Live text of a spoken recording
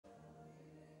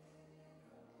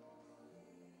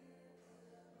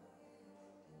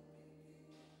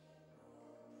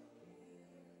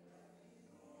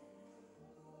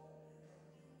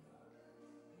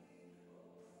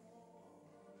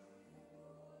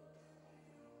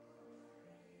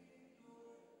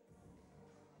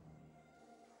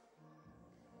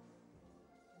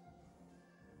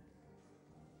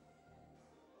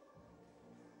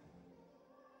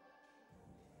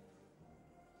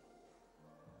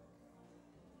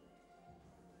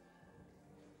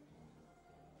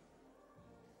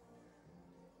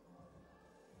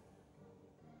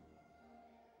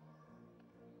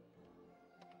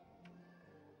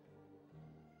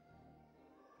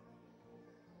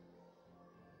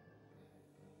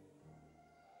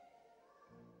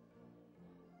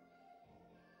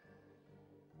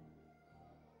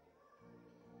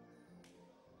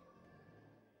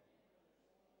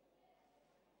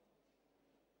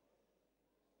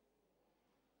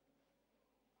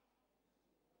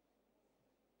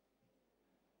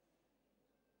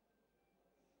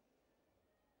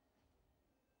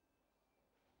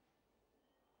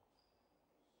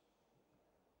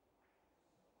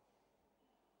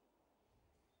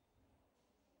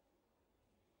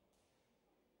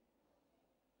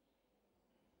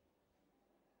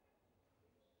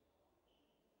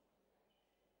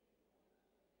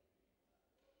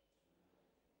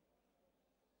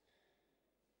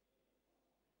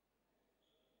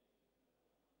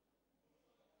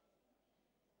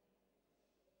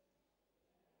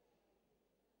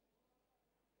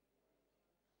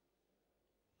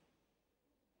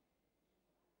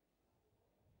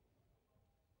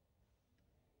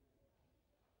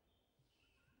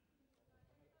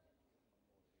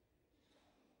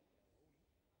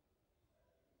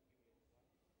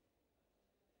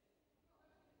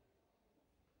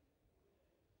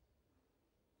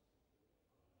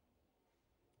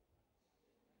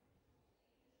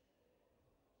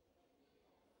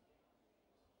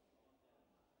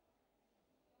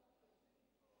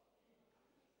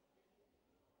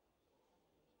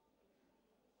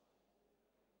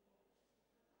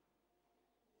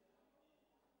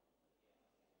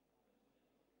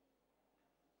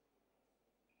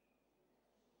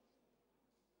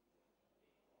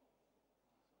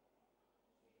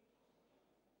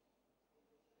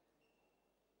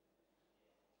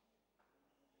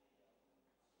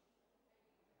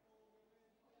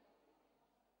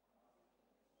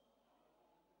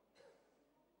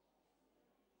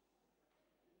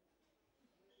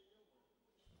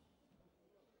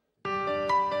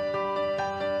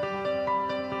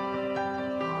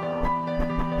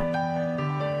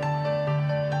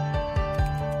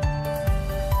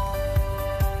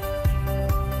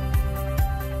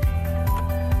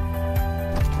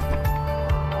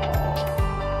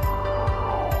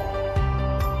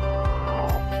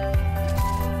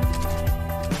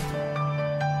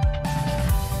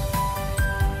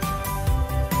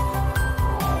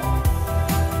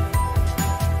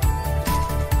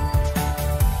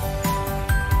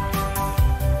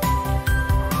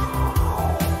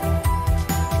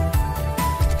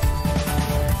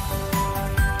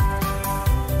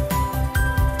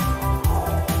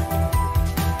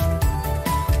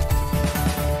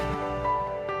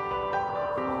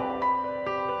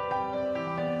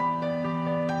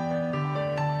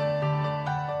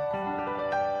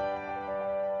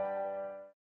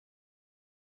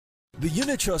The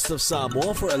Unit Trust of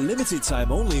Samoa, for a limited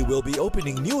time only, will be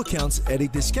opening new accounts at a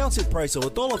discounted price of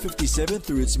 $1.57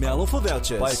 through its mail offer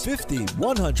vouchers. Buy 50,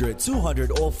 100,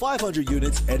 200 or 500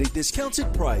 units at a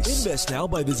discounted price. Invest now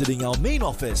by visiting our main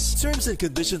office. Terms and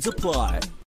conditions apply.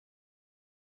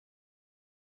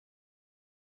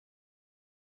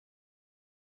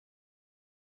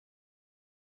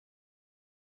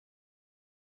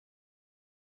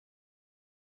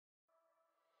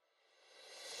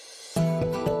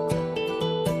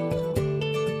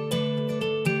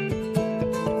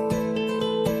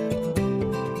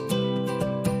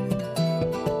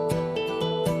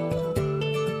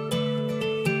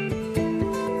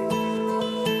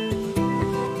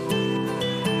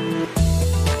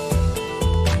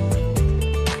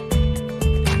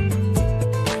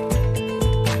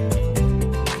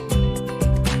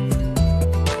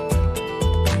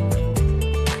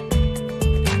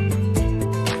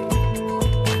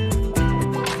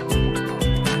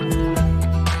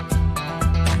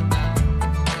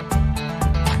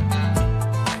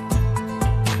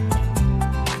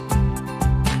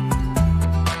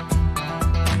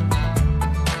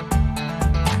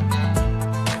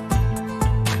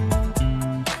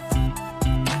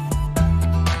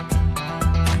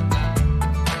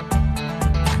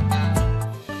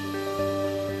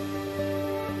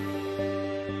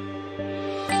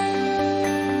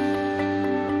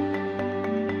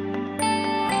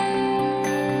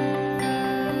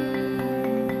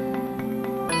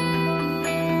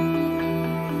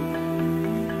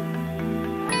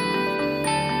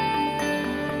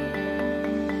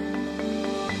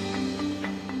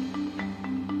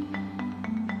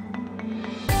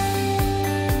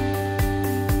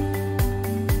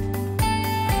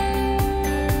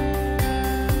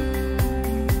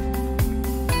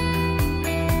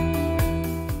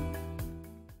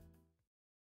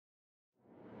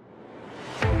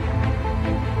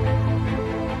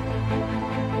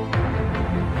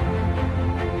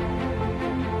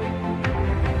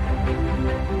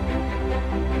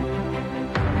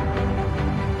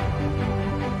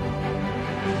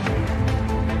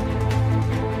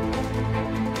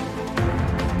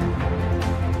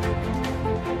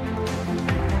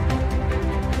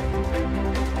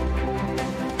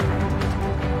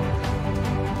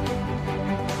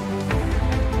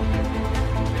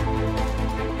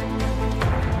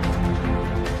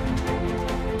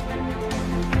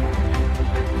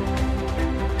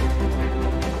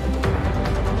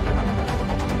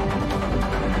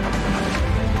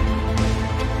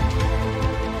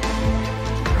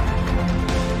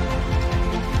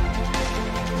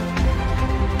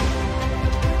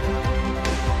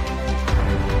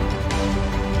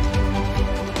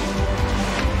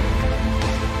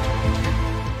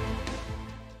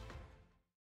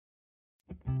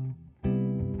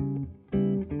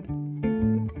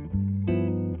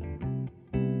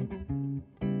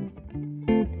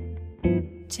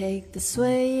 Take the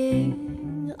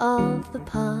swaying of the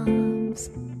palms,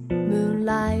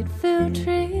 moonlight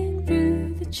filtering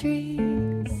through the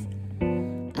trees,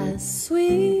 a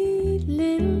sweet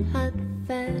little hut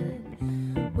fan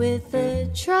with a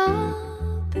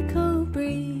tropical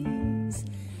breeze,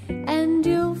 and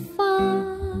you'll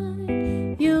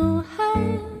find you'll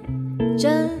have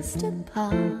just a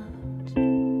part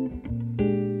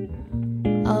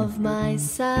of my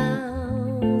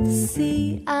South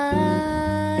Sea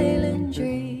Island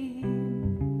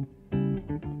dream.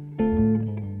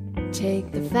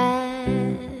 Take the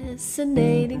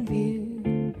fascinating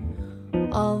view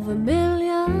of a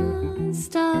million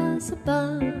stars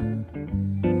above,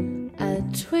 a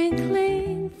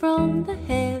twinkling from the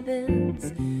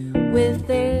heavens with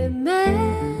their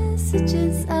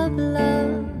messages of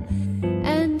love,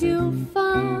 and you'll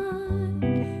find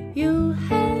you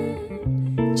have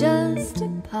just a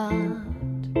part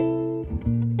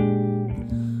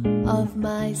of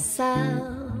my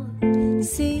South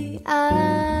Sea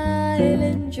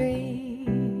Island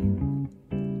dream.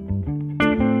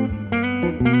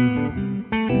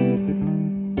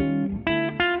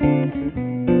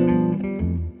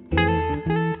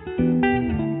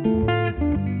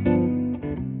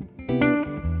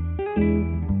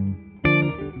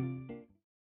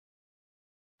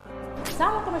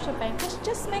 Samoa commercial bankers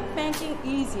just make banking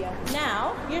easier.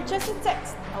 Now, you're just a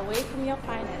text away from your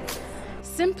finances.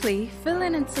 Simply fill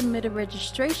in and submit a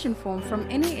registration form from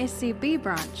any SCB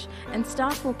branch, and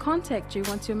staff will contact you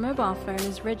once your mobile phone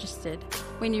is registered.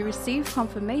 When you receive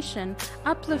confirmation,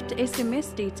 uplift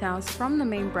SMS details from the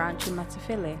main branch in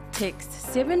Matafele. Text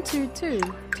 722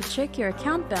 to check your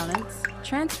account balance,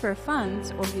 transfer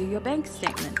funds, or view your bank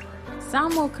statement.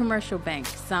 Samoa Commercial Bank,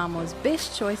 Samoa's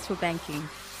best choice for banking.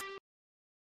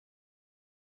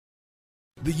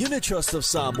 The Unit Trust of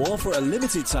Samoa for a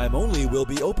limited time only will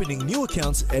be opening new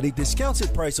accounts at a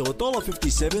discounted price of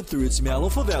 $1.57 through its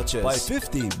Mialo for vouchers. Buy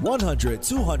 50, 100,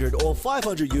 200 or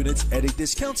 500 units at a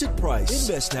discounted price.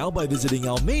 Invest now by visiting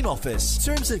our main office.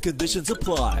 Terms and conditions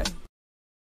apply.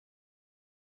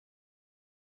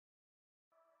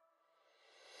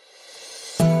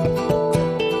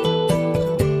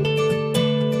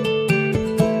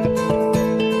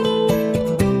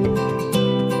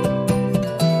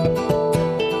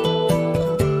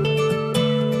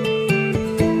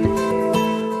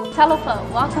 Aloha,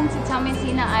 welcome to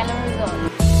Tamasina Island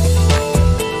Resort.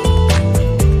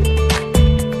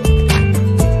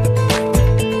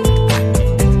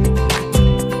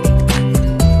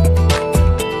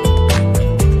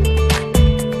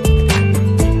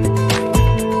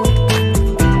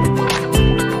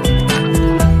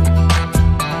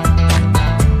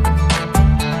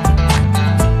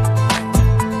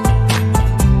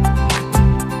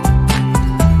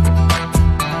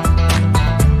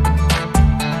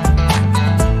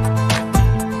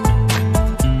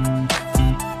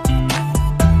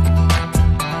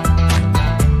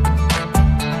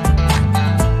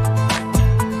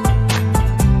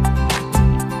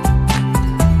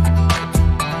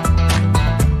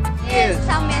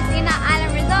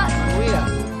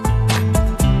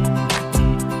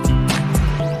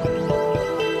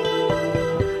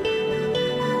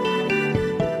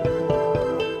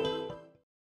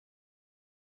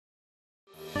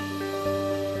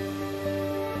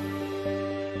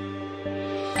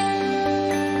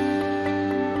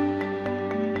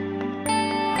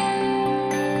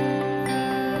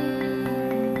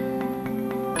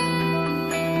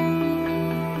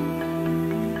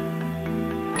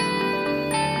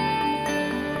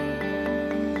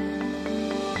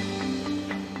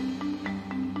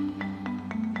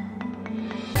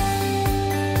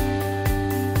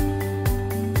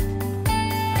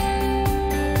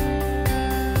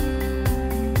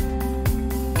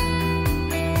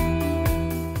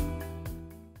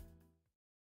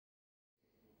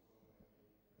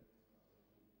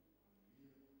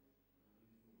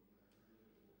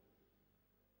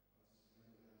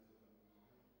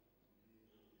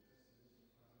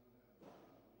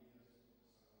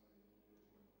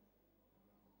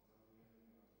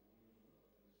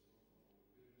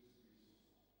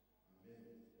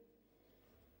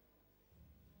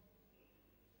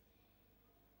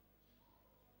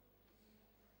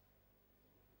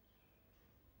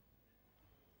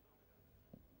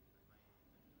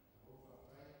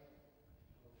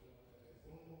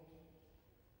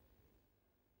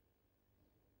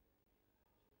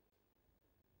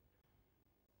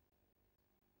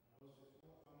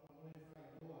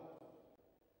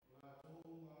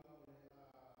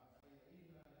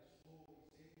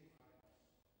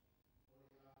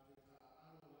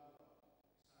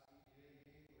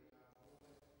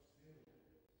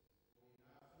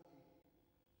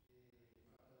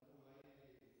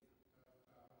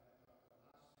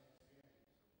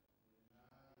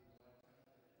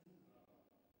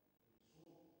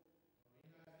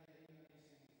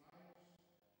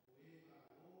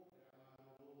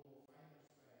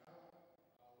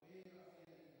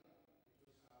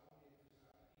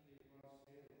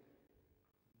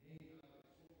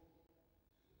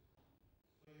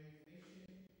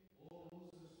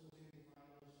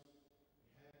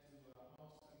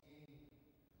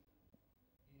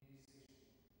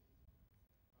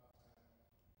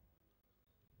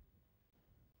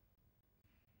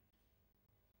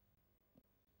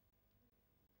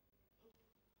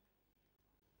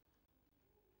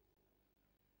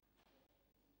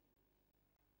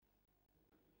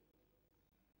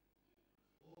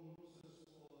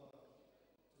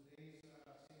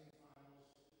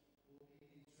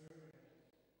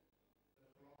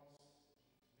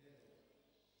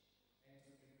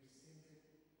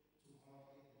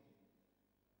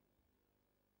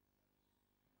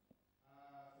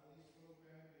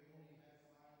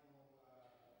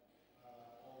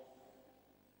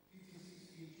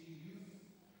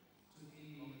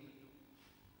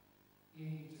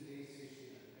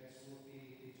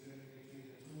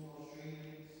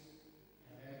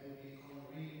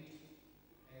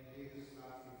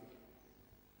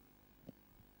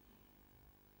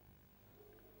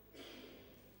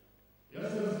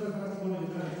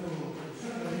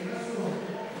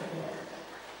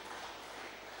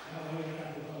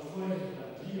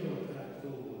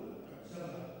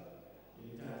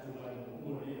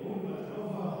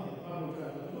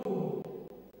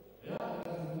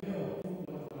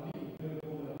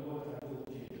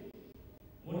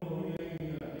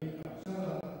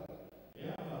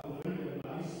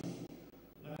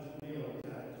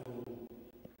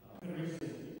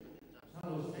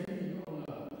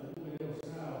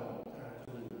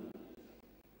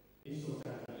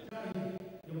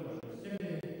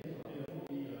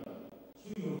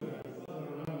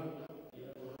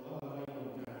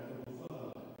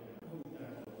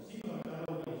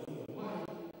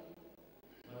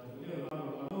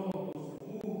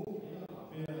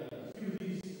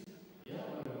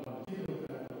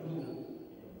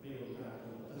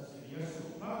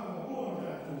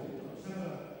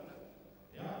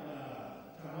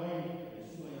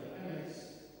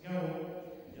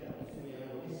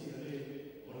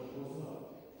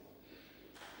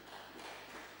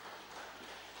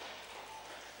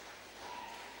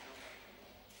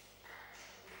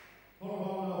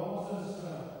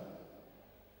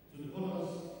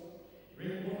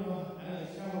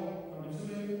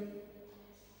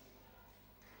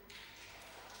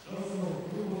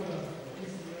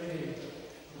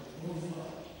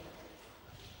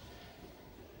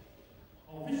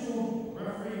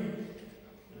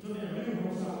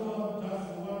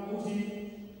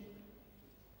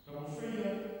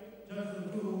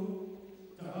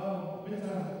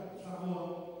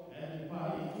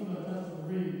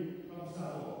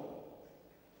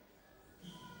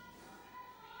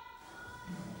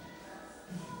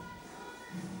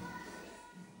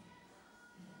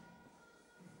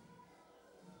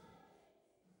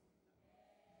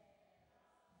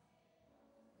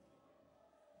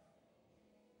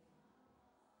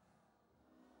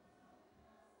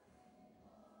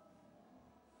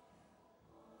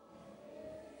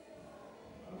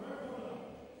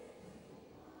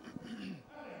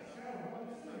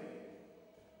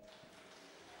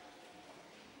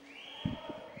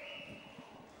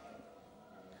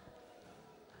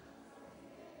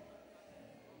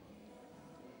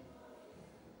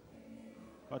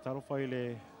 Patalo fai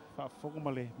le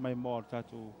whaafongomale mai moa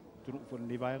tātou tunu whana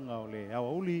ni vaenga o le awa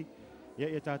uli.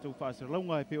 Ia tātou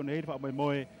whaasaralaunga e pe o nei wha mai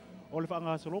moe. O le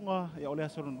whaanga solonga, ia o le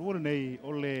asaron duana nei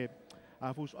o le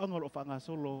fusuanga o whaanga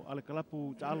solo ale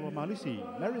kalapu ta alwa malisi.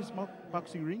 Marist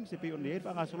boxing ring se pe o nei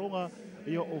whaanga solonga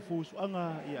ia o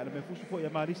fusuanga ia ale me fusu po ia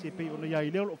malisi pe o nei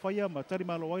ai leo o whaia ma tari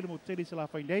malo waile mo teri sala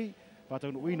whai nei.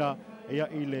 Patau nuina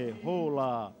ia i le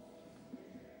hola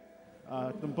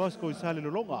Bosco i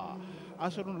Salelologa.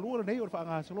 Asaron luar nei o le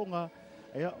whaanga solonga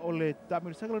ia o le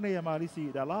tamir sangara nei a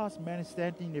malisi. The last man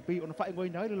standing ne pe o na whae ngoi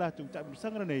nai le latu tamir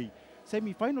sangara nei.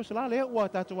 Semi-final sala lea ua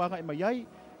tātou anga i mai ai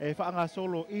e whaanga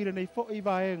solo i re nei fo i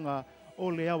vaenga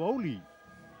o le awa uli.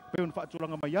 Peun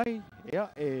whaatulanga mai ai ea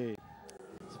e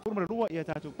sepurumare rua i a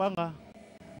tātou panga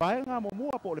vaenga mo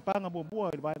mua po le panga mo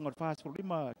mua i le vaenga o le fast for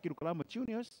 5 kilokalama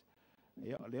juniors.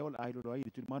 Ea leo le ailoro ai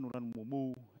le tulimanu ran mo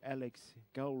mu Alex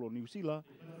Coull o New Zealand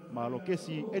ma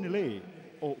Lokesi Enele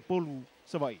o Upolu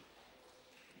Savaii.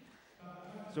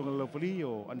 So ngalo fali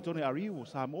o Antoni Ariu o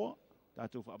Samoa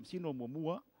tātou whaamsino mo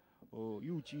mua o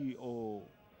UG o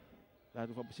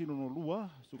tātou whapasino no lua,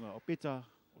 sunga o Peta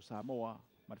o Samoa,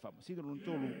 ma te whapasino no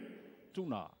tolu,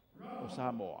 Tuna o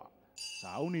Samoa.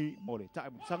 Sauni mo le tae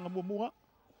sanga mua,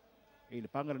 e le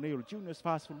pangara nei o le juniors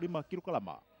fast for 5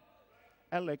 kilokalama.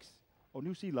 Alex o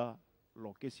New Zealand,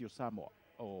 Lokesi o Samoa,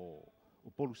 o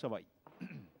Upolu Savaii.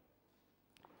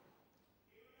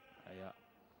 Aia.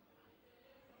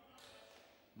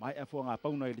 Mai a fuanga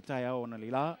pauna i le tae ao na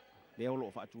lila, le olo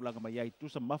o whaatulanga mai ai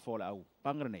tusa mafo le au,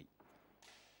 pangara nei.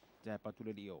 Tea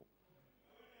patule li o.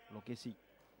 Lokesi.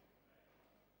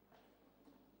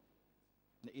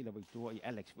 Na ila bai tua i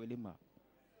Alex fwe lima.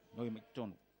 Noi mai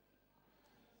tonu.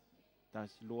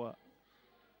 Tasi loa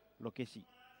Lokesi.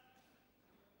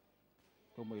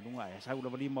 Tau mai lunga e sau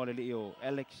lava lima o le li o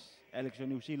Alex o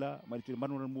New Zealand, mai tuli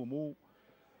manu ran mua.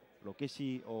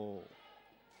 Lokesi o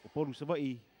Upolu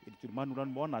Savaii, i tuli manu ran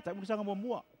moana. Tai murisanga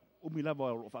mua. Umi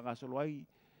lava o whaanga solo ai,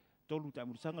 tolu tai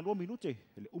murisanga 2 minute,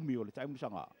 le umi o le tai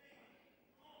murisanga.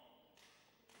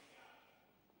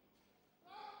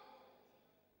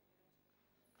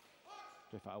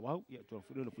 Toi whaawau, ia tua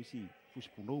whuri le fusi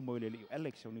punou mo le li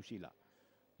Alex o New Zealand.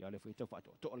 Ia le fui tau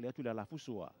whaato, toa le atu le la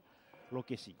fusu a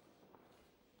Lokesi.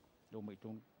 Lo mai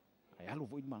tonu, ai alo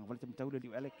vui mang, vale tam tau le li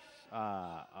Alex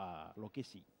a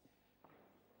Lokesi.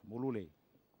 Molule,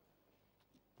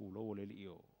 pulo le li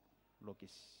o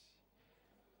Lokesi.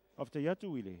 After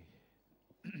yatu ile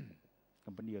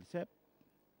company recept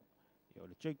yo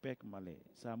le check back ma le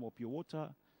Samoa pure water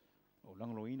o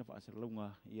langloina fa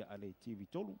asalunga ia ale TV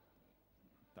tolu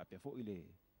ta pe fo ile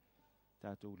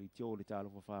tatu le tio le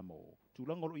talo fa mo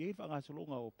tulango lo ye fa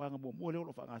ngasolonga o panga mo mo le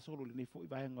lo fa ngasolo le fo i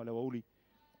va nga le wauli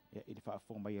ia ile fa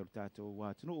fo mai o tatu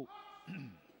wa tunu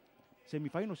semi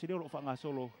final se lo fa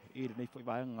ngasolo ile nei fo i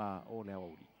va nga o le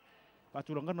wauli pa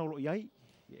tulanga no lo yai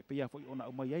e pe ia foi ona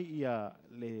uma ia ia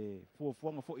le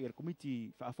fuafuanga foi e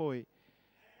komiti fa foi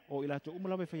o ila to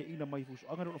umala me fai ina mai fusu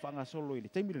anga no fa nga solo ile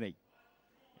taimi nei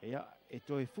ia e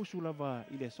to e fusu lava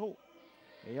ile so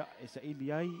ia e sa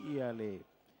ili ai ia le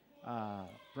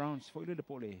Browns foi le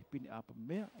pole pin up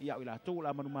me ia ila to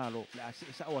la manu malo le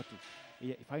ase sa watu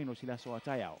ia i final sila so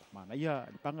ataya mana ia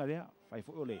le panga le fai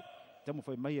foi ole tamo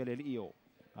foi mai le io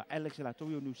Alex la to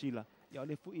New Zealand ia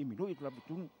le foi mi no i club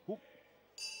tu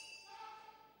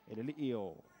ele li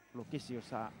o Lokesi o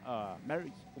sa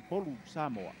Marist Upolu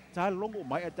Samoa ta longo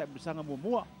mai ata bisanga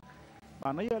mua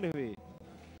mana ia le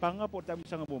panga po ta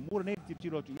bisanga mua ne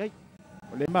tiro tu ai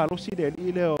le malo si de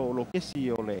ile o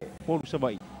Lokesi o le Upolu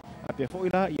Savaii ape foi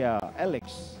la ia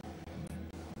Alex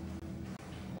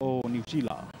o New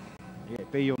Zealand e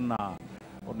pe ona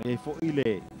e foi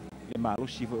le malo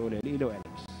si foi le ile o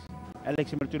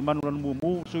Alex me tu manu ran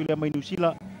mu so ile mai New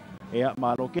Zealand ea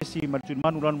ma Lokesi ma tu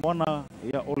manu ran moana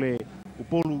ea ole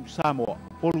Upolu Samoa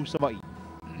Upolu Savaii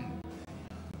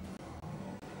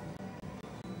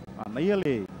ana ia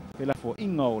le pela fo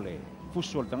inga ole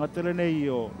fusul tangata le nei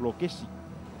o Lokesi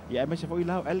ia me se fo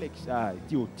ila Alex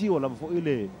tio la fo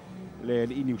ile le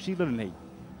New Zealand nei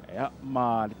ea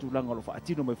ma le tulanga lo fa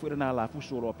atino mai fo na la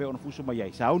fusul o pe ona fusul mai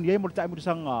ai saun ia mo tai mo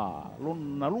sanga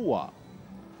lon na lua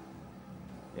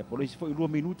e polisi fo 2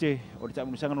 minute o le tai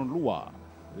mo sanga non lua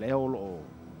leo lo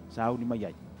sau ni mai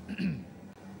ai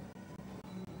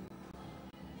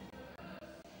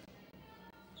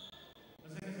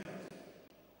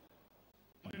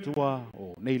tua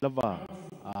o nei lava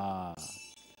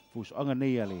fusu anga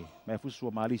nei ale me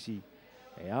fusu malisi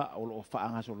ea o lo fa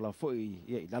anga so la foi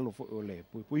ia i lalo foi o le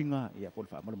puinga ia po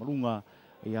fa malunga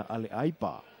ia ale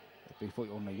aipa pe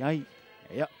foi ona yai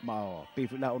ea ma pe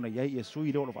la ona yai e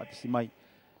sui lo fa tisi mai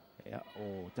ya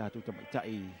o tatu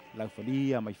tai lau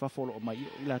falia mai fafolo mai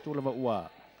ila tu lava ua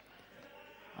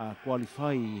a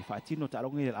qualify faatino ta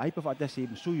longe ai pa faatasi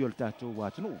msui o tatu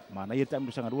wa tunu mana ia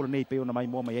tamu sanga dua nei pe ona mai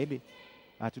mo mai ele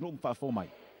a tunu fa fo mai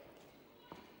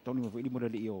toni mo vili mo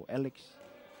le io Alex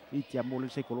i ti amole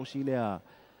se kolosi le a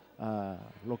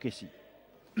Lokesi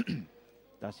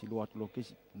tasi lo atu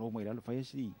Lokesi no mai lalo fa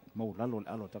esi mo lalo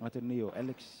alo tangata nei o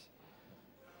Alex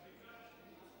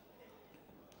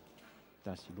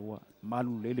tasi loa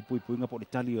malu lele pui nga po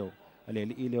detalio ale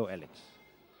leo Alex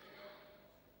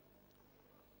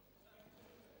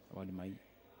wali mai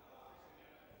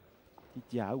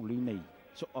ti au li nei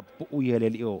so apu u ele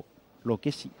leo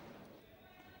Lokesi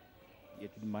ia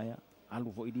tu maya alu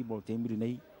vo idi bol temiri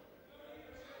nei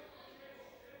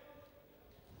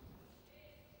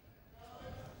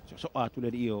so atu le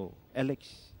leo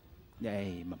Alex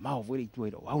nei mau vo itu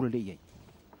ele au le ye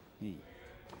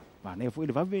ma ne foi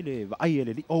le va vele va ai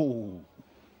le oh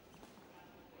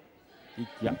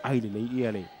ya ai le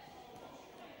ia le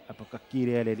apa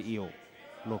kakire le io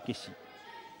Lokesi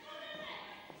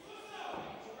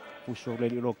fuso le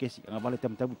Lokesi nga vale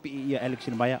tam tam pi ia Alex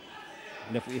ni maya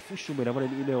le foi fuso be vale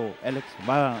le Alex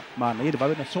ma ne va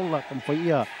na sola tam foi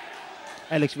ia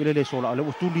Alex vele le sola le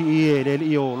tuli le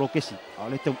io Lokesi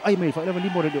ale tam ai me fa le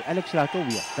limo le Alex la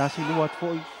tovia tasi luat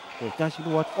foi o tasi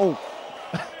luat oh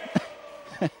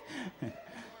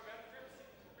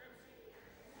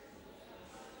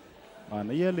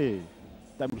mana ia le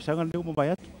tamu sangan leu mo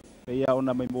bayat pe ia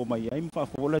ona mai mo mai ai fa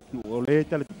fola tu ole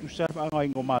tale tu sa fa ngai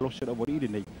ngo malo se do bori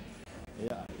nei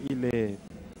ia ile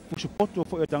fu support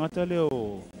fo tangata le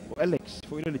o Alex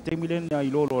fo ile le temilen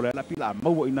ai lolo le la pila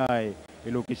mau ina e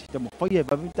Lokesi tamo fa ia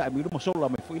va vita mi mo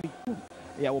sola mai fo ile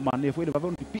ia o mane fo ile va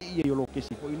on pi ia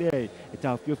Lokesi fo ile e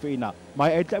ta fio feina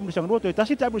mai ai tamu sangan roto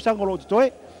tasi tamu sangan lo toe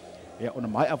ia ona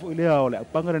mai fo ile ole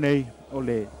pangara nei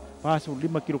ole pasu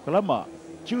 5 kilo kalama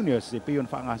juniors se pe on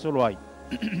fa nga solo ai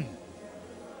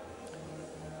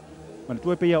man tu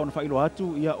pe on fa ilo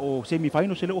atu ia o semi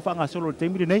final se le o fa nga solo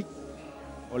temiri nei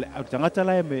ole au tangata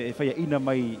la me fa ia ina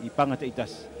mai I panga te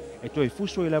itas e toi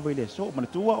fuso ila vele so man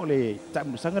tua ole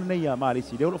tamu sanga nei ya mali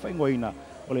si le o fa ngoina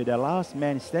ole the last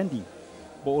man standing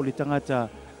bo ole tangata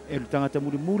e tangata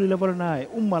muri la vala e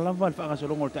umma lava fa nga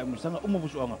solo ngol tamu sanga umma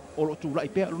busuanga o tu la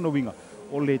pe lo winga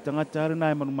ole tangata na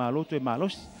manu malo to e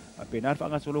malos apenar fa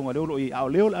nga solo ngale lo I au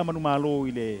leo amanu malo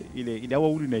ile awa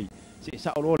uli nei se sa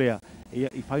o lea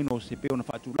I final se pe ona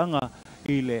fa tulanga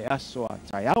ile aso a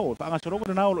taiao fa nga solo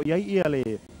na lo ia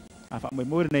le a fa mai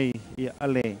mo nei ia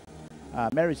ale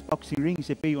Marist boxing ring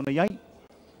se pe ona ia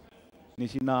ni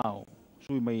sinao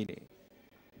sui mai le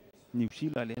New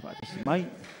Zealand le fa si mai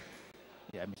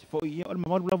ia me se foi ia o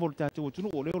mamu la volta tu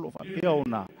tunu o leo lo fa pe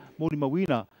ona mo di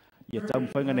mawina ia tamu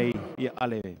fa nga nei ia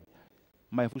ale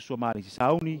mai fuso mari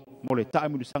sauni mo le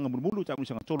tamu du sanga mulu tamu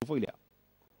sanga tolu foi le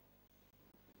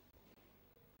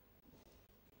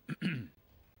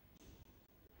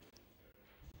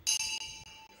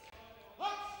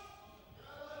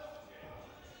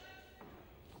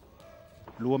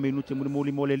Lua minuti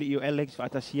muli mo le io Alex fa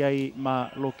tasiai ma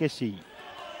Lokesi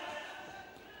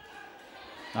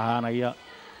na ia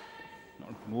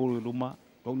no luma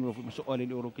tonu lo fu so ole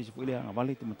le Lokesi foi le nga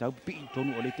vale te matau pi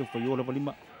tonu ole te foi ola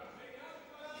valima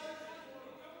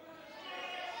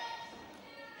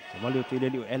Savaii o te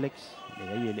leo Alex le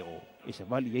ai le o e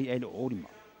Savaii ai le o rima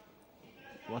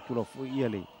o atu lo foi ia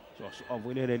le so a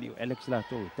voi le leo Alex la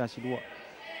to tasi lua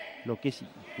Lokesi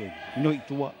no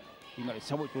itua ina le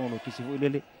sawo to Lokesi foi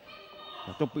le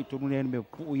la topi to ne me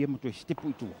pu ia mo to step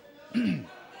itua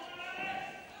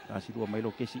tasi lua mai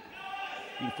Lokesi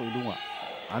il foi lunga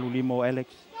alu limo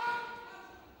Alex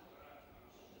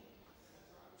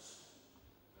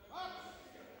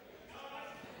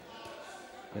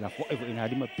la foi ina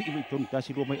lima pi ton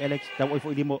tasi lua mai Alex tau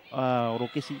foi limo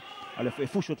Lokesi ale foi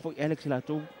fuso foi Alex la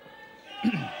to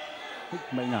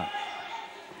mai na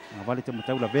vale te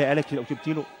matau la ve Alex o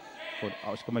tilo ko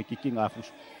aus ka mai kicking a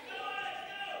fuso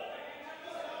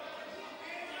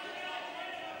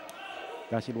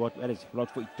tasi lua Alex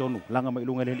lot foi tonu langa mai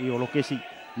lunga le io Lokesi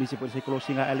ni se foi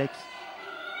closing a Alex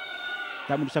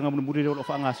tamu sanga muri lo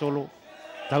fa nga solo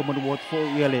tau manu wat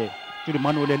foi ile tu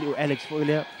manu le io Alex foi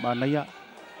le manaya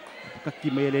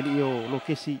kaki mai le io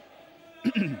Lokesi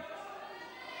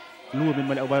lua min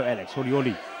male o Alex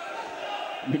holi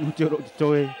minuti ro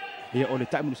toe ia ole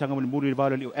tamu sanga muri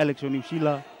le io Alex o New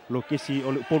Zealand Lokesi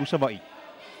ole Upolu Savaii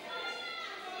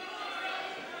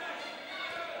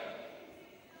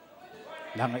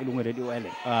langa ilunga le io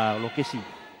Alex Lokesi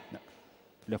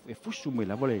le fusu mai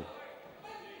la vole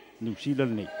New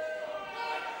Zealand nei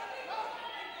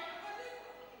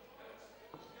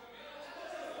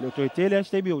Le toi tele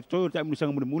ste bi o toi ta mu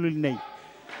sanga mu nei.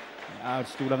 A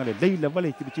stulanga le leila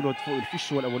vale tilo fo il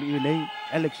fuso la wali nei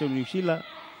election New Zealand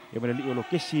e mana li o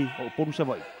Lokesi o Upolu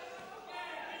Savaii.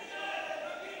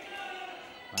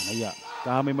 Ana ia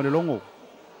ta me malongo.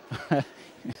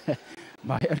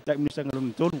 Mai ta mu sanga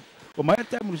lu tolu. O mai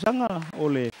ta mu sanga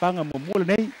ole panga mo mo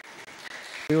nei.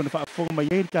 E ona fa fo mai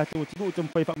e ta tu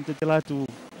pai fa mte telatu.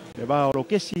 Le ba o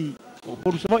Lokesi o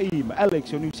Upolu Savaii ma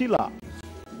election New Zealand.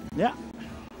 Ya.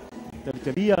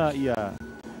 Terceria ia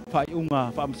fa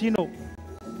unga fa msino.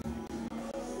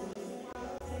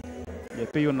 Ya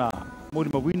peona mo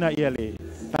mawina ia le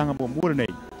tanga mo mo nei.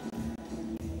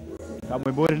 Ka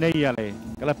mo nei ia le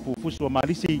kala fufu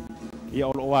malisi ia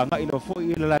o anga ilo fo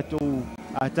ile la tu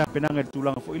ata penanga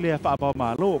tulanga fo ile fa ba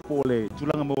malo pole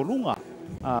tulanga mo lunga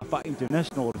fa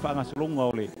international fa nga solonga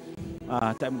ole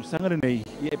ta mo sanga nei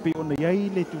ia peona ia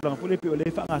le tulanga fo le pe ole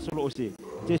fa nga solo ose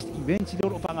just events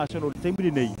ile fa nga solo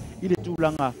tembi nei ile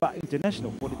tulanga fa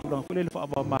international pole tulanga fo le fa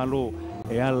ba malo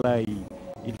e alai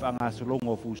il fa nga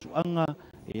solonga fusu anga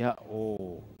ia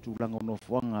o tulanga no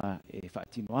fuanga e fa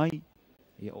tinoai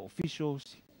ia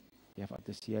officials ia fa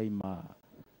tasiai ma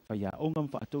fa ia onga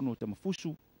fa tono te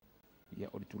mafusu ia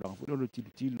o tulanga fu lo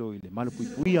tilo ile malo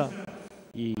puia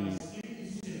i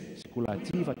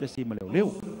sekulati fa tasi ma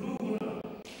leo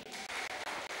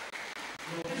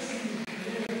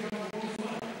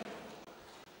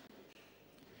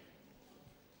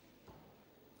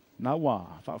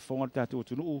nawa fa fonga tatu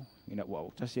tunu ina wa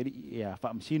tasi ia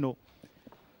fa msino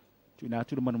tuna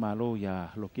tu mana malo ya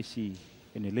Lokesi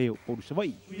Enele o Upolu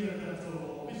Savaii.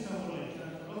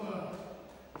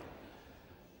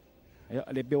 Ya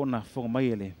le beona fonga mai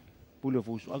ele Pule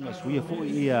fusu anga suia fo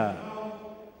ia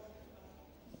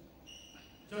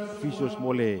fisos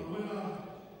mole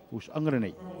fusu anga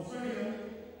nei.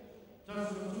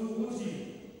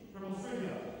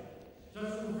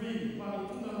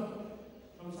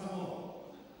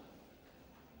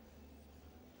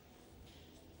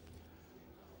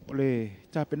 Ole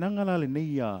tapenanga la le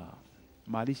nei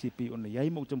malisi pi ona yai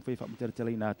mo tam fe fa mter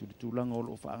tele na tu tulanga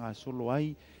o fa nga solo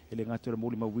ai ele ngato le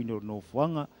moli ma wino no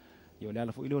fuanga yo le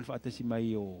ala fo ile fa atasi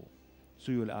mai o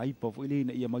suyo le ai po fo ile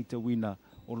na ia mai te wina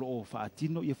o lo fa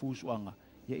atino ia fusuanga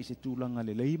ia ise tulanga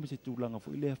le lei ma se tulanga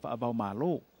fo ile fa ba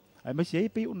malo ai ma se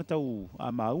pe ona tau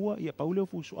a maua ia paule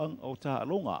fusuanga o ta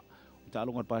alonga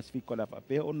Pacific ko la fa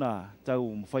pe ona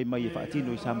tau fai mai fa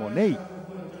atino i Samoa nei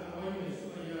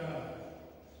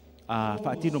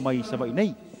fa tino mai Savaii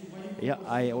nei ia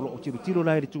ai o tiro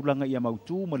lai tulanga ia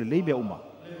mautu ma le lebe uma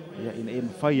ia ina e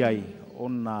fai ai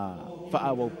ona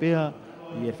fa awa pea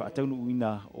ia fa taunu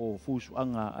ina o fusu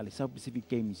anga ale South Pacific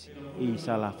Games e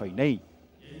sala fai nei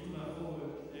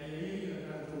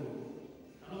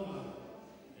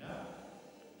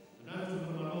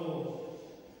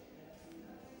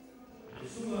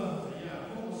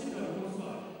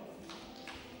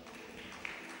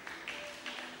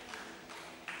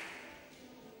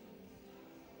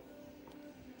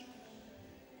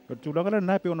tulanga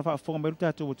na pe ona fa fonga mai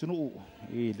tatu tunu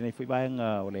e nei foi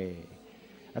baanga ole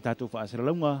atatu fa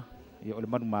Salelologa ia ole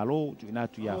manu malo tu ina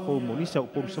tu ia fo Monisa o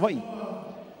Upolu Savaii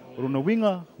rona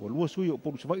winga o lua sui o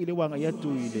Upolu Savaii le wanga ia tu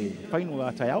i le final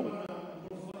a taiao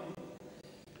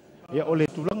ia ole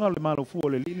tulanga le malo fu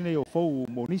ole lili nei o fo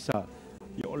Monisa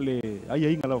ia ole ai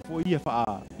inga la fo ia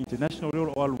fa international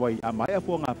o alwai a mai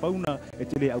fo nga pauna e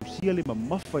tele ausia le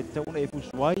mamafa te ona e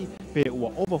fusuai pe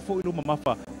ua over fo ilo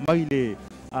mamafa mai le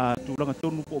tulanga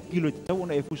tonu po kilo te tau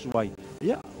ona e fusuai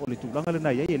ia o le tulanga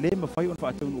lena ia le mafai ona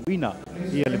fa tau wina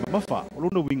ia le mamafa o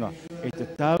lona winga e te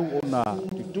tau ona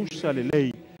tutusa le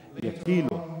lei ia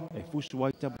kilo e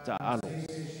fusuai ta alo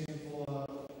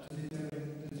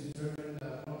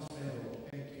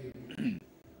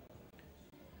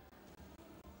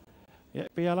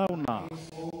ia pe ala ona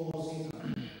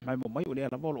mai o le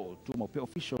ala bolo tu mo pe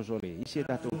officials o le isi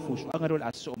ta tu fusu anga ro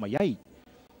aso mai ai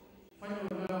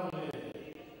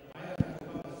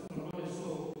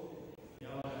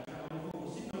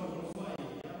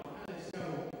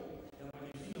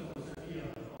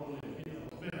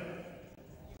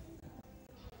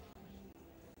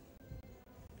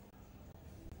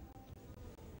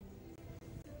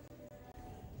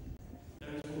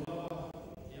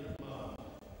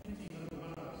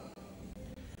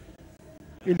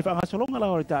ele fa ngasolonga la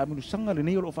o ta mulu sanga le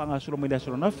nei o fa ngasolo mai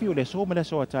so na fi o le so mai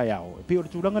so ta yao pe o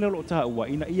tulanga le o ta ua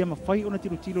ina ia mafai ona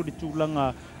tilo de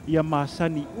tulanga ia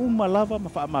masani uma lava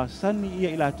mafa masani ia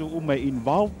ila tu uma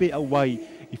involve pe awai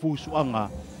i fusuanga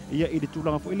ia i de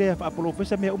tulanga fo ile fa apolo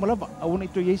fesa me uma lava ona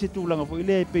ito ye se tulanga fo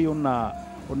ile pe ona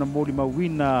ona moli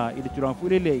mawina i le turanga fu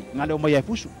le ngale o mai ai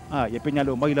pusu ia pe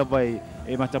ngale o mai lava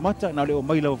e matamata na le o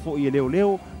mai lava fo i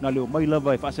leo na le o mai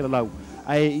lava e fasela lau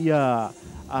ai ia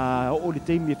o le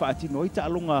teimi e faatino i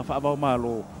taalonga faavao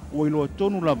malo o ilo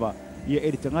tonu lava ia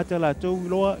e le tangata la tau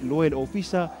loa le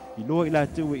ofisa i loa i la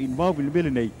tau e involve i le mele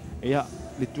nei ia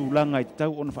le tūlanga i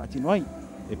tau ona faatino ai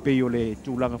e pei o le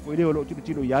tūlanga fo i leo lo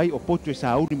tilo iai o potu e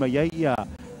sauni mai ai ia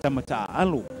tamata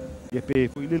alo ia pe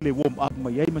fo i le warm up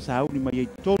mai ai ma sauni mai ai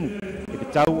tonu e te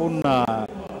tau ona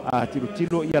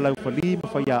tilo ia lau fali ma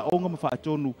fai a onga ma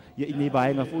faatonu ia i nei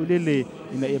vaenga fo i le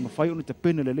ina e ma fai ona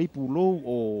tapena le leipu lou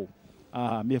o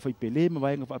mea fai pele ma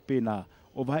vaenga fa pena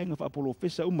o vaenga fa polo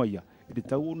fesa umaia e te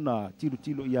tau ona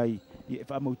tilo iai ia e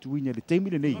fa mautuina le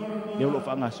teimi le nei le olo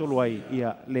fa nga solo ai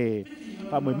ia le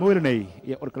fa mo nei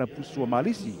ia o kala pusu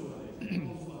malisi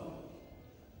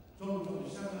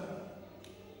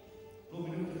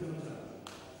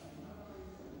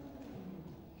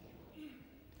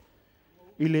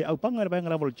ile au panga le vaenga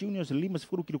level juniors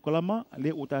 5 kilo kalama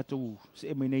le o tatu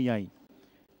se mai nei ai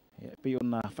pe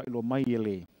ona fa ilo mai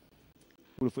ele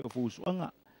o foi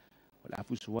fusuanga ola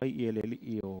fusuai ele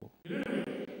o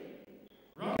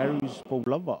Darius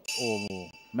Poulava o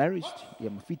Marist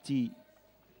ia Fiti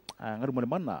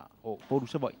Galumalemana o Upolu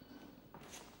Savaii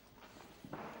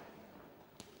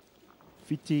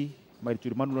Fiti mai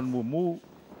tu manu lanu mo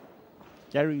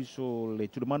Darius o le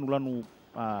tu manu lanu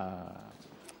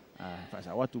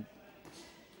fa watu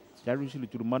Darius le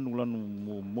tu manu lanu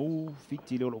mo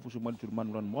Fiti le o fusu manu tu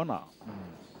manu lanu mona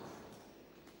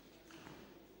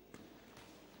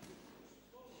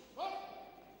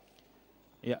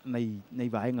ia nei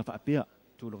vaenga fa apea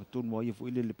tu lo tonu ia fu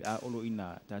ile le a olo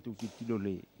ina tatu tilo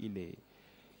le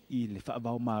ile fa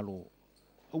ba malo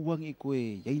uang e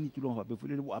koe ia ini tu lo fa be fu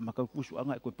ile wa maka pusu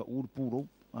anga e koe pa ur puro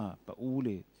pa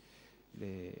ule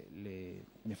le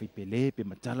me fai pele pe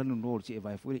matala no no se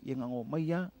vai fu ia ngo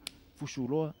mai ya fusu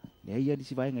lo le ia di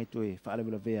si vaenga to e fa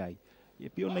le ve ai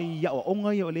ia pio nei ia o onga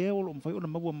ia le o fai ona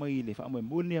maua mai le fa mo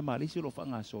ne ma le si lo fa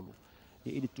nga solo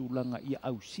ia ile tu langa ia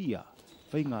ausia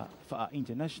fainga fa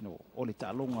international o le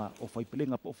talonga o fai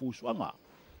pelenga po fusuanga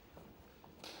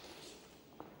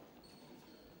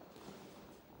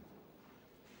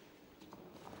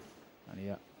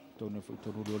ania tonu foi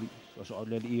tonu doli so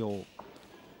le io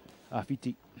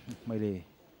Fiti mai le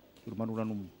urmanu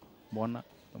lanu moana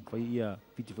tam fai ia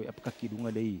Fiti foi apakaki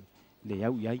dunga le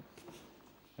yau yai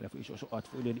ala foi so at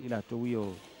foi le ila to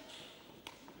io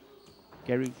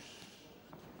Darius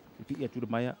Fiti ia tu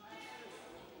maya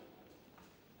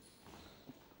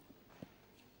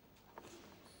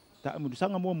tak mudu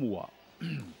sanga mua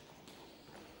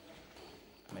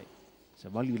mai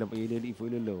Savali la vai le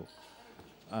foi le lo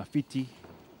Fiti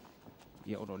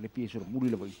ia ono le pieso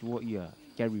muri la vai tua ia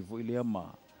carry foi le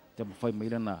ama te fai mai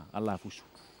lana ala fusu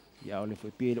ia ole foi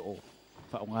pele o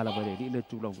fa ngala vai le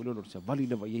tu la foi lo Savali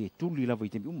la vai tuli la vai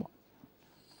te uma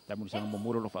tak mudu sanga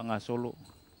mua lo fa nga solo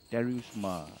Darius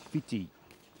ma Fiti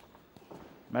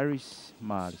Marist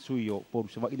ma suyo por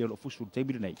Savaii le lo fusu te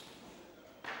bi nei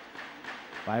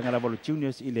Vaenga level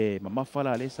juniors ile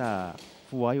mamafala lesa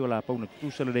fuai ola pauna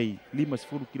tusala dei 5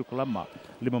 kilo kalama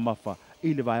 5 mafa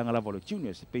ile vaenga level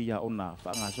juniors pe ia ona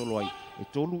fa nga solo ai e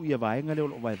tolu ia vaenga le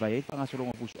vai fa nga solo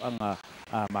ngapusu anga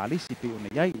malisi pe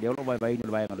ona yai le lo vai no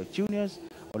vaenga le juniors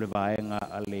o le vaenga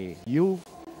ale youth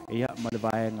ia ma le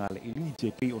vaenga le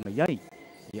elite pe ona yai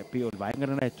ia pe o vaenga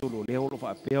na tolu le lo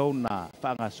fa pe ona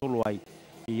fa nga solo ai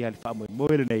ia le fa mo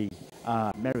le nei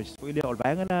Marist ile o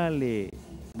vaenga na le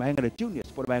vaenga le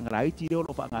juniors por vaenga la iti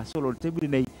lo fa nga solo te bi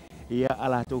nei ia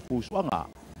ala to fusuanga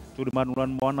tu de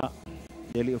manulan moana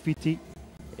ele Fiti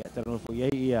ia tano fo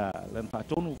ia lan fa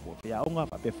tonu ko ia onga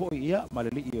fa pe fo ia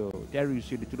maleli io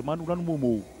Darius tu de manulan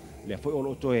mumu le fo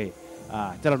o to e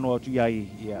Taanoa tu ia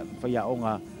fa ia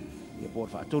onga ia por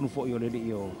fa tonu fo io le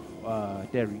io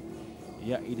Darius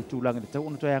ia i de tulang de tau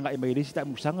to ia nga i mai le sta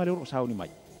musanga le o sauni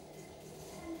mai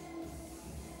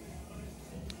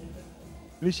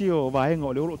Lisio vaenga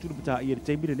o le olo tu pata ia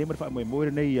te mire ne fa mo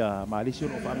nei ma lisio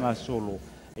no fa nga solo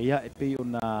ia e pe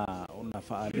ona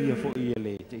fa alia fo ia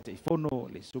le te fono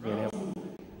le suga le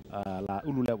la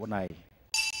ulu le bonai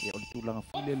ia o tu langa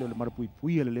fule le mar pui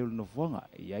pui le no fonga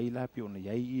ia i la pe ona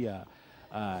ia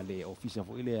le ofisa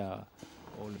fo ile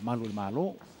o le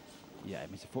malo ia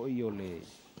me se fo ia le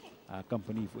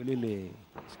company fo ile le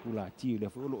skula ti le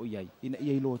fo lo ia ina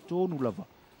ia lo tonu lava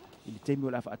i te mi o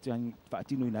la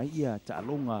faatino ina ia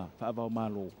taalonga faavao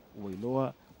malo o iloa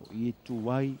o i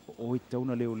tuai o i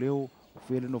tauna leo o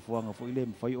fele no fuanga fo ile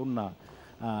mfai ona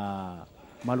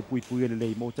malu pui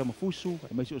le mo tama fusu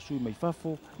mai so sui mai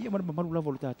fafo ia malu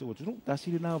lava le tatou tunu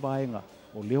tasili na vaenga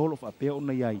o leo lo fa pe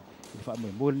ona yai fa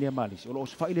me mo le malis o lo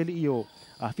fa ile io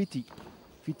a fiti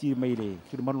mai le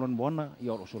tu malu lan bona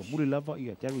ia o so buli lava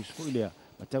ia Darius fo ile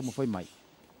ma tau mo fai mai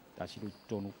tasili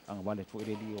tonu anga vale fo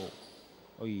ile io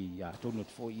oi ya tonu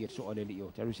fo ia so ile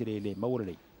io Darius le mau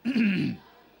le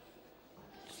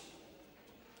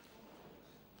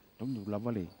tonu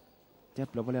lava le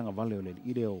tap lava le anga vale o le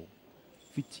ile o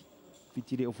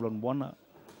Fiti de oflan bona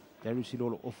Darius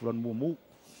lo oflan mu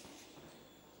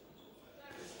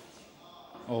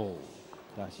oh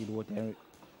ta si lo te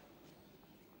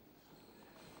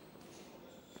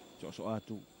so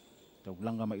atu ta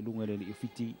ulanga mai lunga le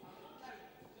Fiti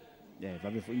va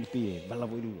me fo ipi bala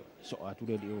vo lu so atu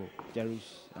le o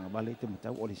Darius anga vale te mata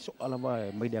o le so ala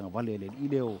va mai de anga vale le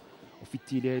ile o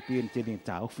Fiti de pe te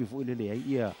ta o fo le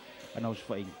ia ana os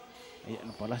fa ai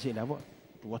na pala se lava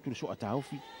tu so atau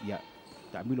fi ya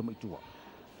tak milo mai tua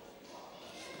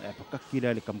apakah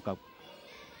kira le kamkau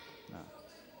nah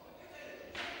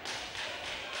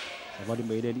Savaii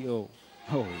mai le o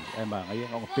emang ai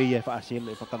ngong pe fa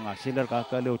asil fa kang asil ka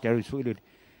le Darius fu le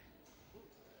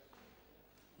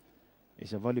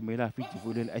Savaii mai la fi fu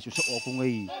le ai so ko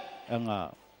ngai anga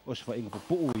os fa inga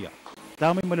pu ya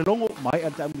tamai malongo mai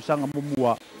anta musanga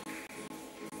mumua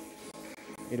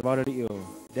ele bara ri o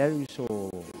Darius o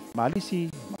Malisi,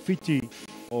 Fiti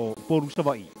o Upolu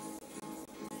Savaii.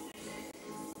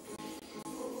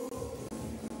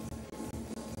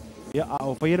 Ya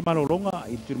au fayer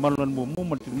malolonga itu malon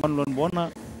mumu itu malon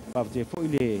bona pa te fo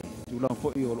ile tulang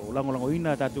fo i ulang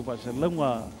ina tatu pa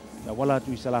selunga ya wala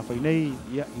tu salafai nei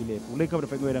ya ile Pule ka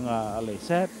fa ngoi nga ale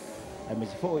sap ai me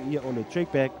fo ia ole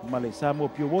trade back male Samoa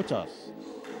pure waters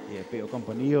ya pe o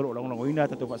company o ulang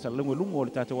ina tatu pa selunga lungo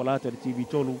le tatu wala te TV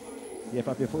tolu ya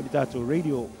fa pe fo tatu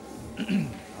radio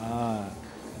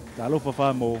talo fa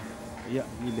famo ya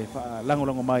ile fa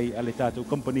lango mai ale tatu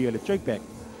company ale trade back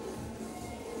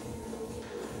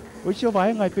o se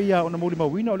vai ngai pe ia ona mo lima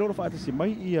wina o lo fa ate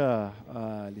mai ia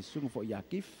le sungu fo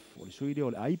yakif o le suide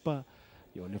o le aipa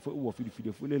ia le fo ua fili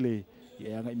fo le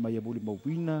ia ngai mai mo lima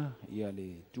wina ia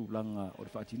le tulanga o le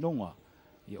fa tinonga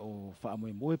ia o fa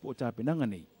mo po ta penanga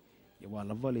nei ia wa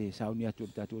lava le sauni atu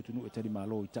tatu tunu e tali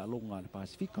malo i talonga le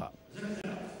Pasifika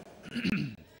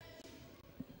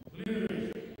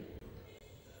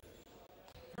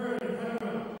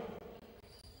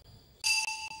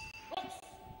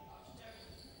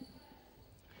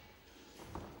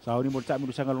Sauni mo tamu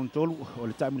sanga lon tolu o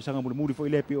le tamu sanga mo muri fo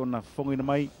ile pe ona fonga ina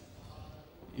mai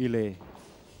ile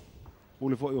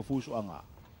Pule fo o fusu anga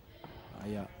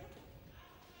aya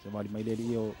Savaii mai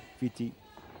le o Fiti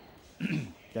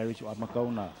Darius o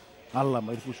makau na ala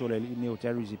mai fusu le ni o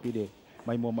Darius pide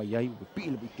mai mo mai ai pi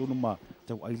le tonu ma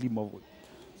tau ai lima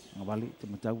ngavale te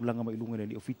matau langa mai lunga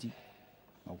le o Fiti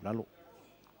au lalo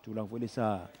tulang fo le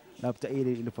sa lapta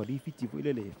ele le fa Fiti fo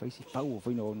ile le faisi pau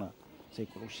fo ina ona sai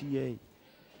kolosie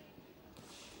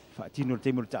fa tino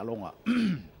te mo talonga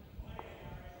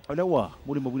ola wa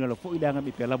mo le mabuna la fo ile nga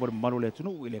mi pela bo malo le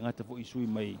tunu ile ngata fo isui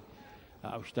mai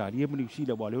Australia mo ni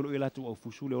sila wa le ila tu o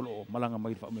fusule o malanga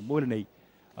mai fa me mo le nei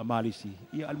a malisi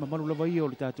ia al mamalo la vai o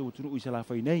le tatu tunu isala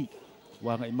fa nei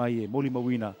wa nga mai mo le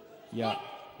mawina ya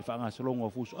fa nga solongo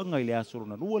fusu anga ile asoro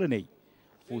na lu le nei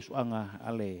fusu anga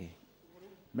ale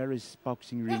Marist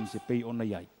boxing ring se pay ona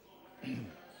yai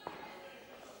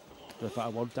to fa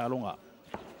wa talonga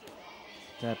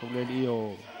ta Pule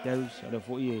o Darius ada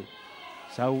fo ie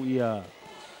sau ia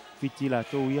Fiti la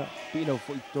to ia pi la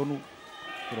fo tonu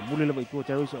pero mule la itu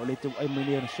Darius o le tu ai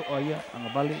mele so ia anga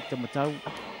bale te matau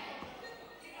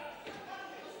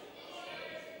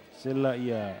sela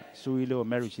ia suile o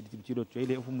Mary City tiro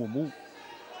tele fu mumu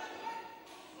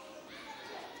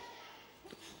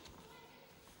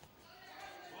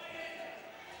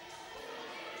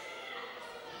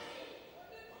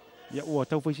ya o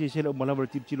tau foi sela o malava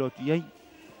tiro iai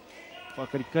fa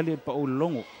kali pa o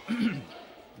longo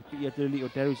ia tele o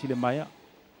Darius le maya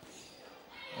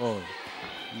oh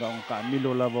ngong ka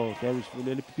milo lavo Darius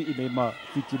le pi me ma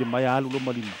Fiti le maya alu lo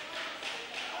malima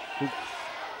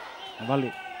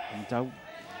vale então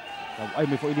ai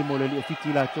me foi mo le o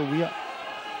Fiti la to ia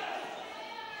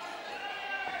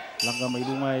langa mai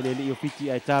lunga le o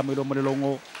Fiti ai ta me lo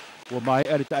longo o mai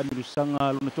ari ta me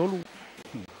sanga lo na tolu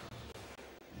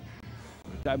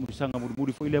ta me sanga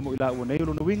muri foi le mo ila o nei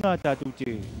lo no winga ta tu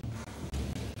te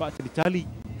fa te tali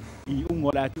i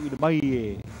ungo la tu i mai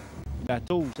la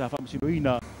to sa fa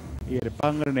msinoina e re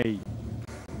pangar nei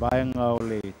bayang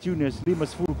ole tunes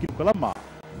 50 kilo kalama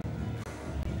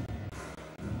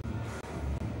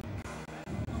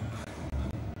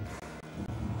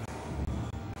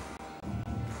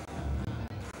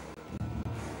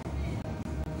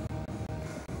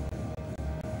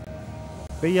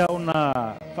Peia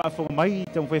ona whaafonga mai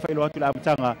te mwhaiwhailo atu la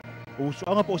amatanga o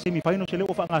usuanga po semi-final se leo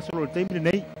o whaanga solo le teimine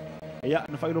nei. Ea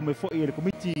na whailo me fwoi e le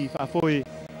komiti whaafoe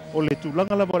o le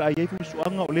tūlanga lava o le aiei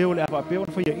usuanga o leo le awapea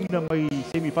ona whaia ina mai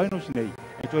semi-finals nei.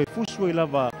 E toi fusu e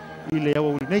lava i le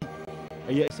awa uri nei.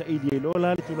 Ea isa ili e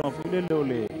lola le tūlanga fwile leo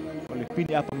le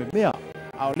pini apa me mea.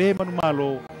 A o le manu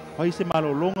malo, whai se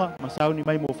malo longa, masauni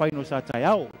mai mo final sa tai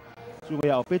au. Sunga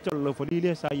ia o petro le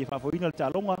lofalile sa i whaafoina le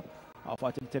talonga. A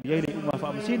whaatari ai le uma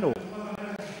whaamasino.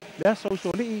 Lea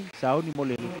sausoli sauni mo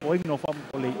le oingino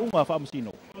o le uma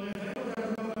whaamasino.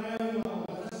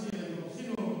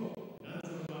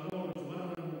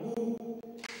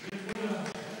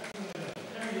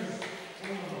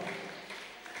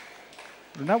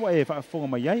 Nawa e whaafonga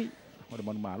mai ai, o le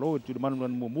manu malo, tu le manu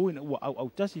mumui na ua au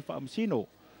tasi whaamasino.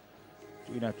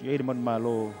 Tu ina tu e le manu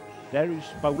malo,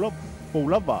 Darius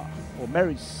Poulava o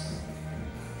Marist.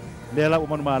 Lea lau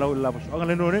manu malo le lapasu. Anga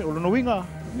le no winga,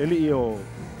 le li o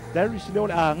Darius leo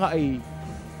le ngai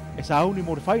e sauni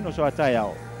mo le final so atai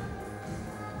ao.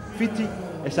 Fiti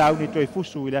e sauni toi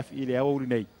fusu i le auri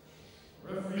nei.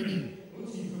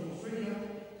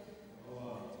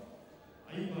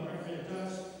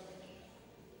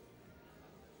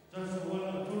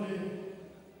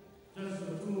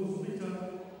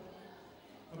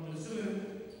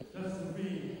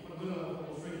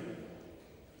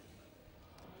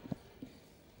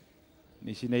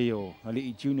 Nisi nei o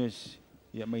Ali Juniors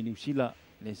ia mai New Zealand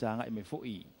le sanga e me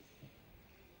foi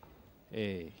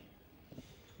e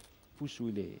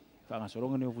fusu le whaanga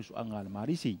soronga ne o fusu anga le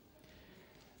marisi.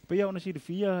 Pea ona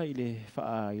sirifia i le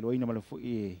wha i loina ma le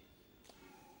foi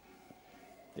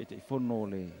e te fono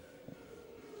le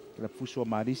fusu a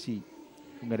marisi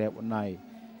kunga rea o nai.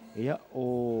 Ea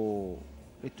o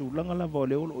le tūlanga lava o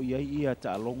leo o iai ia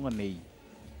taalonga nei.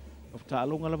 O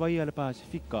taalonga lava ia le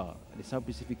Pasifika, le South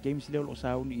Pacific Games leo o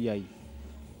sauni iai.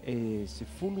 E se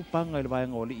fulu panga i le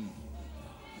vaenga o lii.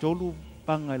 Tolu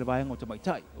panga i le vaenga o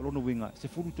tamaitai, o lono winga, se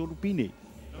fulu tolu pine.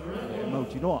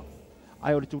 Mautinoa.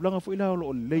 Ai o le tūlanga fu ila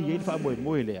o lei e le wha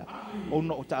moe lea. O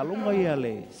na o taalonga ia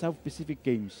le South Pacific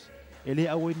Games. E le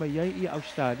awai mai iai ia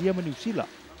Australia ma New Zealand.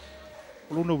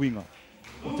 O lono winga.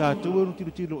 O tātou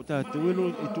elu tilo o tātou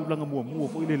elu e tūlanga mua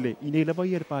fu ilele. Ine lava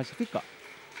ia le Pasifika.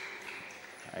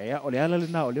 Ea o le ala le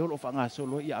na o leo o whaanga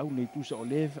solo ia au nei tusa o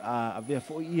le a vea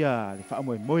fo ia le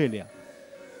wha moe lea.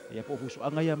 Ea po fusu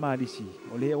anga ia maalisi.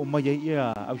 O le o mai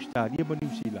ia Australia ma New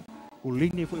Zealand. O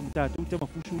line fo i mtatu te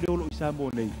mafusu leo lo isa mo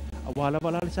nei. A wala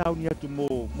wala le sauni atu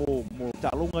mo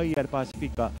ta'alonga ia le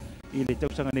Pasifika i le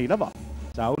tausanga nei lava.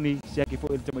 Sauni siaki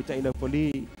fo i le tamaita i lau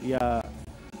fali ia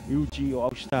Uchi o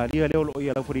Australia leo lo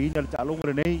ia lau fali ina le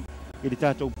ta'alonga nei i le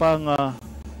tātou panga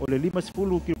o le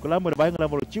 50 kilograma le vaenga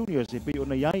lava lo junior se pe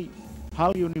ona iai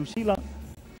Hardley o New Zealand.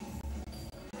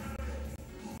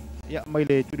 Ia mai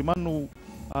le turimanu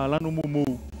lanu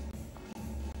mumu.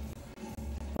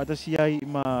 Atasi ai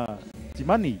ma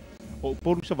Timani o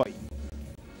Upolu Savaii.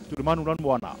 Turimanu lanu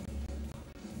moana.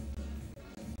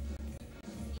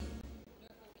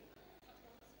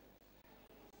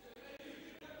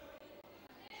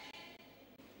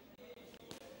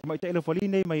 Mai te elefali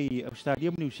nei mai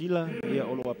stadium New Zealand ia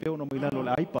o lo apeo no mai lalo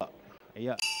la aipa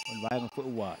ia o le vaenga fo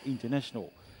ua international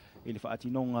ele fa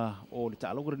atinonga o le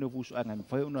ta'aloga no fusu anga me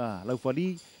fai ona lau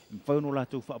fali me fai ona la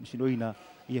tu fa msinoina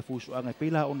ia fusu anga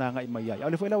pela ona ngai mai ia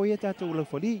le foi la ia tatu lau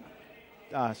fali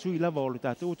a sui lava o le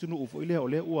tatu tunu u foi le o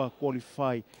le ua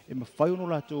qualify e me fai ona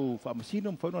la tu fa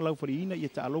msino me fai ona lau fali ina ia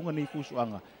ta'aloga nei fusu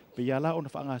anga pe ia la ona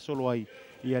fa anga solo ai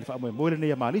ia fa mo le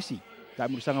nei malisi ta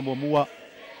mi sanga mua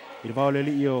il va le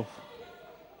io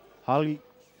Hardley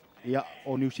ia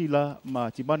o New Zealand ma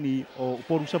Timani o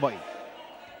Upolu Savaii.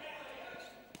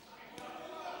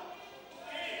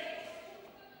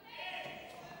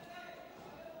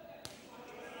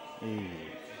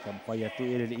 Sampai atu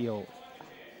ele io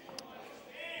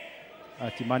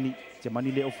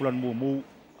Timani le ofulan mu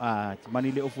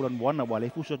Timani le ofulan buana wale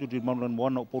fusa tu di manulan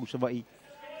buana Upolu Savaii.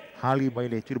 Hardley bai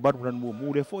le tirban bulan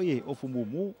mu le foi ofu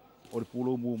mu o le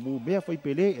pulo mu mea fai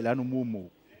pele e lanu mu.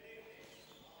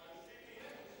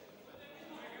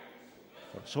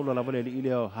 Solo la vale ile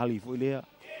Hardley fo ile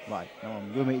vai no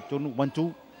yo me tonu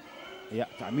 1-2 ya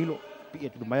tamilo pi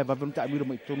tu mai va venu tamilo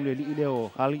me tonu le ile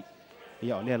o Hardley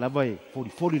ya le la vai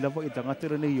 40 la vai tanga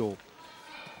tere nei yo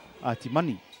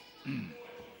Timani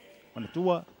ona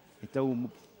tua e tau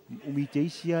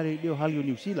umiteisia le ile Hardley o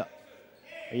New Zealand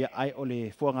ya ai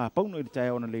ole fuanga pauno i tai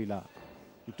ona leila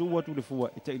tu watu le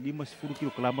fua e 5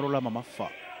 kilograma la mamafa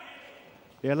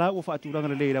le la o fa turanga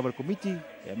le leila val komiti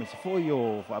e me se foi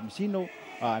o fa amsino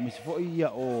me se foi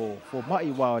ia o fo mai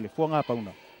wa le fuanga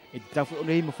pauna e ta fo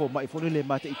le mo fo mai fo le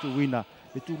mate i tu wina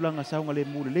le tūlanga saunga le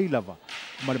mule le lava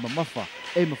ma le mamafa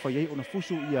e mawhai ai ona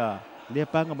fusu ia lea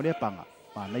panga ma lea panga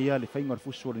mana ia le whainga le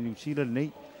fusu o le New Zealand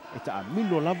nei e ta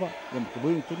milo lava ia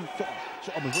mkaboi ni tonu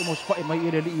so ama mo sfae mai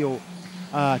ele li o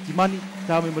Timani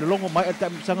ta me longo mai ata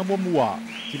sanga mua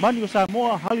Timani o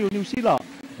Samoa hali o New Zealand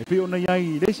e pe ona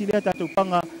iai lesi lea tātou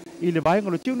panga i le vahenga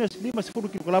lo tiunes 5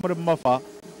 km le mamafa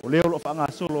o leo lo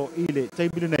whaanga solo i le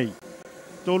taimile nei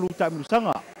tolu taimilu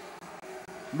sanga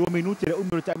 2 minuti le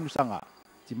umero taimilu sanga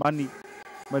Timani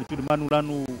mai le tuli manu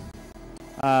lanu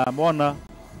moana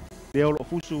leo lo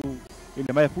fusu i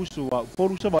le mai fusu a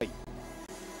Upolu Savaii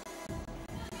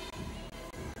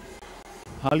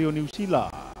hali o New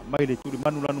Zealand mai le tuli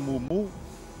manu lanu mumu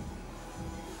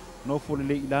no fole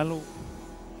le ilalo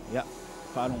ya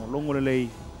whaanongo longo le lei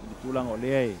le tulanga o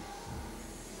lea e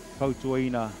kautua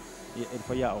ina e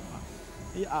whaia onga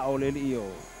e a o le li o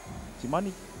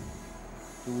Timani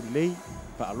tuli lei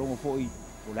whaalongo foi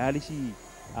o le halisi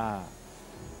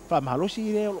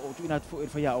whaamahalosi le o tu ina foi e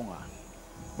whaia onga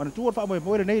mana tua wha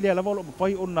moe nei le lava lo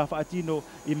mawhai ona whaatino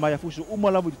i mai afusu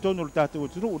umalavu i tono le tātou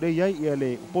tunu nei iai ia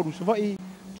le Upolu Savaii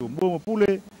Tumua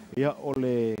Pule ia o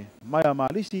le Maya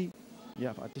Malisi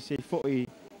ia whaatise foi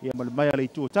ia ma le Maya le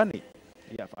itua tane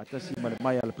ia whaatasi ma le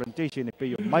Maya le plantation e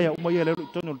peo Maya uma ia le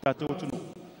tono le tātou tunu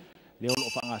leo lo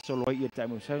whaanga solo ai ia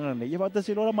taimu sanga nei ia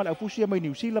whaatasi lora ma le afusu ia mai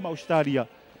New Zealand ma Australia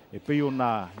e peo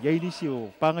na iai nisi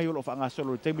o panga ia lo whaanga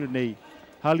solo le taimu nei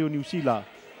hali o New Zealand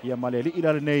ia male li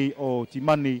ila nei o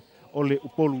Timani o le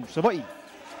Upolu Savaii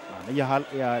na ia hal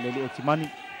ia le o Timani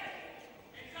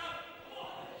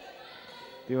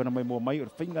peo na mai mo mai o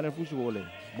whainga le fusu o le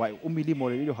wai umili mo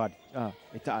le ilo had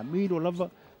e ta amilo lava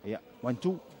ia 1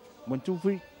 2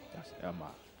 3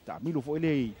 ma ta amilo fo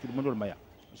ele tu mando mai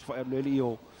so fa le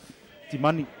io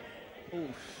Timani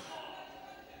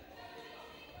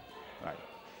ai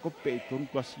kope ton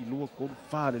kwasi lua ko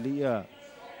fa le ia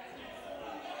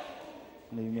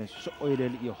ne so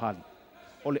ele io hali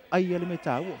ole ai ele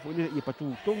meta o fo le ia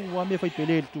patu tongu wa me fai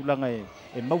pele tu langa e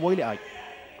mau ile ai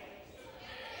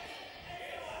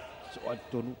so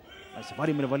atonu ai se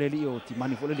vari me vale io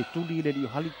Timani fo le tuli le io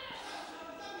hali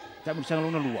ta mo sanga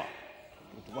lona lua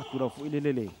tu watu ra fo ile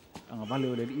anga vale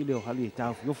ole ile o hali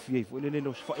ta fo fie fo ile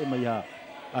lo fa e mai a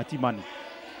Timani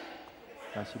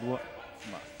ta si lua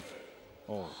ma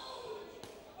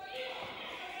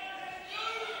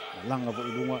langa vo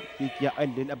ilunga ikia ai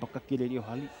den abakakile io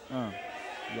hali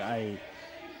ya ai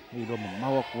ni do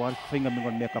mawa kuar finga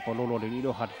mingon me kapololo le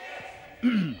ilo had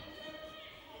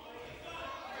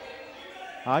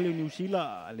hali New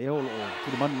Zealand leo lo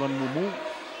firman lon mumu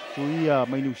tuia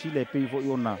mai New Zealand pe vo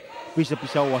Iona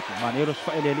pisa o atu manero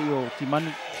fa ele io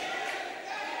Timani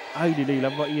ai le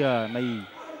lava ia nai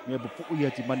me bu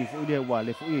ia Timani fo ile wa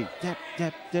le fo i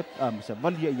tap masa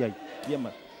valia ia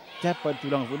ma tap pa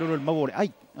tulang fo lo mau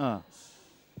ai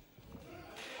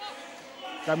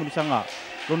kami sanga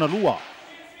lona lua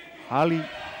hali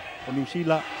o New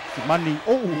Zealand Timani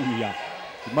ia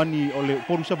Timani ole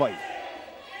Upolu Savaii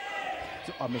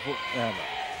so ame fo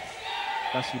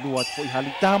kasi lua fo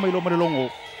hali tama ilo malongo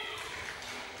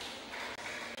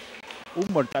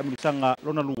umar kami sanga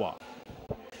lona lua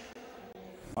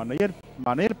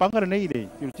manayer pangare nei le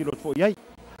tiro fo iai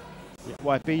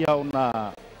wa pe ia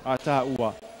ona ata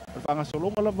ua Fanga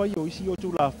solonga la vai o isi o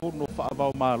tula fono fa va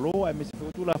malo e me se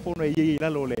tula fono e la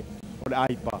lole o le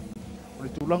aipa o le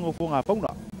tulango fonga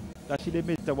pauna ta si le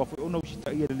meta wa fo ona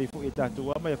usita ia le fo e tatu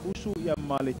wa mai fusu ia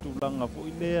male tulanga fo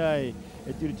ile ai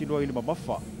e tiro ile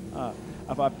mafa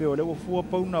afa pe o le fo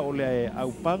pauna o le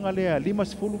au panga le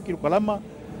 5 kilo kalama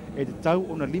e te tau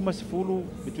ona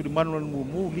 5 e tuli manu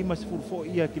mu 5 fo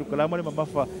ia kilo kalama le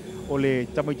mafa o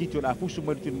le tamaitito la fusu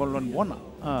mai tuli manu mona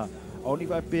Oni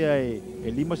va pe e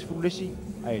 5 lesi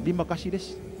ai 5 kasi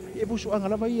lesi e busu anga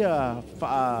lava ia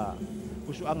fa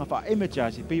busu anga fa emecha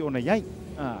si pe ona yai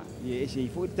e se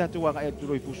fo tatu anga e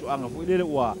turo busu anga fo ile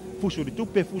wa fusu de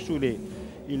tupe fusu le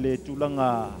ile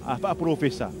tulanga fa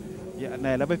profesa ya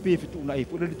na lava pe fitu na e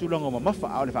fo le tulanga ma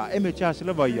fa ole fa emecha si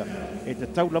lava ia e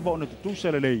tau lava ona tu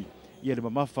sele lei ia le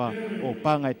mafa o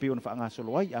panga e pe ona fa anga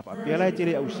solo ai apa pe la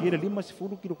tele au si le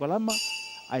 5 kilo kalama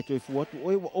ai toi fuatu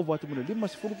oi o vatu mo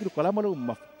 5 kilo kalama lo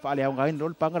ma fale au ngain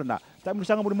rol pangar na ta mo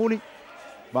sanga muli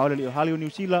ba ole hali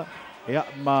New Zealand ya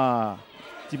ma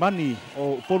Timani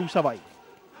o Upolu Savaii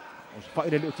o fa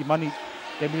ile o Timani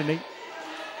temile nei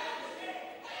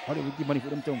hali Timani fu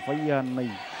dem fai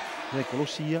nei re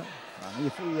kolosia ni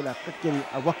fu la kakeli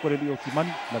awako le o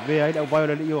Timani la ve ai au ba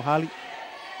ole le o hali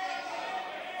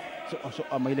so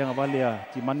mai le ngavale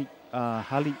Timani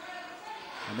hali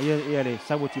na ia le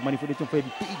sawo Timani fu de ton pe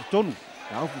di tonu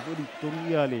na fu di tonu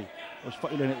ia le o fa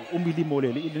ile umili mo le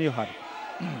ile ne har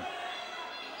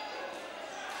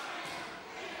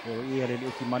O ia le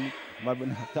o Timani ma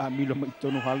bena ta milo mai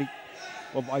tonu hali.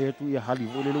 O ai tu ia hali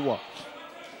o le lua.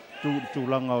 Tu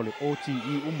langa o le OTE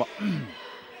uma.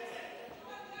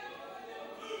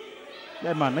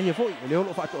 Le mana ia foi le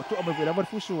olo fa to ma vela var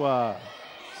fusu a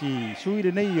si sui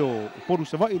le nei o poru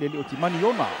Savaii le o Timani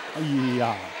Iona.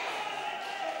 Ia.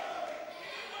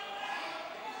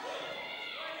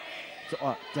 So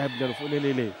a tab le fo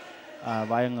le a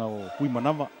vaenga o pui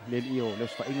manava le le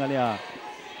fa inga le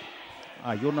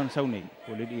a Iona sau nei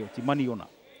o le o Timani Iona.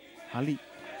 Hali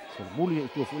so muli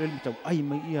tu fo le tau ai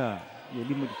mai ia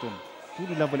lima di ton. Tu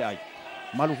di lava le ai.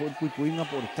 Malu fo pui inga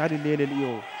po le tari le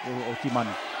o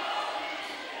Timani.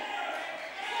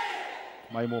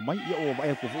 Mai mo mai ia o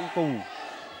vai ko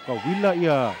ko wila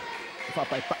ia fa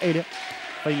pa ele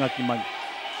fa inga Timani.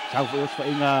 Sau fo fa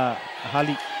inga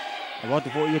hali. Awatu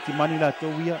fo ia Timani la to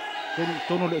ia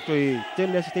tono le toi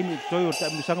tele se temi toi o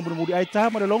tamu sanga bulu muri ai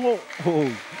tama le longo.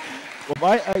 O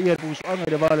vai ia pu soanga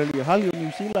de vala li hali o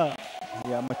New Zealand.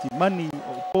 Ya Timani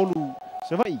o Upolu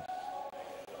Savaii.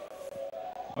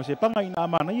 O se panga ina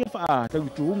mana ia fa tau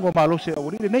tuungo malo se o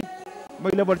ri nei.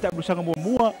 Mai le volta tamu sanga mo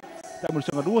mua, tamu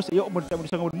sanga duas ia o tamu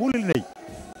sanga mo muli nei.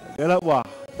 Ela wa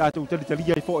tatu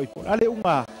tali ai foi. Ale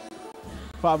unga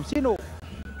fa amsino.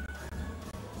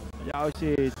 Ya o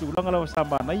se tulanga la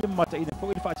samba na ia mata ina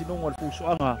foi fa tinongo al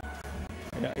pusuanga.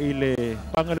 Ya ile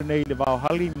panga nei le va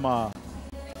hali ma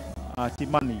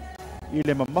Timani.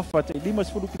 Ile mamafa te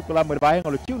 50 km baeng o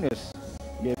le Tunis.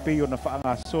 Le peio na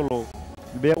faanga solo.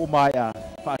 Be o mai a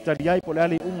fa tali ai po le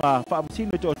ali unga fa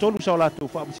amsino to tolu sa latu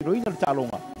fa amsino ina le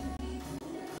talonga.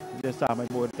 Le sa mai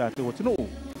mo ta to tunu.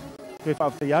 Ke fa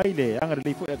te ai le anga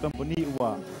le fu e company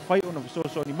ua fai ona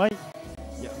so ni mai.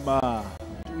 Ya ma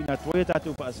tu ina toya ta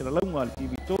tu pa Salelologa le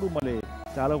TV toru ma le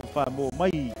talo fa mo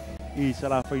mai I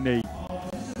sala fai nei.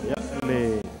 Ya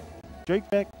le Drake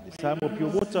back Samoa pure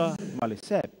water ma le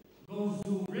sap.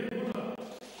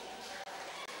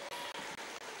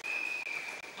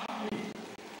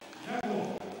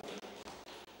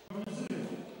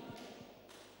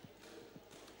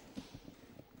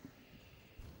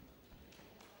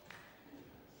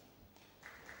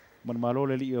 Man malo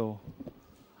le o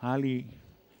hali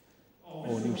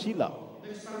o New Zealand.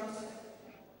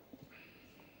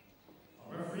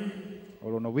 O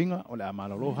lona winga o le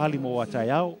amalo lo hali mo wa tai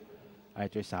au. Ai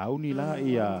toi sauni la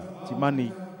ia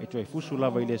Timani e toi fusu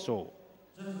lava I le so.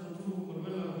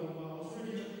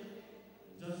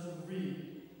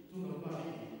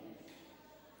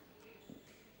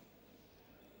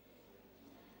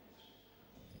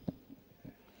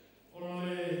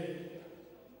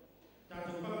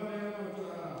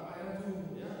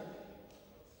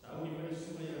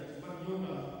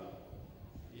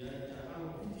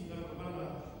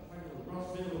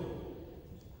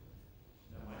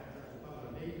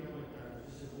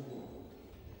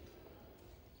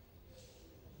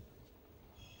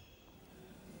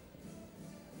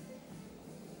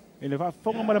 Ele va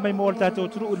fonga mala mai mo tatou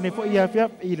tru ne fo ia fia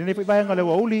I ne fo vai ngale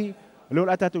wa uli le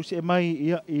la tatou se mai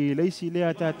ia I leisi le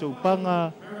tatou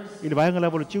panga I le vai ngale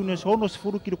vol tunes hono se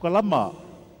furu ki kalama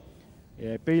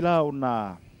e peila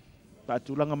ona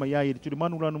tatou langa mai ai tu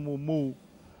manu lanu mu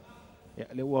e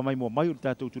le ua mai mo mai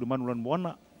tatou tu manu lanu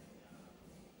moana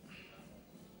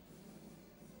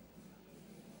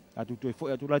tatou tu fo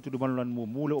ia tu la tu manu lanu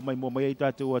mu le o mai mo mai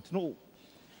tatou atno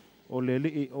o le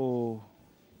li o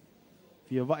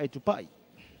Fiavai Tupai.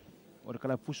 O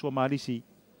kala fusu Marisi.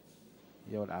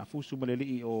 Ya ora fusu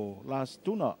maleli o last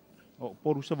Tuna o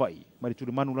poru Savaii. Mari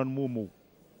tu manulan mumu.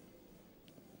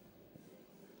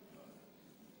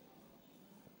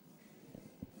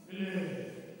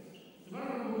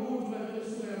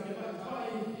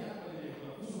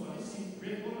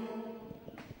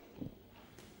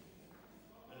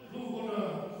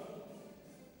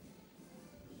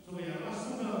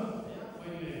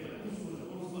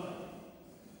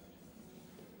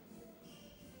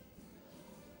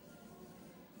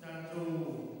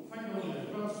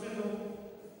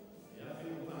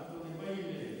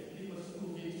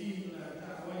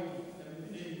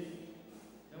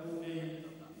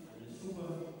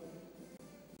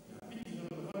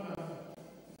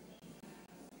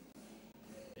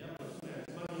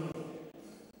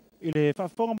 Ile fa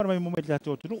fonga mai mo mai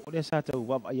tatou tunu le sa tau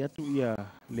wa ia tu ia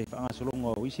le fa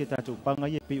ngasolonga o isi tatou panga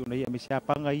ia pe ona ia me sia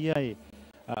panga ia e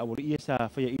a o ia sa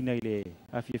fa ina ile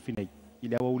a fia finai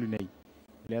ile wa uli nei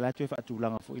le la tu fa tu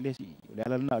langa fo ile si le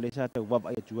ala na le sa tau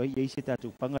wa ia tu ia isi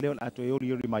tatou panga le a to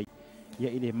yori mai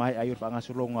ia ile mai ai fa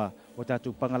ngasolonga o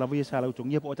tatou panga la ia sa la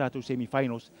utongia po tatou semi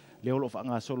finals le o fa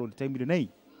ngasolo le time nei.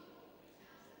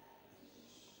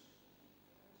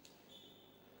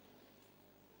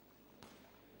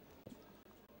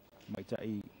 mai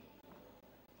tai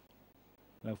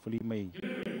lau fali mai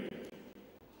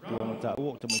te ona ta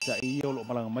o te mai tai o lo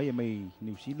malanga mai mai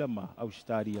New Zealand ma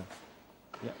Australia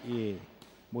ya e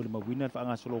mo le mawina fa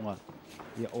nga solonga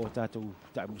ya o tatu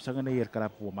ta mo sanga nei kala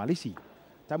po malisi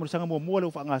ta mo sanga mo le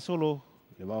fa nga solo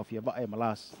le ba Fiavai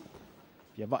malas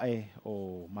Fiavai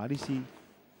o malisi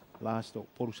last o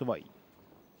poru Savaii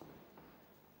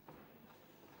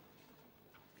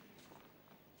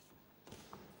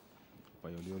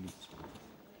pai oli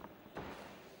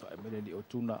ta mele di o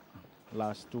Tuna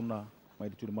last Tuna mai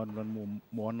di tu manu nan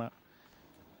mo ana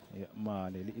ya ma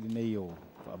le nei o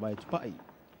fa bai Tupai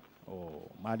o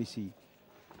malisi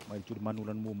mai tu manu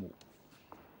lan mumu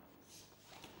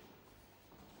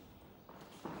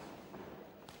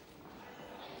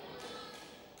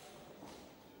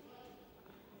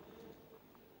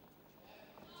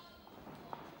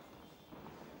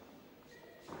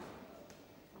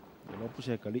lo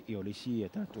puse kali i o le si e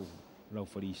tatu lau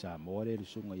fari Samoa le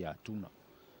sunga ya Tuna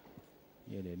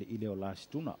ye le ile o las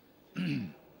Tuna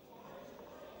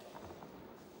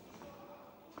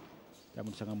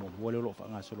Tamu sanga mo wole lo fa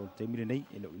nga solo te mire nei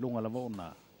ele longa lava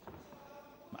ona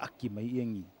ma aki mai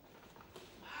yengi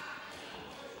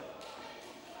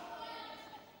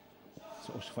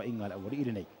so os fa inga la wori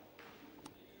ire nei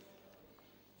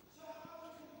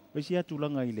Pesi atu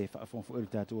langa ile fa fon fo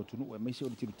ele tatu o tunu e mesi o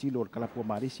tiro tilo kala po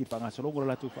marisi fa nga solo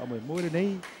la tu fa mo mo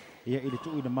nei ia ile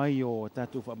tu ina mai o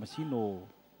tatu fa masino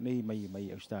nei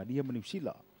mai Australia ma New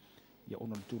Zealand ia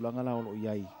ona tu langa la o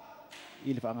iai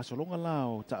ile fa nga solonga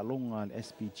lao ta longa le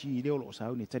SPG le o sa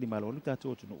ni tani malo ni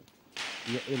tatu tunu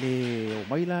ia ele o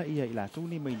mai la ia ila tu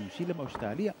ni mai New Zealand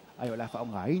Australia ai o la fa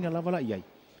nga ina la vala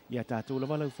ia tatu la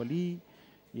vala fali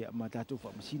ia ma tatu fa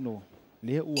masino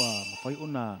le ua mafai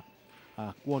ona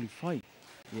qualify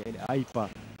ia ele aipa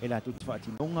ela tu fa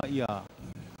tinonga ia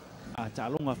ta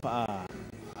longa fa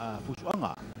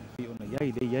fusuanga i ona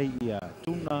iai ia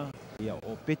Tuna ia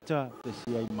o peta te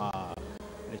siai ma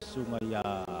le sunga ia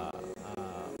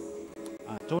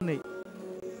tone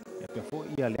e pe fo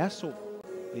ia le aso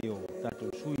io tato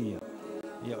suia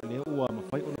ia le ua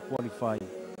mafai ona qualify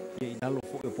ia inalo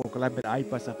fo e por kala ben ai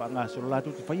pasa fa nga so la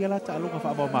tu fa ia la ta longa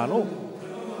fa ba malo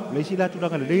le sila tu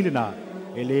danga le na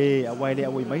ele awai le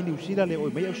awai mai New Zealand le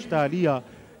oi mai Australia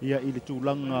ia ile tu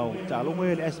langa o ta longa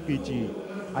le SPG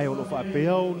ai o fa pe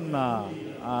na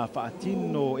fa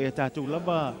atino e tato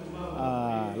lava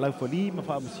lau fali ma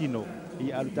fa masino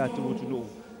ia alu tato tu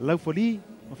lau fali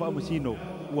ma fa masino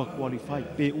ua qualify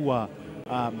pe ua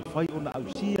mafai ona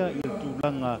ausia i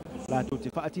tulanga la to te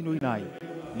fa atino inai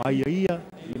mai ia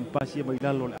i mpasi mai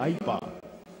lalo le aipa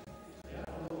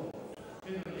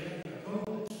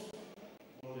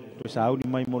to sauni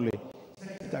mai mole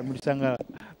ta mulisanga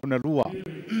ona lua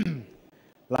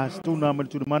las Tuna mai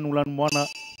tu manu lan moana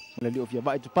le li ofia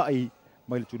vai Tupai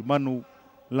mai tu manu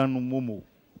lanu mumu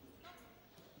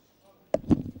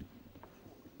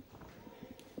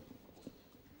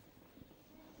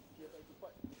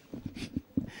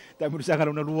ta mulisanga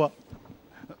ona lua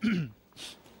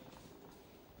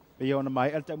ia ona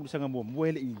mai al ta mulisanga mo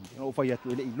moele i o fai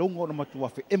atu ele i longo ona matua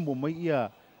fe emo mai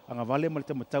ia anga vale mal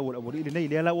te matau o wori ile nei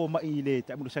le ala o mai le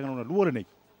ta mulisanga ona lua le nei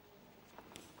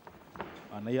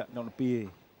ana ia na pi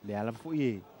le ala fu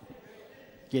ie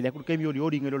ke le ku kemi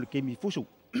ori ngelo le kemi fusu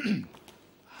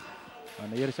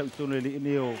ana ia sa tonu le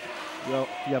ni o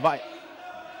ia vai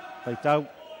pai tau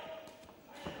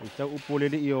Upolu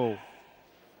le io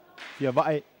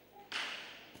Fiavai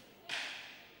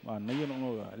mana ia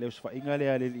no le fa inga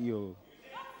le io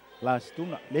las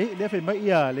Tuna le fe mai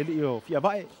ia le io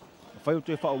Fiavai fai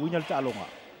tu fa o winal ta longa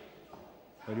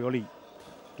oli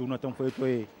Tuna tong foi tu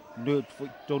no foi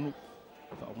tonu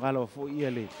fa ngalo fo ia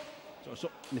le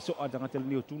so adanga tel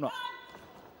ni Tuna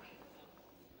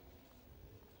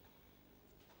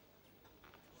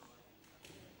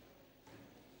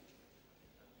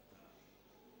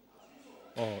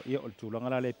ia o tulanga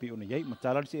la le pi ona yai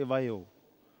matala se vai o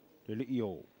le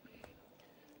io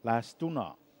las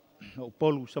Tuna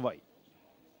Upolu Savaii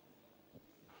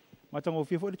matango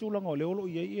fia fo le tulanga o le olo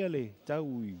ia le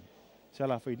tau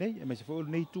sala fai nei e me se fo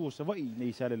nei tu o Savaii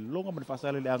nei Salelologa ma fa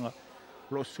sale le anga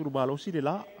lo surba lo si de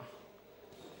la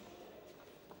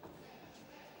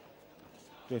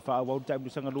te fa wa ta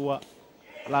sanga lua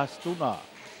las Tuna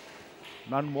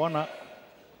nan moana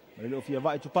le ofia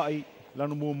vai Tupai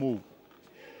lanu mumu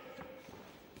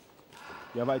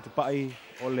ya vai Tupai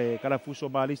ole kala fuso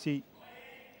malisi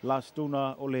las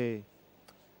Tuna ole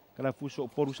kala fuso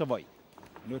poru Savaii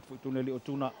no tu le o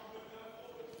Tuna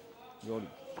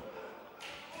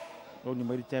yoli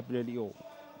mai tap le o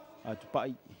a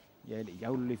Tupai ya le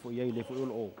ya le fo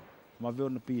o ma ve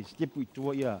on pi skip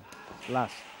tu ya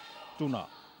las Tuna.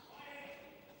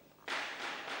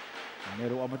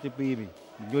 Nero amate pibi.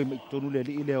 Yoi mai tonu le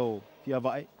li leo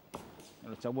Fiavai.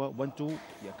 Ala Samoa 1-2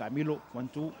 ya Camilo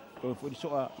 1-2. Ko foi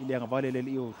soa ile nga vale le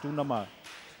li o Tuna ma.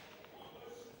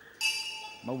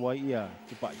 Mawai ia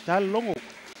Tupai tal longo.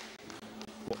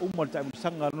 Ko umal ta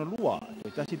sanga no lua.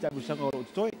 Ta si ta sanga ro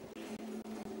toi.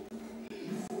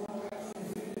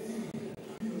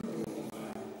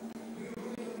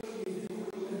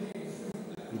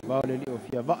 Vale li o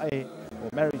Fiavai o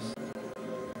Marist.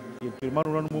 Ia Timani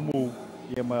ran mumu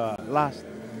ia ma last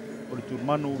o le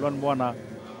Timani ran moana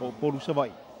o Upolu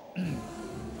Savaii.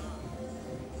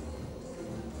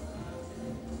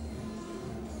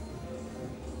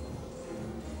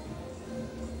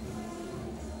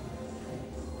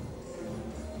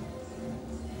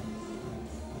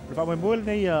 Le fa mai mol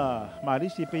nei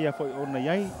Marist pe ia foi ona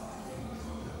yai.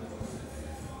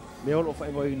 Le o fa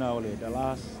voi na ole the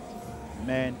last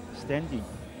man standing.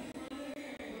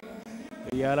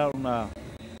 Ia la una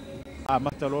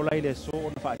matalola ile so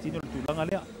ona fa tino le tulanga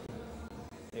lea.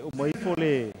 E o moi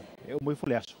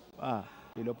fole aso.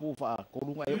 Ile pu fa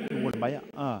kolunga e o le maya.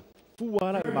 Fu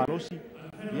ala le marosi.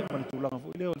 Ia ma tulanga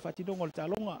fu ile o fa tino ngol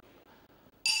talonga.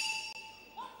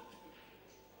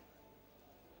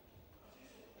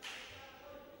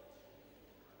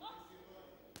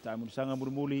 Tamu sanga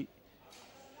murmuli.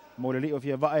 Mo le o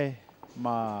Fiavai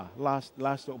ma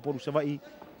last o Upolu Savaii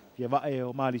Fiavai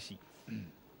o Marisi.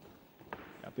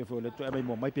 Ya pe fo le to mai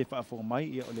mo mai pe fa fo mai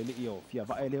ia o le o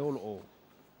Fiavai le o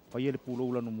fa ia le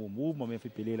pulo la no mumu ma me fe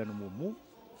pele la no mumu.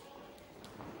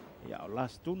 Ya o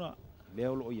last Tuna le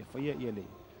o ia fa ia le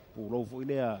pulo fo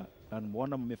ile lan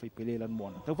moana me fe pele lan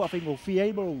moana. Tau fa ngo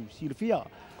fia bro Silvia.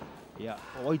 Ya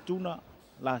o Tuna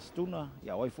last Tuna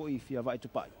ya o fo Fiavai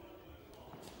Tupai.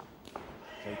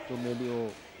 Sai tone le o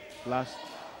last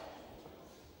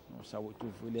no sa tu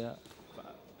fulia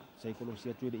sai ko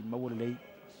sia tu le mau le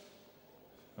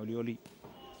oli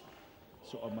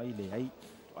so mai le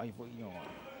ai fo io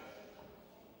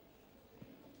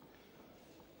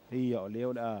ia o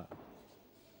leo da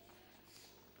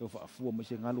ko fa fu mo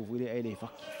se ngalu fu le ai le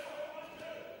faki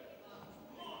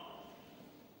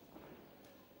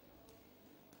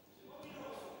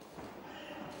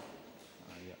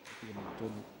ya ti mo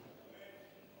tonu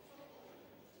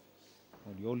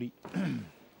oli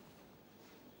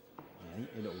ai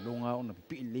ele o longa ona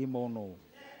pipi le mono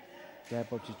ka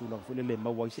pa tu la fu le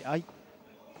mau wai se ai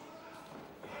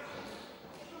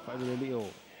fa le o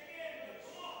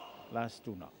last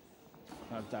Tuna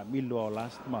ta milo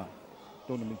last ma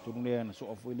tonu mi tonu le na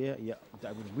so fu le ya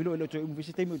ta milo ele to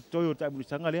visite mi to ta bu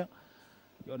sanga le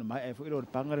yo na mai fu le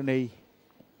pangare nei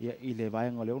ya ile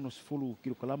vai ngole ono fulu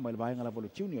kilo kalama ile vai ngala bolo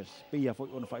juniors pe ya fu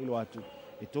ona fa ilo atu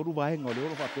e toru vai ngole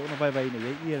ono fa pe ona vai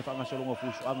nei ia fa nga solonga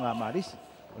fusu anga Marist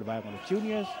ole vai ngole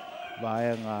juniors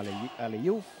vai ngale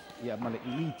youth ya male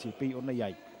elite pe ona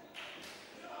yai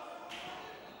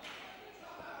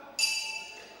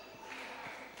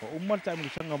ko ummal tamu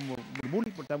sanga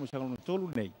muli por tamu sanga no tolu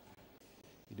nei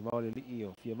i va le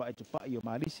io Fiavai Tupai o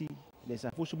Marisi le sa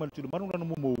fusu mal tu manu no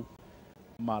mumu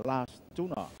malas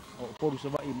Tuna o Upolu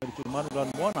Savaii mal tu manu dan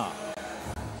moana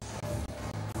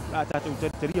la tatu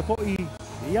teria foi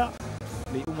ia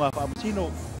le unga fa amsino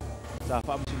sa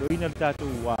fa amsino ina tatu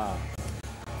wa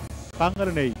pangar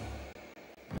nei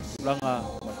ulanga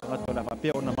matanga tola fa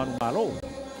pe ona manu malo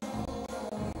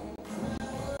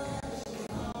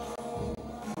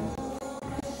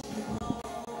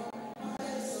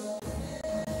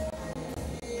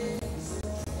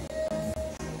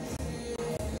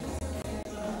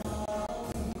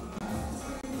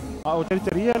o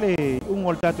teria le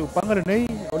ungol tatu pangar nei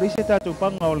o le se tatu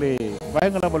panga o le vai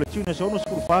ngala bolo tuna sono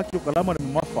skuru fa ki kalama ni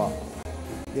mafa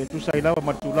e tu sai lava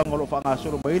matulang o fa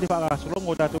ngaso lo mai le fa ngaso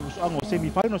lo tatu ango semi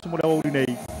final mo dawo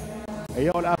nei e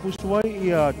o la pusuai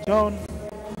ia John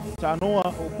Taanoa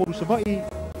o Upolu Savaii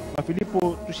ma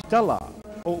Filipo Tusitala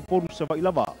o Upolu Savaii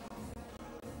lava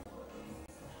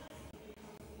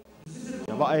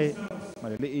Savaii ma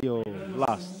le io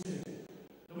last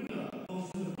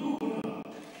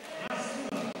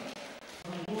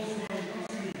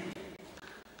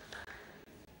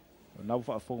nau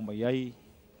fa fo mai ai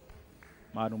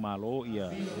manu malo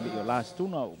ia le last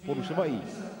Tuna Upolu Savaii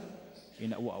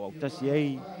ina wa tasi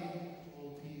ai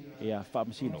ia fa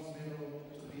masino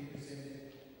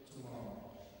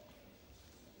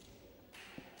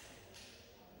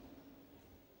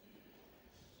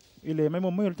ile mai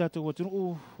mo mai tatu o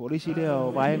tunu o le si le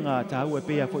o vaenga tau e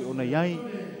pe ia foi ona iai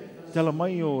tala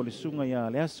mai o le sunga ia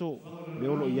le aso le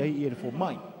olo iai ia le fo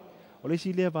mai o le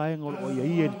si le vaenga o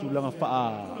iai e tulanga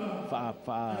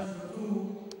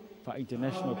fa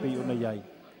international pe ona iai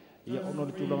ia ono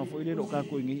le tulanga fo ile lo ka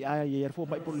ko ngi ai ia fo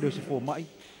mai po le se fo mai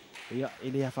ia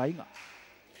ele ya fainga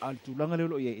al tulanga le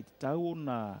lo ia e tau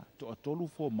na to atolu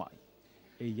fo mai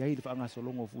e ia i fa nga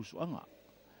solongo fusu anga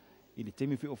ile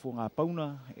temi fi o fo nga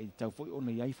pauna e tau fo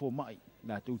ona ia fo mai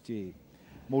na tu te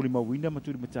moli mawina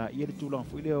maturi mata ia le tulanga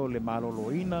fo ile o le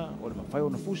maloloina o le mafai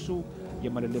ona fusu ia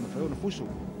male le mafai ona fusu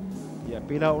ia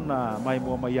pela ona mai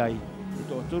mo mai ai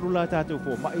to atolu la tatu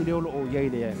fo mai le o ia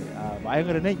ile a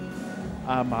vaenga nei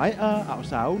a mai a o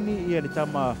sauni ia le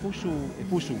tama fusu e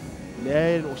fusu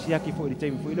le o siaki fo i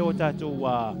temi fo ile o tatu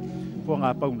wa fo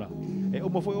nga pauna e o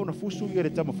mo fo ona fusu ia le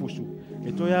tama fusu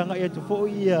e to ia nga ia to fo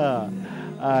ia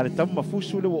le tama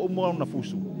fusu le o mo ona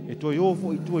fusu e to yo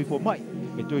fo i tu fo mai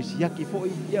e to siaki fo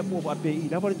ia mo a pe i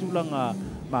lava le tulanga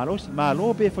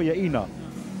malo pe fo ia ina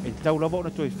e tau lava ona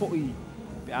to fo i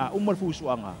a umar fusu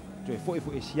anga to fo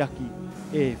e siaki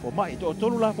e fo mai to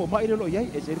tolu la fo mai le lo ia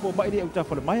e se fo mai le uta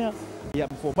fo le mai ia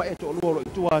fo mai to lo lo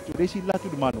tu a tu desi la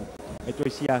tu mano e to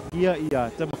siakia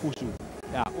ia tama fusu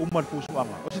ya umar fusu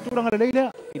anga o se tulanga le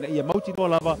leila ina ia mauti no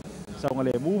lava sa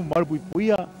ngale mu malbui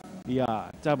puia ia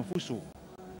tama fusu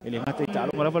ele ngata ta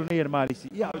longa lava nei Marist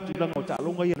ia tulanga o ta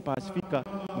longa ia Pasifika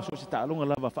maso se ta longa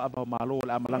lava fa ba malo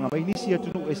la malanga mai nisi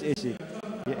tu SS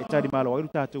ia e tadi malo ai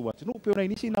ta tu wa tu pe ona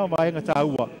nisi na mai ngata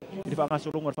ua ile fa ngaso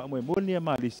longa fa mo ni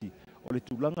Marist o le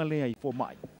tulanga le ai fo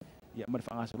mai ia mar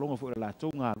fa ngaso longa fo la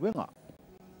tonga wenga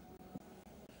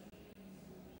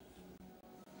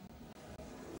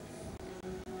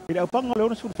ila panga le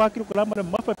ona su fakir ko lama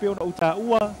mafa pe ona uta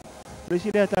ua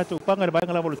presiden ta panga le banga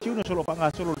la volo tiuna solo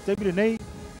panga solo le tebile nei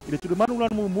ile tu manu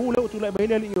lan mu le tu le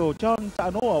baile li o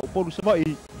Taanoa Upolu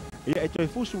Savaii ia e toi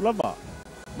fusu lava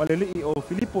maleli o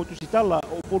Filipo Tusitala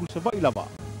o Upolu Savaii lava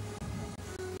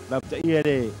la ta ia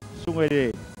de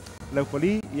sungere la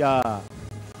fali ya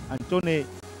Antone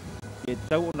e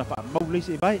tau na fa mau le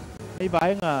se vai ai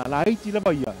vai nga la iti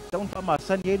lava ia tau fa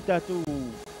masan ye ta tu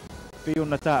pe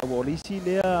ona ta o lisi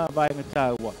lea vai nga ta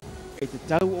wa e te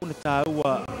tau ona ta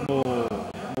wa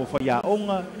mo fa ya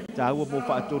onga ta wa mo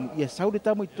fa ton ia saude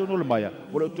ta mo tono le maya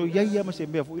o to ia ia ma se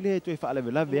me fo ile to fa lave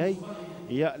lave ai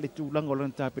ia le tu lango lan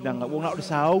ta pedanga o nga o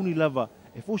sa ni lava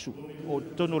e fusu o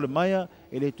tono le maya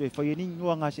ele to fa ni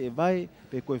nga se vai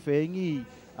pe ko fengi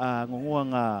a ngonga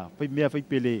nga fa me fa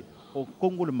pele o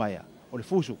kongo le maya o le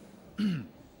fusu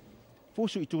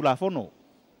fusu i tu la fono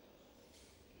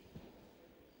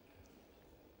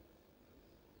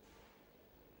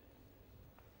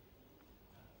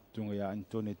tunga ya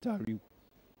Antone Darius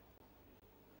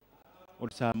o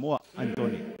Samoa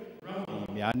Antone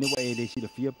me ane wa ele si le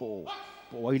fia po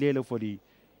ai le lo fori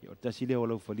o tasi le o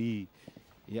lo fori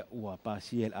ya ua pa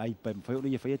si el ai pa fa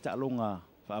ia fa ta longa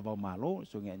fa ba malo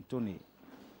so nge Antone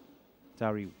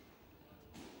Darius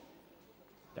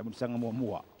ta mun sanga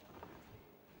mua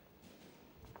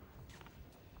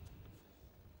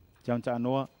jam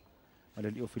Taanoa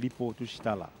ale o Filipo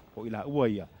Tusitala o ila ua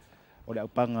ia o le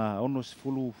panga onos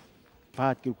fulu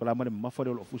pat ki ko lama mafa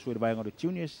le fusu le bainga de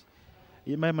juniors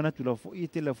e mai mana tu la fo i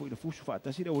te la fo le fusu fa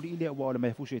tasi le o ile o le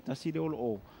mai fusu tasi le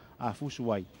o a fusu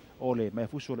wai o le mai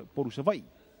fusu le poru Savaii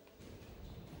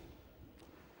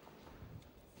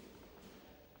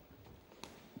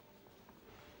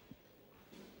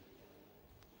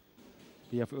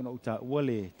ia fo ona uta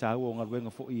wale ta o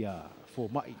ngalwenga fo ia fo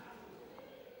mai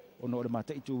ono le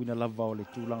mata itu ina lava o le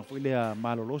tulang fo ile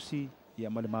malolosi ia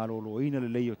male malolo ina le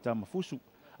leio tama fusu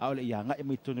a ole ia nga e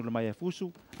mai tonu le mai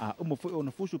fusu a umo fo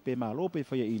ona fusu pe malo pe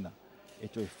fa ina e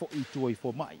toi fo i toi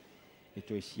fo mai e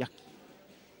toi siaki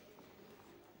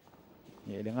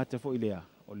e le ngata fo ilea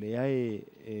o le ai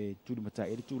e tu le mata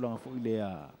e tu langa fo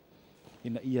ilea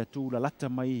ina ia tu la lata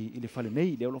mai ile fale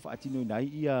nei le lo fa atino nai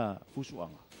ia fusu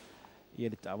anga ia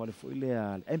le tawale fo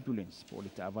ilea ambulance fo le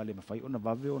tawale ma fai ona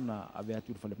vave ona ave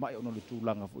atu fale mai ona le tu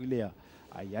langa fo ilea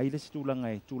ai le tu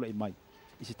langa e tu la mai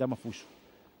isi tama fusu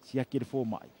siaki le fo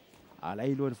mai ala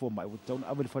ilo le fo mai o tau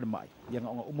ave le fale mai ia nga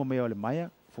uma mai le mai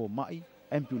fo mai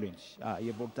ambulance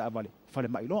ia bo tawale fale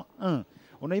mai lo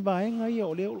ona i vaenga ia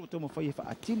o le o to mafai fa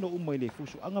atino uma le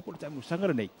fusu anga po tamu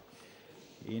sangara nei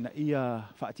ina ia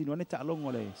fa atino ne ta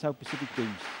longo le South Pacific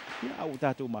Games ia au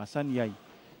tatu masani ai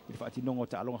i fa atino ngo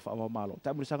ta longo fa malo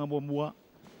tamu sanga mua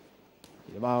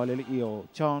ia va le io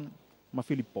John ma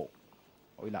Filipo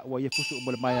o ila ua ia fusu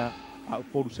o le mai au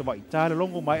Upolu Savaii ta le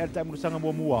longo mai al tamu sanga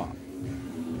mua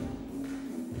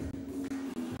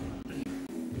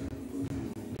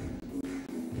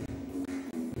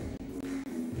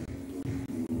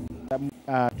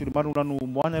tu le manu lanu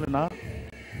moana na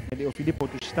ele o Filipo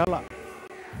Tusitala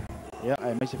ya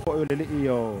ai mai se fo o le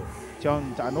io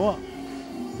John Taanoa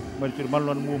mai tu le manu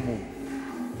lanu mu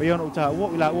pe ona uta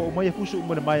o ila o mai fusu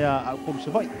mo le mai a Upolu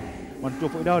Savaii man to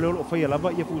foi da lo foi lava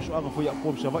ia fusu anga foi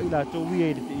ko Savaii la to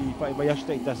wi i fai vai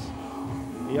status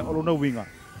ia olo no winga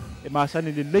e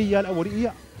masani le leia la wori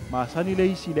ia masani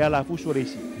le si le ala fusu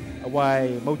resi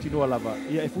awai mauti no lava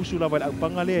ia e fusu lava la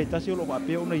pangale tasi lo pa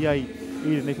pe ona iai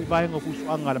i ne fai ngo fusu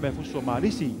anga la me fusu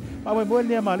malisi pa mai mo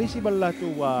le malisi balla to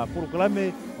wa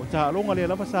proclame o ta longa le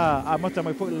lava sa amata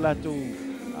mai foi la to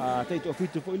te to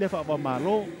fitu foi le fa ba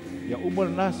malo ya umur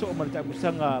naso o marta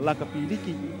busanga la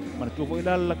kapiliki man to foi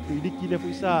la kapiliki le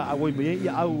foi sa awoi me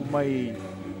ia au mai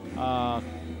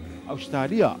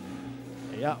Australia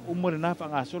ya umur na fa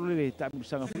ngasolo le ta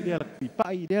busanga foi la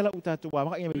pipai de la uta to wa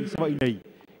maka ia Savaii nei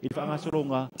i fa ngasolo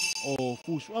nga o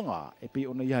fusuanga e pe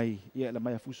ona iai ia la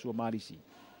mai fusu malisi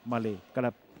male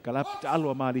kalap ta alo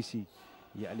malisi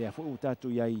ia le fo uta to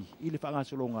iai i le fa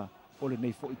ngasolo nga o le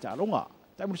nei fo ita longa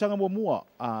tai mo sanga mua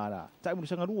ala tai mo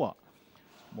sanga rua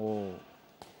mo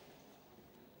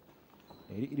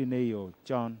iri nei o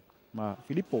John ma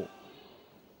Filipo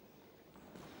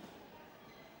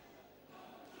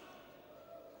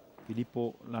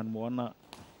lan moana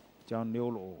John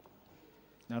neolo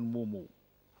nan momo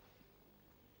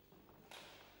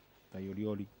tai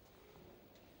oli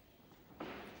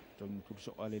tong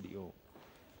kurso ale dio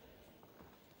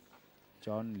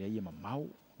John le ia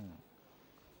mamau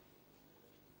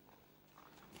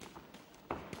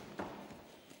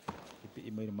i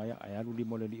mai ai alu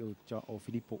limo le o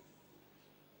Filipo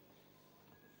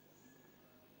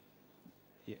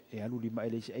e alu lima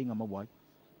ele se ainga mawai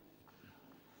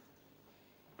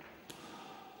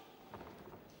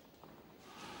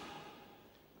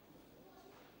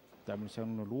tamu sang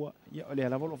no lua ia ole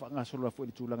ala volo fa ngaso la fo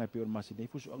di tulanga pe on masi nei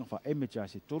fusu anga fa emecha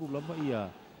se toru lama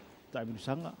ia tamu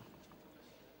sanga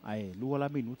ai lua la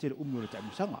minuti le umio le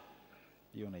tamu sanga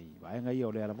Iona i vai ngai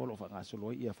ole ala volo fa ngaso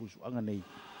lo ia fusu anga nei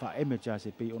fa emecha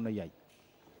se pe ona iai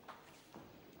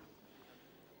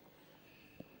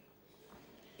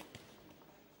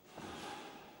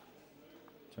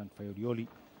Jan Faiolioli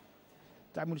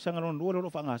tamu sanga non lo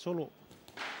fa ngaso lo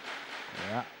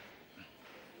ya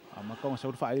maka sa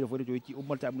fa ai lo foi joiti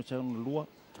umal tamu sanga lua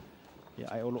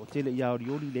ya ai olo tele ia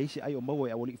Olioli le se ai o mau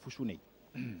ai oli fusu nei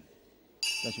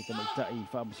ya su tama tai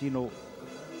fa masino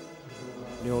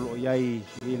le olo iai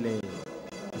ile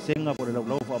senga por el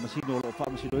fa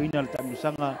masino ina tamu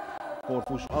sanga por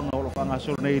fusu anga olo fa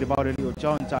ngaso nei le baure li o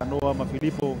Taanoa ma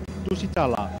Filipo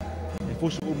Tusitala e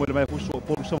fusu umo le mai fusu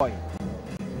Upolu Savaii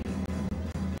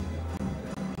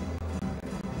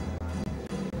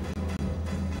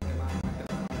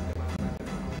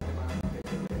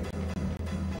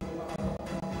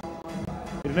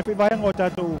ne pe vai ngo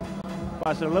tatu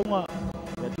pa Salelologa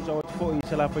ya tu sa fo i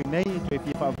sala fai nei tu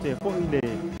fi fa te fo i le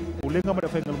ulenga ma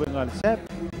da fenga wenga le sep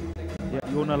ya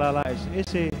Iona la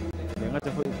ss ya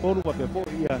ngata fo Upolu pa pe fo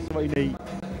ia Savaii nei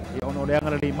ya ono le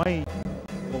anga le mai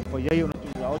o fa ia ona tu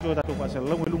auto tatu pa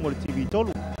Salelologa lungo le TV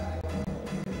tolu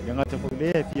ya ngata fo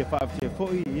le fi fa te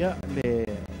fo ia le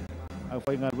au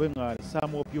fai ngal wenga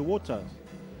Samoa pure water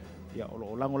ya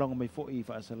o lango mai fo i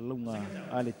fa Salelologa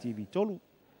ale TV tolu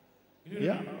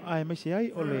ya ai mai sai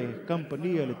ole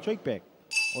company ole trackback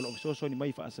ole so ni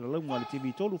mai fa Salelologa le TV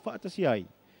tolu fa ta siai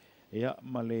ya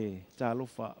male talo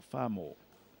fa famo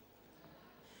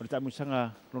ole tamu sanga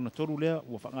lona tolu le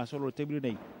wa fa nga solo table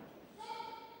nei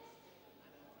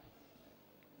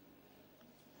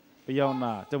pe ya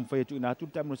na tam fa tu na tu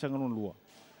tamu sanga lona lua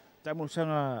tamu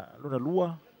sanga lona lua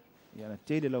ya na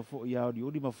tele la fo ya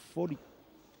di ma fodi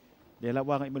le la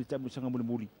wa nga mai tamu sanga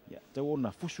muli ya tawo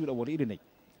na fusu la wori nei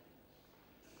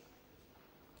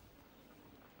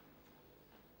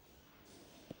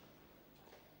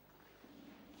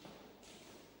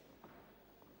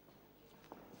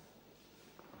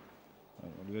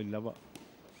Oli lava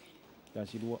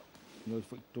kasi dua no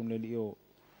foi tom le o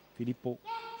Filipo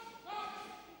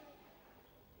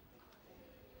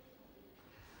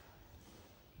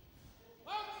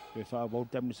pe fa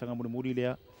volta mi sanga muri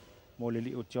le mo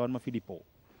le o John ma Filipo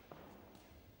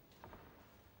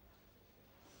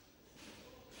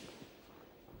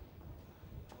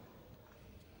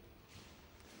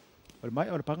Ol mai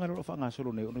ol panga lo fa nga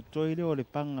solo ne no toile o le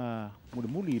panga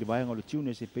muri le vai ngol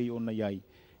tiune se pe ona yai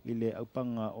ile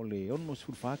upanga ole ono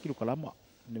sulfa kilo kalama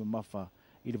ne mafa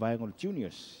ile vai ngol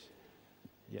juniors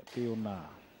ya pe ona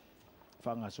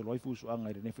fanga solo fusu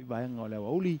anga ne fi vai ngol wa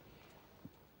uli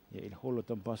ya ile holo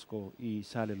tam Bosco i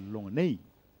Salelologa nei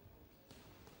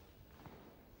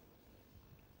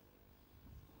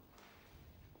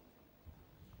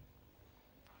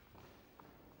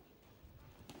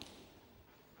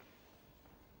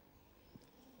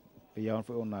pe ya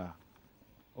foi ona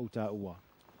o ta ua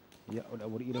ya o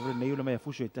wori ira nei o mai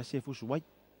fusu ta se fusu wai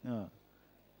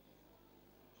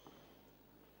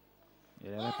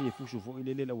Ia la pe fusu fo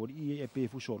ile le la wori ia pe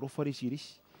fusu lo fari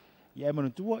siris. Ia manu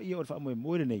tua ia o fa mo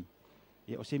mo nei.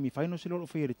 Ia o semi final se lo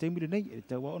fe re temi nei e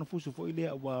tawa ona fusu fo ile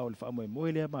wa o fa mo mo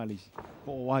ile malisi.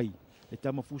 Po wai e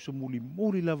tama fusu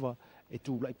muli lava e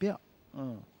tu lai pe.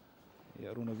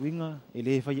 Ia runa winga e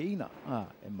le fa ina.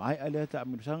 E mai ale ta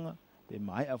amisanga e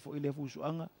mai a fo ile fusu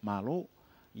anga malo.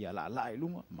 Ia la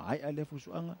ilunga mai ale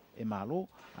fusu anga e malo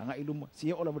anga ilunga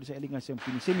sia ola bodi sa elinga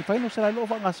semi final sala lo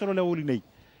fa ngasolo le uli nei.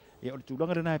 Ia o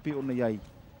tulanga rena pe ona yai.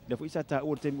 Le fo isa ta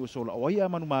o temi o sola o ia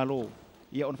manu malo.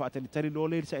 Ia on fa tali lo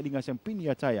le sa elinga sempini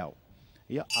ya tayau.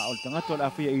 Ia a o tanga to la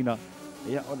fa ina.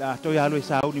 Ia o la to ya lo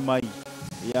sa uni mai.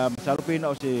 Ia masalo pe na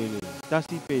o se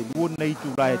tasti pe luon nei tu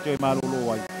lai to malo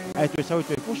lo wai. Ai to sa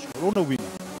to fusu rona winga.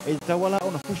 E tawala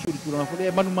ona fusu di tulanga fo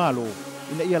le manu malo.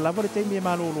 Ina ia lava le temi e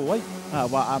malo lo wai.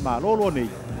 Wa a malo lo nei.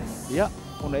 Ia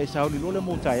ona e sa uni lo le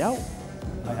mo tayau.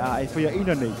 Ai fa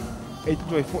ina nei. E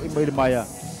to e fo i mai le maya.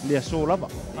 Le so lava.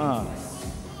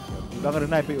 Danga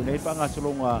nai pe nei pa nga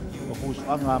solonga o fus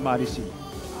anga marisi.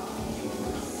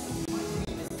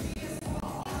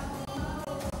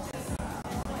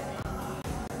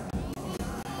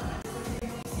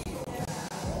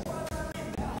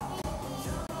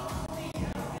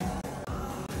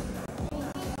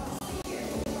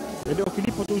 Ele o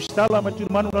Filipo Tusitala ma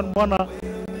Timani lan mana.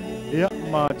 Ya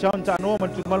ma Taanoa ma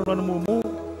Timani lan mumu.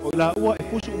 O la ua e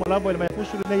fusu malabo le mai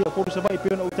fusu nei o poru Savaii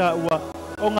pe ona uta ua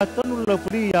o nga tonu la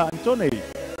fria Antone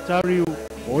Tariu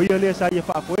o ia le sa ia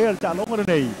fa ko el ta longa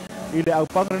nei ile au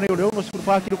panga nei o le ono skur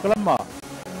fa ki kalama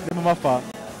le mamafa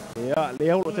ya le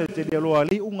au te te lo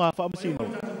ali unga fa masino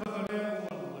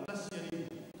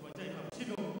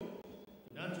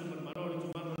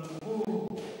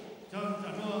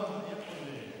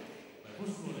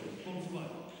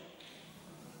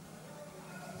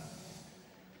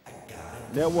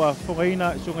le wa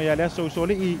foreina sunga ya le so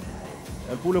soli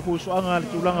el Pule fusu anga le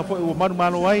tulanga fo o manu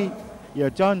malo ai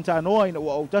ia Taanoa ina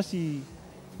o tasi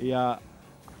ia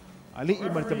ali i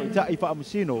man tama i fa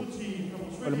amsino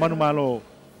le manu malo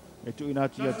e tu ina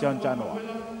tu ia Taanoa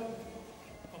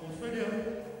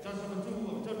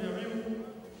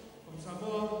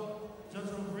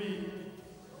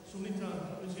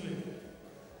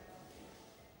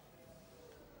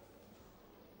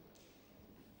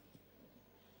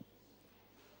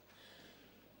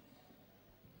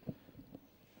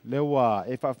lewa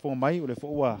e fa fo mai o le fo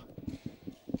wa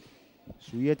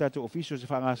suia tato official se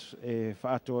fa ngas e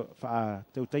fa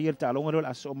te tail ta longa rol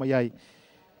aso mai ai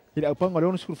ila upanga le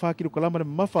ono skul fa ki kalama le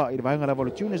mafa i vai ngala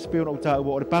volo juniors pe ona uta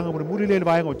o le panga mo muri le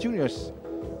vai ngo juniors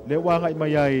le wa ngai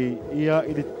mai ai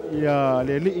ia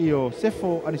le li o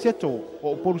sefo aniseto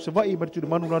o Upolu Savaii ma tu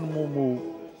manu lan mo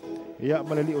ia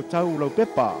malali o tau lau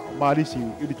pepa marisi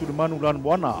i tu manu lan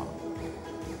wana.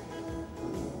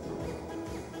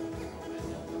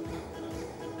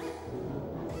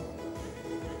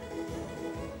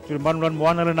 Manulan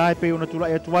moana le nai pe ona tula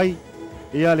e tuai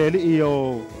ia le li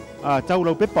o tau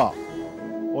lau pepa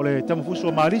o le tamafuso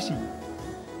marisi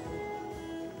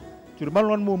tu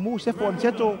manulan mu sefo on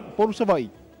seto Upolu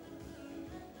Savaii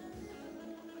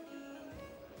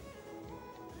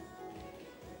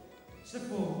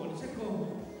sefo on seko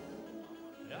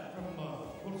ya from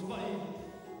Upolu Savaii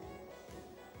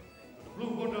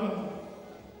blue border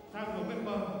tau lau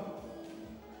pepa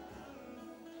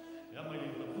ya mai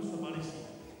tamafuso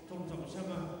marisi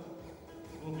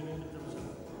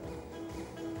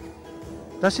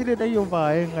tasi le dai o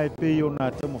vai ngai pe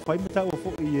ona te mo fai mata o fo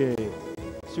i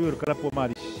sur kala po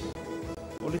maris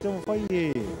o le te mo fai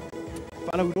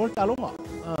para wi rol talonga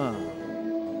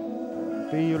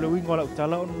pe o le wingo la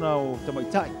tala ona o te mai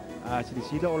tai sili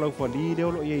sila o la fali le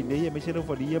o lo ye nei me se lo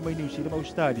fali mai ni sila ma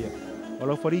Australia o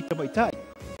la fali te mai tai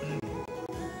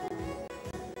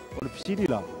o le pisini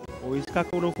la o iska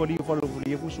ko lo fali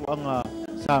fusu anga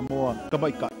Samoa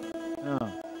kamaika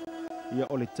ia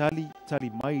ole tali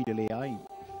mai de le ai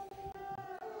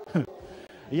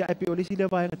ia e pe ole sile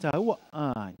vai nga taua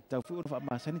tau fu fa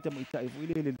masani te mo ita e fu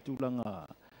ile le tulanga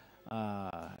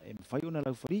e fai ona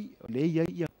la fri ole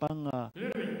ia panga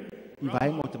i vai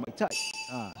ngo te mai tai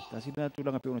ta sina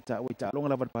tulanga pe ona taua ita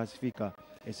longa la Pasifika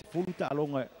e se fulu ta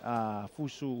longa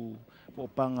fusu po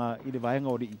panga i le vai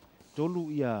ngo di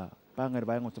tolu ia panga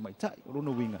vai ngo te mai tai o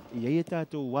no winga ia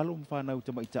tato walo mfana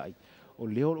te mai tai o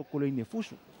leo o kole ni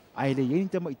fusu ai le yin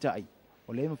te mai tai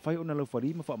o le fai ona lo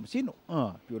fari ma fa masino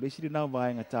pio le sili na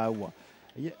vai nga taua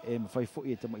ia e fai fo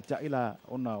ia te mai tai la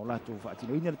ona o la to fa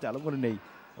tino ina ta longa nei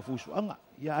o fusu anga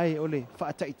ia ai ole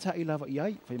fa tai tai la va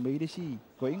ia fai mai le si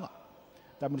ko inga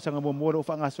ta mo sanga mo mo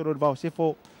fa nga solo va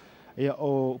sefo ia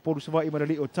o Upolu Savaii ma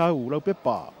le o tau lau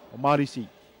pepa o marisi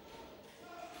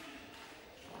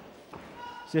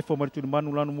Se fo martu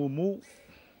manu lanu mumu.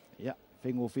 Ya,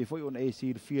 fengo fe foi on e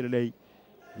sir fir lei.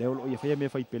 Leo ia fai me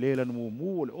fai pele lanu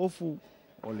mumu ole ofu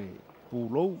ole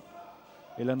pulou.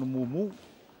 E lanu mumu.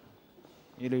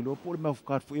 Ele lo por me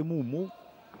ficar foi mumu.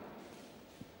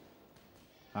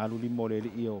 Alu limo le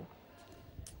io.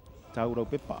 Tau rau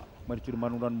pepa, martu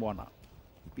manu lanu moana.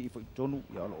 Pi foi tonu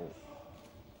ya lo.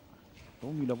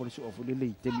 Tomi la polisi of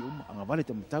le teli anga vale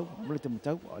tem tau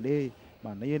ale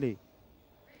mana ele.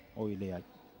 O ile ai.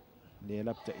 Le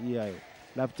lapta ia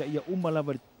la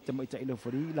vale tem ita ile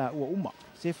fori la ua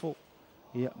sefo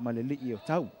ia malele io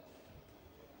tau.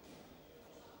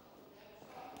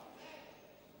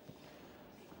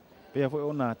 Pea foi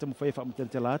ona temu fai fa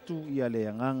mtelatu ia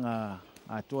le nganga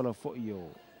a tola fo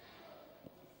io.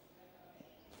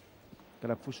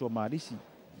 Kala fuso marisi.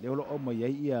 Le olo o mai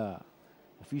ia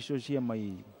officials ia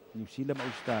mai New Zealand ma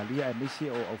Australia e mesi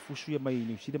o fusu ia mai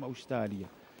New Zealand ma Australia.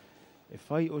 E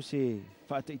fai o se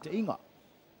whaata inga.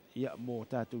 Ia mo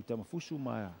tātou tama fusu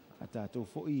ma a tātou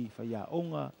fo'i whaia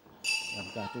onga. Ia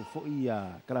tātou fo'i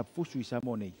a kalap fusu i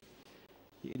Samoa nei.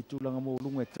 Ia i tūlanga mo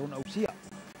lunga e tauna ausia.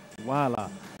 Wala.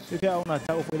 E pia ona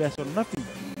tau fo'i lea son nafi.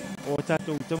 O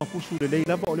tātou tama fusu le lei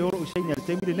lava o le oro i saini al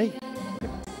temi le nei.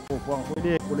 O whang fo'i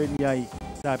le kole ni ai.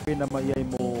 Tā pena mai ai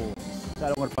mo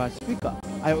Salonga Pasifika.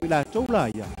 Ai o ila toula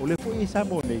ia. O le fo'i i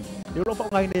Samoa nei. Le olo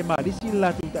whao ngai nei marisi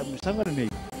la tu ta musanga nei.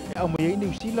 E au mai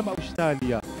New Zealand ma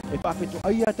Australia. E whawheto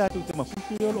ai a tātou te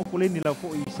mafusu e olo koleni lau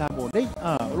fo'i i Samoa nei.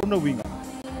 Rona winga.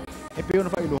 E pe ona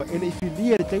whailoa. Ele i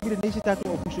filia le teimire nei se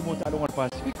tātou au fusu mo Salonga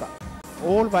Pasifika.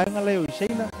 O le vaenga leo i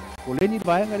Seina. Koleni le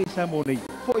vaenga le i Samoa nei.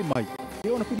 Fo'i mai. E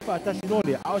ona pili whaatasi no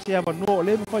le. Ao se ama no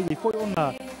le mwhai e fo'i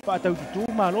ona whaatau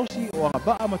tutu malosi o anga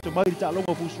baa matomai le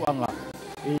Salonga fusu anga.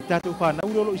 E tātou whanau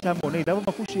lolo i Samoa nei. Lava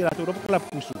mafusu i rātou rapa kalap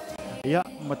fusu. Ia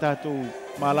ma tātou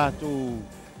malatou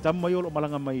tama yolo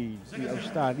malanga mai i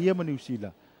Australia ma New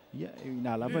Zealand. Ia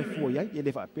ina lava e foi ai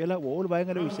ele fa pela o le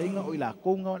vaenga le senga o ila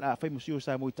konga la fa musio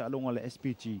sa mo ta longa le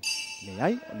SPG. Le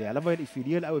ai le lava le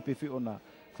filia la o pefi ona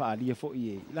fa alia fo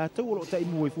i la tau lo tai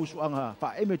mo i fusu anga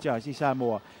fa emeja si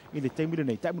Samoa i le temile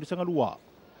nei tai mo sanga lua.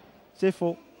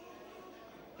 Sefo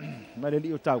ma le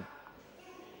li o tau.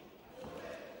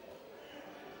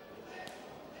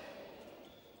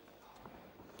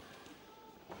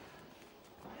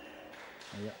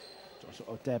 Ya, so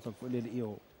o tapa fo le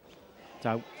io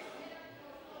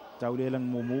tau le lang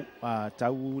mumu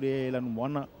tau le lang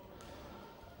moana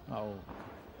au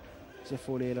se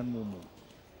fo le lang mumu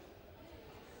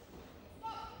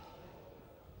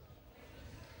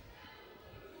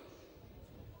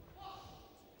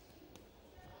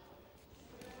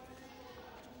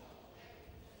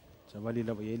Savali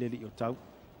la ye le io tau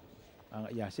anga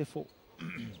ya se fo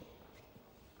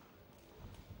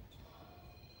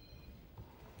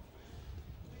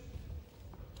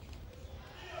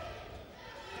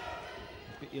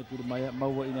ia pur maya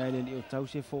maua ina ele o tau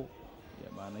se fo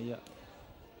ia mana ia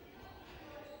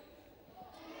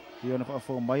Iona fa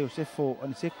fo mai o se fo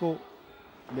an seko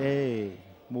le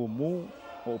mumu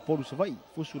o Upolu Savaii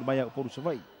fusu maya Upolu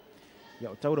Savaii ia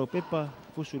o tau ro pepa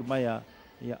fusu maya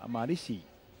ia Marisi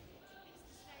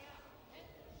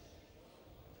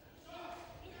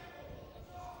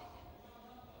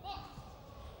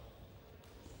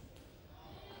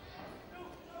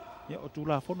ya o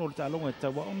tula fono le talonga e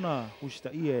tawa ona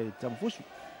kusta ie tamfusu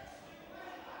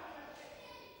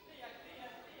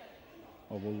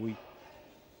o wui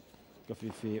ka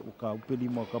fefe o ka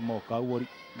upeli mo ka uri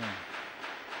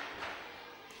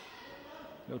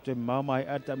le te mama ai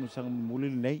ata mu sang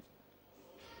mulil nei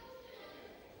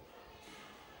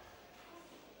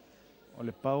o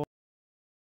le pau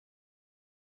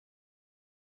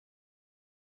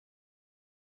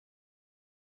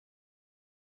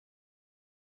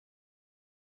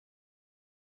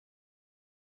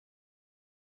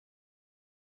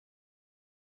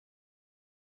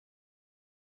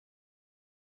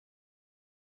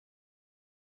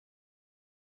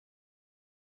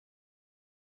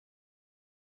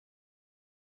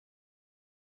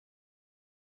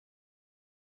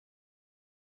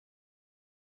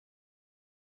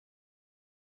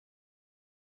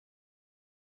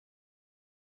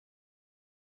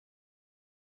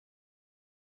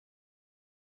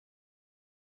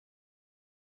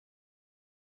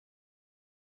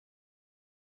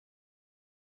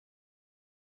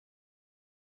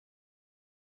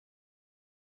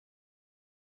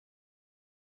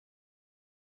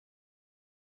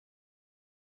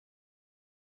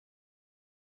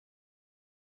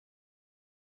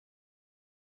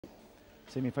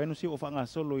semifinal si o fanga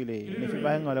solo ile ne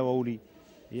fibanga la wauli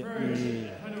ya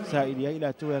sa ile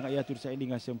ila tu yang ia tur sa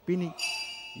ilinga sempini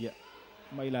ya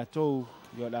mai la tou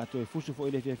yo la tou fusu fo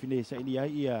ile fine sa ili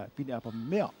ai ia pini apa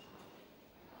mea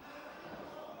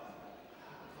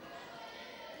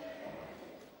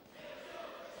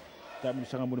tak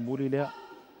musanga muli lea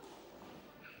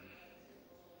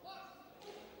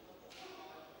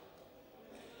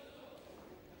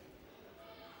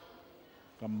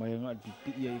kamai nga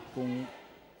pipi ia ikong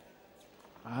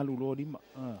alu lo di ma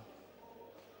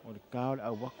o le kau le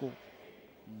awako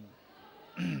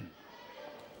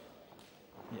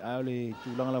ia le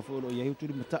tulang la fo lo ia tu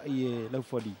di mata ie lau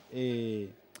fodi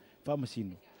fa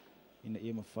masino ina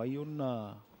ia mafai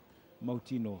ona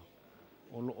mautino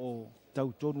o lo o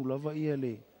tau tonu lava ia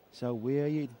le sa wea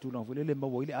ia tu tulang fo le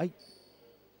mawa ile ai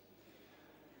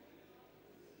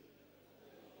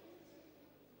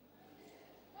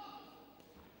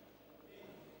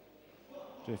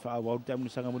so fa wa ta mun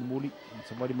sanga mun muli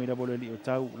somebody mai da bole li o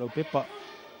tau lau pepa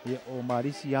ia o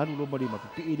marisi alu lo mari ma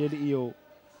pi ile li o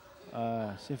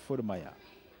se for maya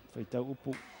fai tau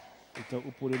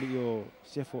upu le li o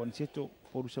se for an seto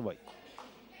poru Savaii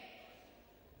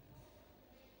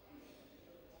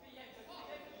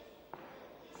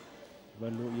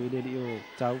balu ile li o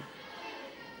tau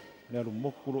le ru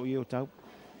mokuro i o tau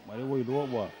ma le woi lo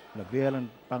wa la velan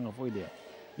panga foi le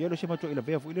ia lo se mato ila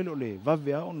vea foi le le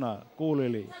vavea ona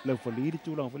kolele le foliri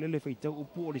tu lang foi le fai tau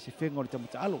upu o le se fenga o le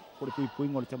tamata alo o le pui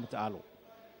o le tamata alo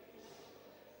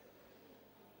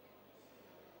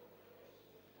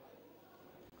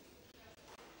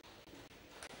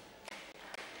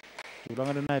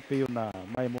turanga na pe ona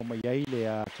mai mo mai ai le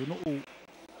a tunu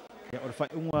ia o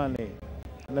fai unga le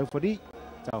le fodi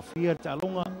tau fia ta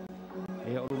longa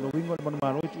ia o lo wingo le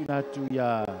mano tu na tu ia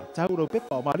tau ro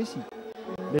pepa o marisi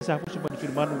le sa fu suma di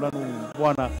manu lanu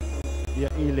buana ia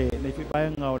ile le fi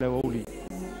baenga o le woli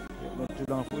no tu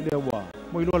lang fu le wa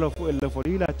mo ilo la fu le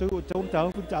fodi la tu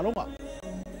tau fu ta longa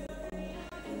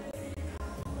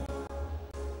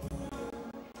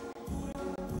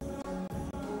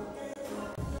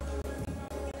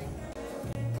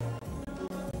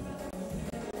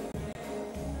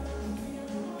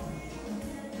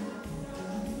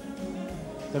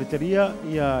Teria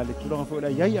ia le tulanga fo la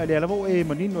yai ale ala mo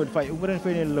manino le fai umren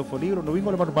fe le foliro no wingo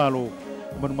le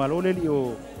manumalo le li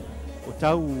o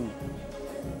tau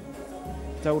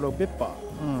lo pepa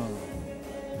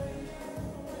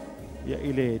ia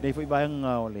ile dei foi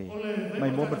banga ole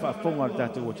mai mo fa fonga ta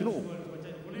tu o tino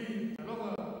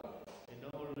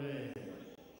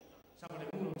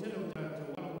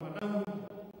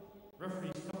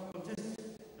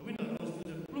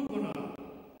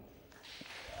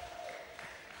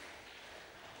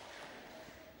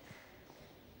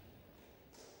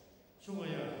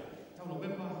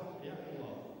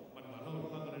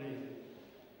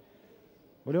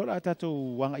Ole ora tatu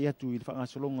wanga ia tu il fanga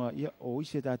solonga ia o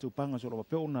ise tatu panga solo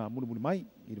pe ona mulu mai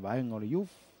il vaenga ole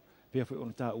youth pe foi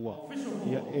ona ta ua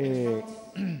ia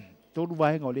todo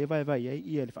vaenga ole vai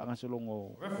ia il fanga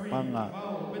solonga panga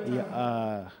ia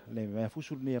le me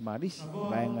fusul ni maris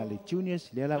vaenga le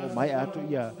juniors le la o mai atu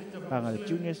ia panga le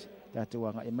juniors tatu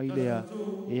wanga e mai le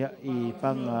ia i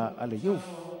panga ale youth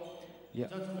ia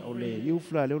ole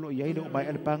youth la le lo ia ile o mai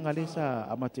ale panga le sa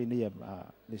amate ni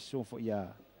le sofo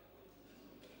ia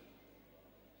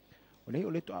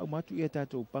ole to au matu ia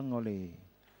tatou panga ole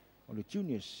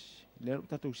juniors le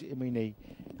tatou si mai nei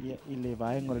ia ile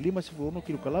vaenga le 5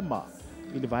 kilo kalama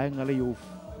ile vaenga le youth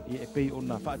ia pe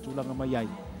ona fa tulanga mai ai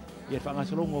ia fa nga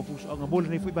solongo fuso anga bol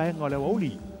nei foi vaenga le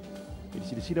oli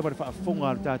ile sila ba fa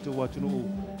fonga tatou watunu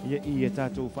ia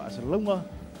tatou fa salonga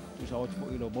tu sa ot fo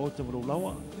ilo mota bro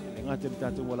lawa le ngate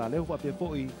tatou wala le fa pe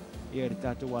foi ia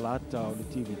tatou wala ata o le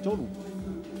TV tolu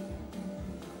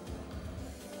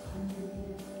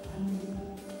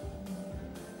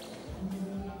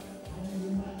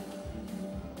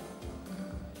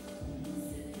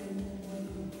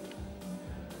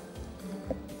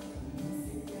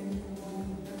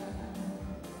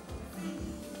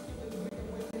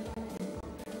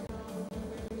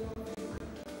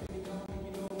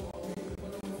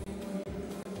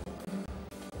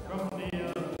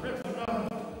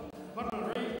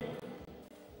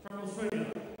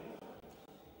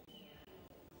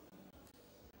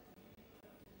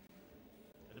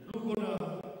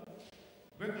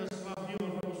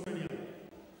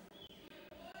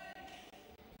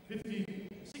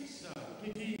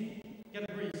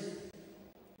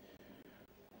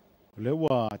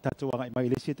lewa tatou anga mai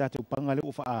le se tatou panga le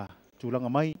ufa tulanga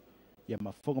mai ia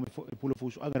mafonga me pula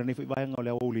fusu anga nei foi vaenga o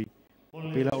le oli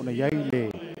pela ona yai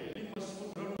le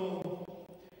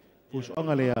fusu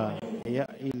anga le ia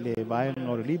ile vaenga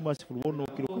o le 5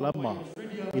 kilograma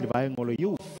ile vaenga o le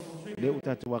youth le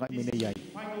tatou anga mai nei yai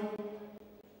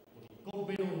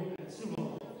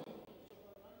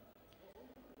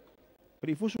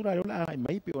Pari fusu na la ai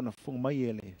mai pe ona fong mai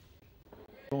ele.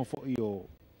 Tong fo io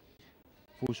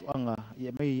fusu anga ia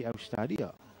mai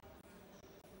Australia.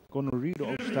 Kono rido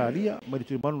Australia mai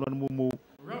tu manu lan mumu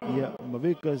ia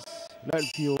mavekas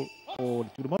laltio o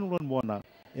tu manu lan moana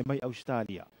e mai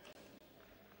Australia.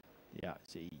 Ya,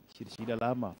 sila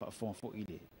lama pa fong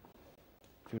ile.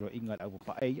 Pero ingat aku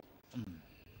pa ai.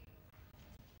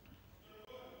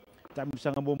 Tam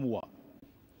sanga mua.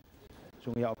 So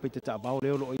ya opet ta bau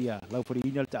leo lo ia, lau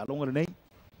ferinal ta longa nei.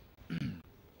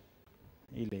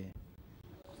 Ile.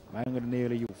 Manga nei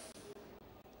le yuf.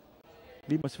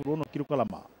 5 kilo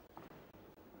kalama.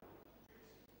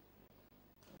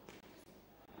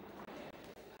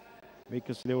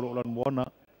 Mekas leo lo lan moana.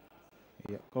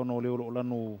 Ya, kono leo lo lan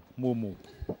mumu.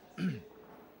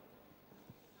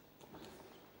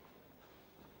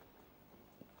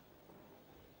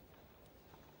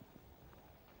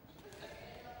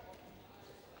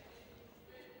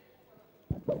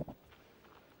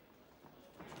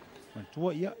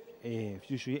 Tua ia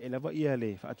fisu ia lava ia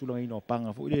le faatulanga ino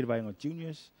panga fo ile vai nga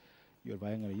juniors ia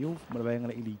vai nga youth ma vai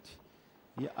nga elite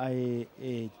ia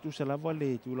ai tu salava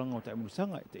le tulanga o ta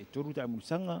musanga te toru ta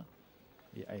musanga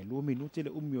ia ai 2 minute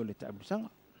le umio le ta musanga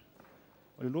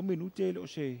o le 2 minute le o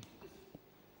se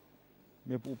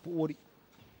me pu ori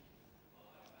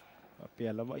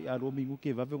pe lava ia 2 mingu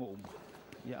ke va vengo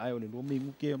ia ai o le 2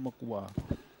 mingu ke makua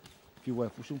fiwa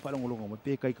fusung fa longo ma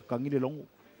pe kai ka ngile longo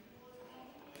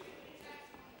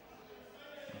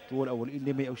tuol awal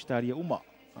ini me Australia uma.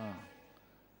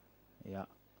 Ya.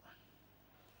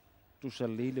 Tu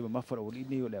sali le mafar awal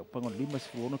ini le pangon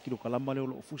 5 kilo kalama le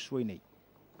lo fuswa ini.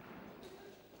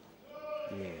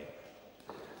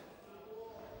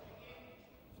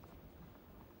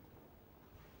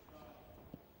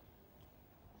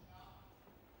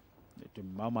 Itu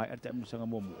mama ada musanga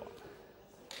momu.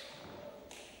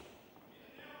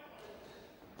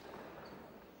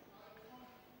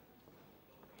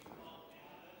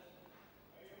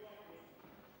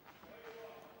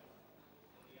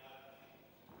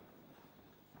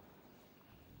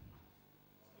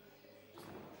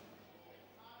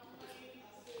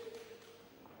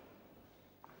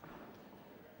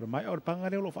 Mai or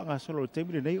pangare lo fanga solo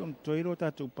temile nei on toiro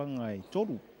tatu pangai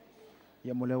toru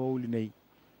ia mo lewa uli nei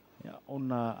ya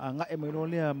ona anga e mai lo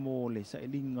lea mo le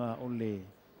sailinga ole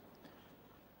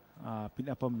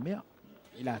pina pamea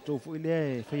ila tofu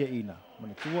ile fia ina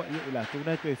mana tua ia ila tu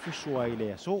nai pe fusua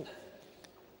ile so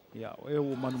ya e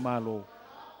o manu malo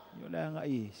yo le anga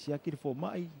i siakir fo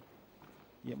mai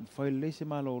ia mfai le se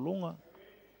malo longa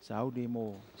saudi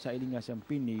mo sailinga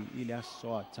sampini ile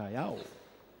aso tayao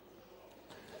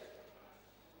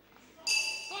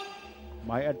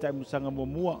mai ada musanga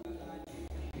mua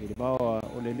ile bawa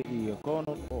ole le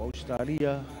kono o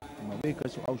Australia mabeka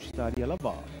so Australia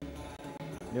lava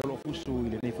le lo fusu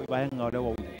ile nei foi baenga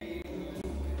o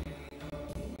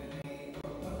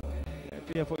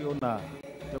pia foi ona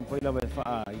tam foi lava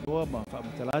fa io ma fa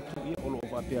mtalatu ia o lo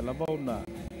fa pia lava ona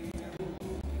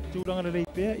tulanga le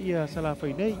pia ia sala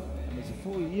fai nei ma se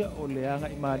foi ia o le anga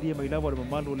i malia mai lava le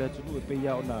malu le tu pe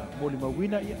ia ona moli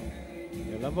mawina ia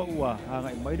ia lava ua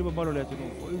anga i mai le malo le tu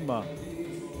foi ma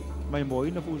mai mo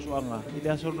ina fusu anga ile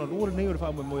aso na lua nei o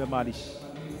fa mo ia Marist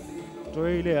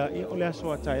toi le ia o le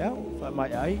aso ataya fa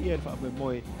mai ai ia fa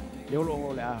mo le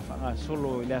o le fa nga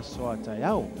solo ile aso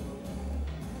ataya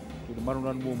tu de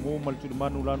manulan mo mal tu de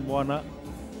manulan mo ana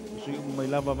su mai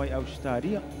lava mai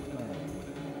Australia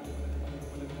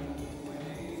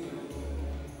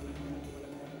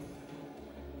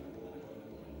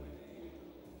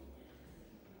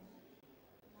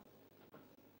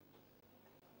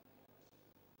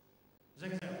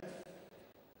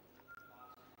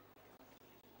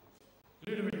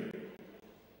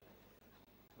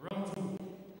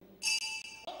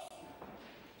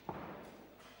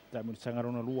Tamu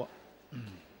sangarona lua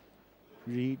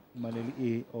Reed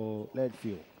maleli o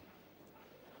Ledfield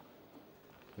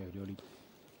Dioli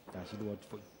tasi lua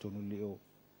foi tonu leo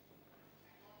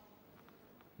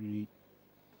Reed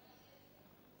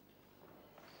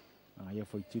ya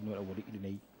foi tino o wali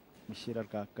nei misirar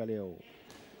ka kaleo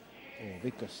o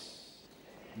Vickers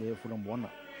leo fulang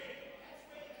bona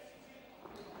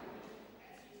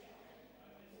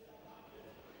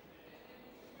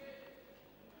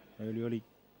Dioli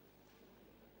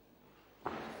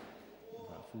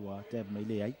Fua tem mấy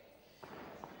lê ấy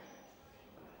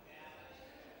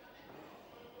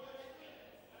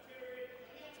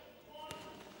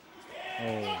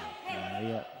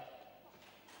này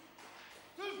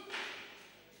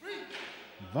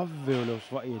vấp về lột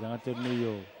vậy đang tên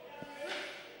nhiều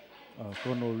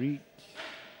con Reed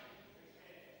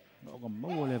nó còn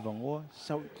máu lên vòng ngõ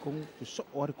sau cũng sọ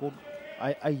ở con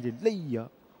ai le leia.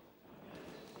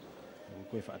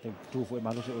 Koe fa te tu foi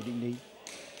malo se o ding nei.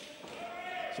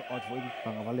 So ot foi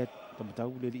panga valet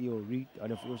tamatau le i o read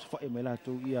ala foi fa e mela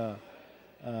tu ia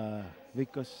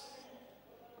Vickers.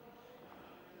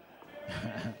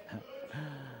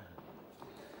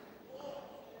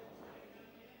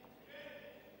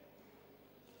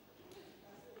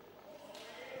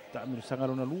 Tak mir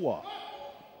sangalo na lua.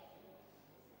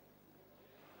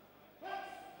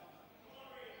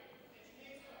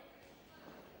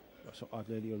 So ot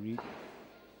le i o read.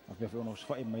 Apa foi ono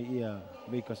fa e mai ia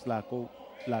Vickers lato.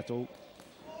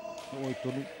 Oi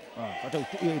tonu. Fatau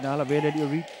tu ia ina la vele i o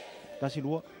read. Tasi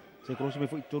lua. Se cross me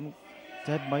foi tonu.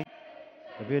 Tad mai.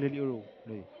 La vele i o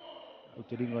le. O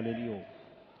te ringa le i o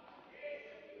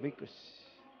Vickers.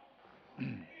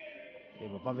 E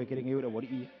pa ve kering eu da wari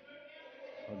i.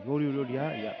 Gori lo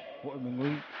dia ya. Po me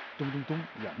ngoi tum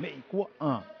ya me ku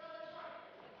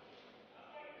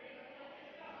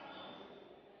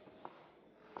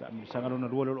Tak misangan na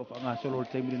dua lo fa nga solo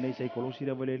time ni sai kolosi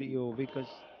da vele i o Vickers.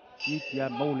 It ya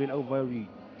maulin au vai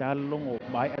talong o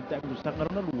mai ata misangan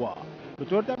na dua.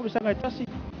 Betul tak misangan tasi.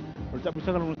 Tak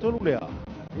misangan na tolu le.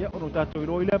 Ya ono tato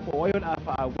iro ile po ayo na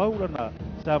fa au na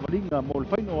Savaii mol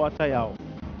faino ata yao.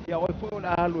 Ya oi fo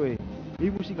na alwe.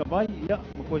 Ibu singa vai ya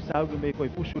ko sa me ko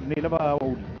pusu ne lava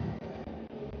au.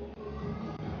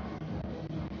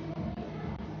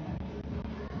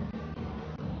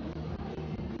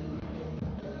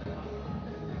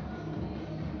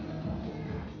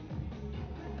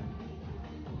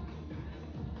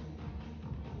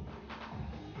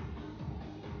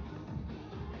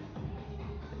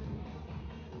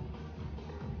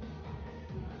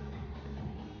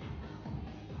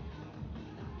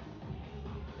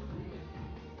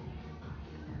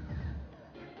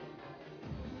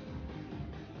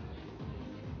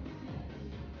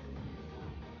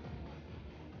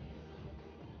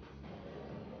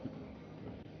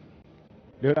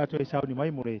 Leo ato e sauni mai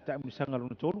mo le ta misanga lo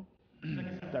tolu.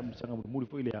 Ta misanga mo muri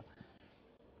foi le.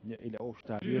 Ya ile o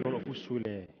sta ri ro pusu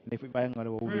le ne foi bang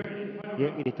ngalo u.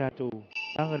 Ya ile tato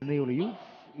tanga ne o le yu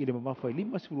ile mama foi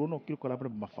lima sulu no kilo kala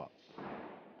mama fa.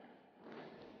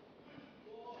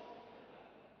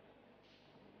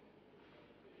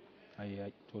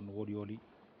 Ai ton wori oli.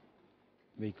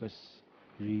 Vickers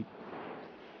read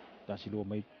tasilo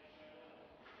mai.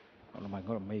 Kalau mai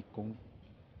ngor mai kong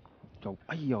kau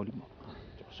ayau lima.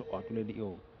 So atu le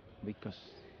dio Vickers.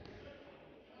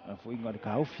 Foi ngar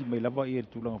kau fi mai lava ia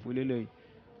tulang foi le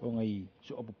o ngai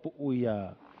so apu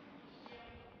ia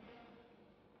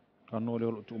kano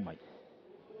le lo Tumai.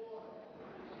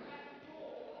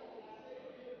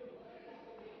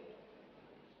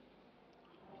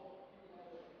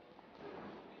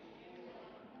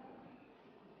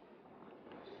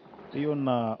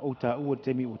 Iona o ta u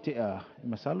temi o te a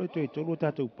masalo to tolu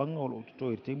tatu panga o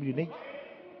to temi nei.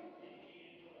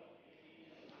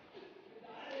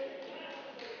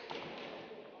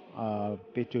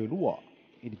 Peto lua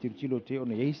i te tilo te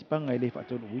ona yeis panga ele fa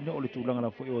tonu wina o le tulanga la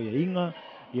foi o ia inga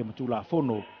ia matula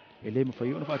fono ele me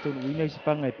fai ona fa tonu wina yeis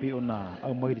panga e pe ona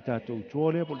au mai le tatu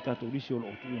tole po le tatu lisi o lo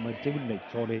tu mai temi nei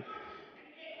tole.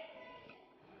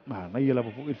 Ma ngai la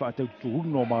po fa tatu tu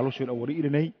no malo se o wori ile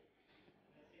nei.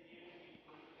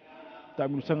 Ta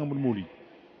mi sanga muli.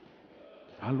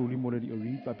 Halu limo le di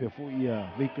ori pa pe fo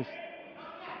ia Vickers.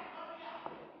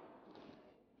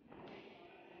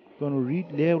 Kono read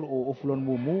leo o oflon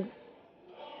mumu.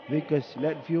 Vickers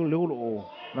let feel leo o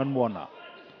nan mona.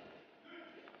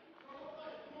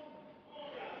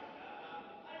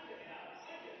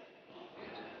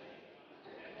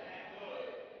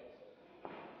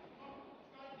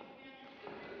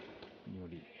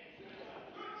 Nyoli.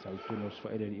 Sautunos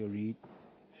fa ele di ori.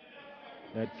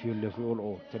 Let feel leo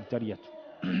o tentariat.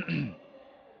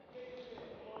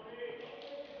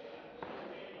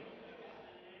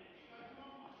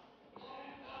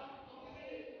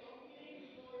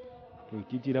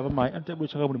 Titi lava mai ante bu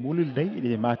sanga muli nei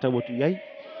ile mata wotu yai.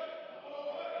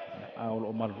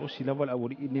 O mal rosi lava la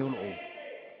wori ini o.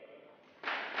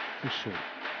 Uso.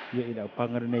 Ia ila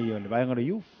pangar nei o le vainga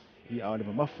yu. Ia ole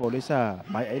mafo le sa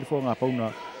mai ai fo nga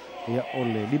pauna. Ia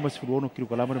ole 5 kilo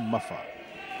kalama mafa.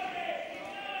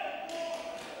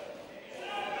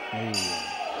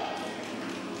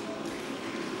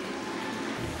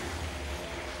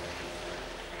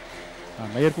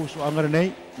 Ngair pu so angar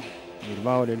nei.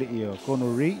 Irmão dele e o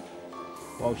Connery,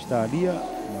 Australia,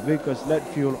 Vickers let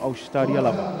fuel Australia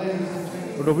lava.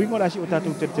 O domingo lá se o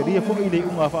tatu terceria foi ele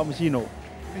uma famusino.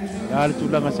 Dal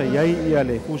tulang sa yai ia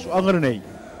le fuso angar nei.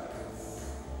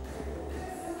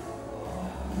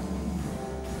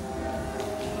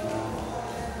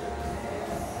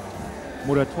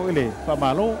 Mura toile fa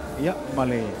malo ia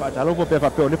male fa talo ko pe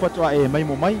fa pe le fa toa e mai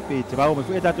mo mai pe te bao me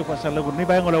fu e tatu fa sala ni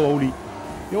ba ngola uli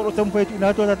yo lo tampo tu na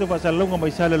to tatu fa sala ngo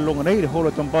mai sala longa nei ho lo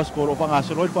tam Bosco lo fa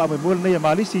ngaso lo fa me mul nei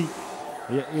malisi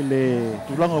ia ile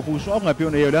tulang o puso nga pe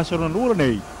ne ya so no lu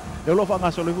nei yo lo fa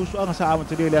ngaso le puso nga sa am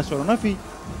te le so na fi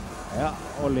ia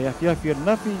ole ya fi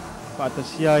na fi fa ta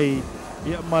siai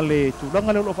ia male tulang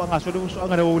lo fa ngaso le puso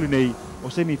nga le uli nei o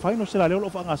semi final sala lo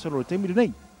fa ngaso lo te mi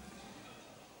nei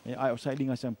ai o sai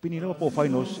linga sampini lo po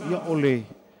finals ia ole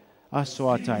aso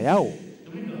ataiao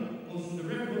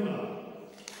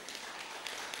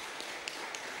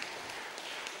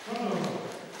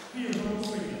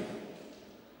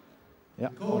ya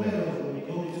ole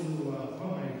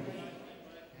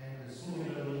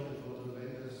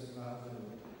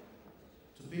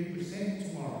to be present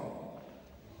tomorrow.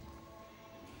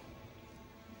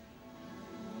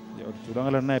 Ya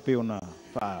turang la na pe ona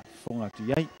fa fonga tu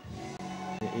yai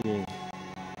e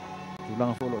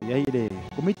tulang folo yai de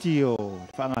komiti o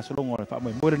fa nga solongo fa mo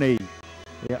mo nei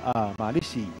e a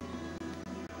malisi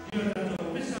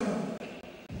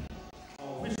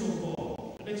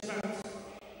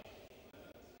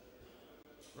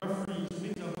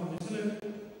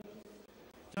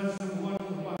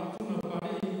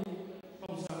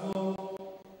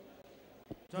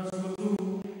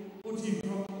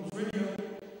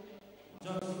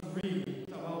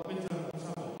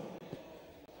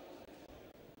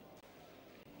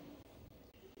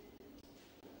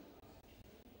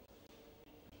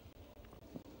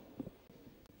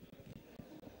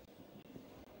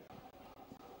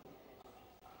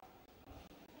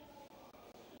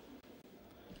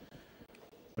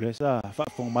Resa fa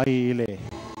fong mai le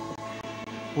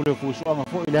Pule fu so nga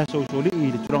fo ile so so li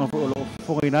le turanga fo lo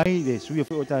fo ngai le suia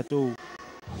fo tato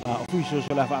ofiso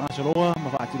so la fa nga so loa ma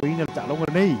fa ti ina ta longa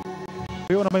nei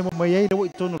pe ona mai mo mai le wo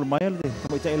tono le mai le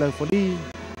mo ta ila fo li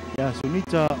ya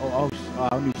sunita o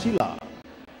au ni sila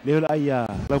le la ia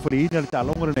la fo li ina ta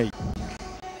longa nei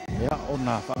ya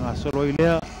ona fa nga so lo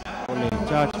ile o le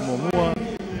church mo mua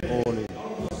o le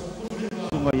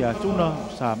sunga ya Tuna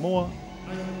Samoa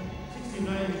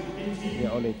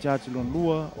ya ole church lon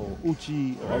lua o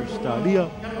uchi o Australia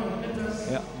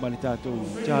ya malitato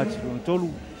church lon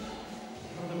tolu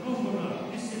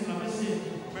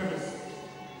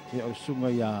ya o sunga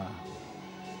ya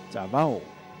Tabao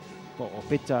ko o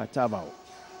peta Tabao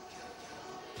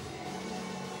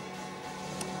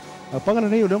apanga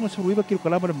nei o dong suruiba kil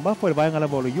kala ba mafo ba ngala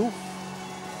bolo yu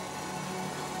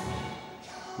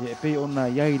ya pe ona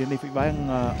yai de nei fi ba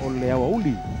ole awa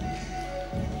uli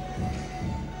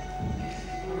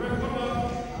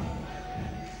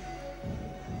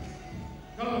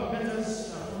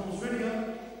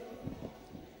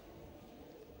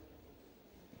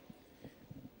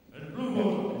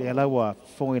lawa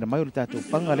fongi na mai tatu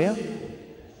pangalea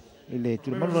ile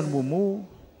tu malon mumu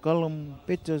kalum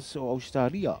peters o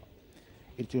Australia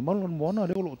itu malon mona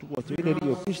le lo tu tu ile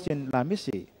rio Christian la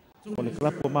messe ole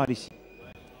klapo Marist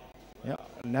ya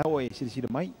nawe sisi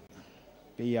mai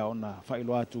pe ya ona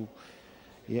failo atu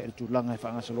ya tu langa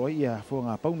fa ngasolo ya fo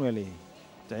nga pau no le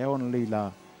ta on le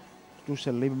la tu se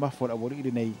le ma fo abori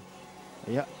ile nei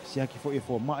ya siaki fo e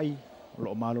fo mai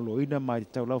lo malo lo ina mai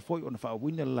tau la fo ona fa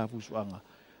wina la fusuanga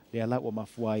le ala o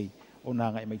mafuai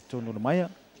ona ngai mai tono mai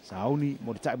sauni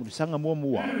mo tai mo sanga mo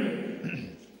mua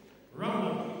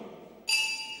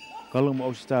kalum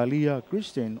Australia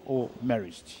Christian o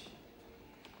Marist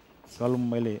kalum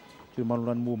mele tu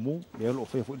manuran mumu le lo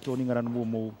fe fo toni ngaran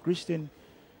mumu Christian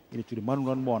ile tu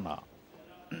manuran mona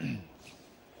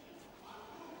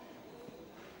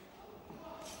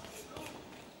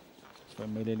spa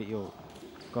mele le yo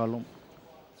kalum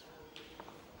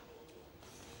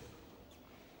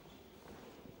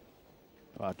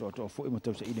to fo mo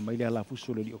tau sa ile mai la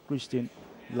fuso le o Christian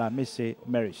la messe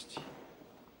Marist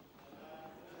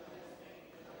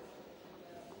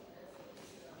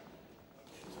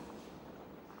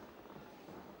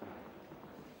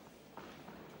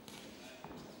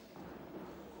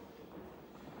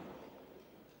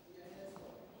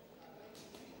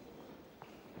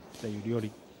sai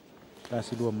diori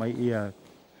kasi dua mai ia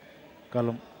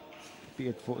kalum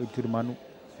piet fo itu manu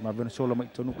ma ben solo mai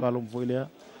tonu kalum fo ile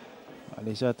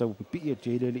Alisa tau pipi e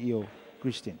le io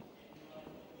Christian.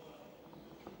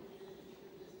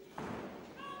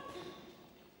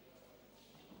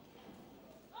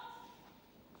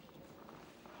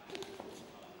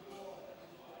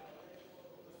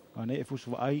 Ane e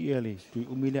fusu ai ele tu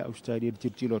umile Australia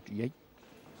tirtilot ye.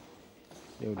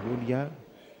 Le dia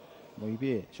mo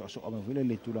ibe so ama vile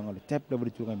le tulang le tap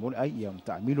le tulang mo ai ia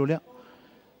ta milo le.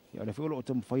 Ya le folo o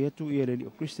tam fayatu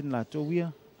ele Christian la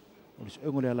towia. O le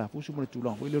soengo le ala fusu mo le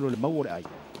tulang fo le mau o le ai.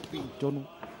 Pi tonu.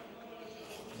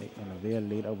 E ana vea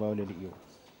le au vau le io.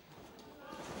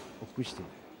 O Christian.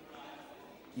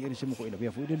 Ia le semo ko ina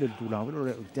vea fo le tulang fo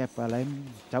le te pa lai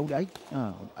tau le ai.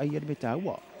 Ai ia me tau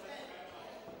wa.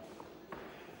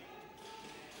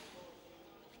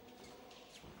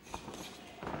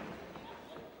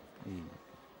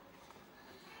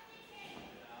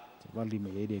 Wali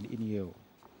me ye den ini yo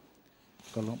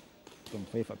kalau kom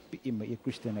fe fa pi me ye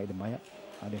Christian ai de maya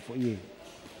ada fo ye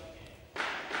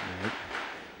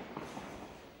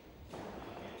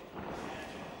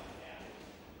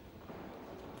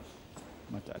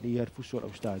mata dia fusul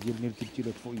ustaz dia ni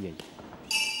kecil fo ye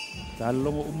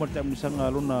kalau mo umar tak misanga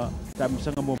luna tak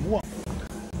misanga mo mua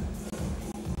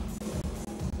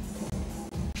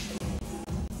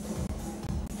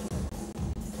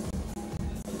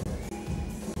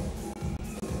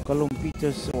kalau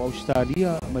Peters o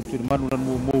Australia macam manulan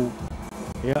mo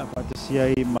ya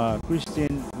patasiai ma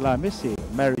Christian la messe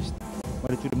Marist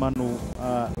macam manu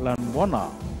lan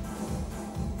bona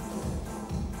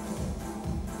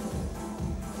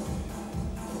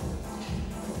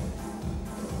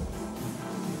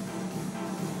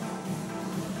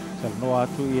Salnoa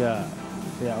tu ya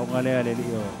ngale ale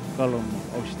io kalau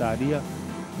Australia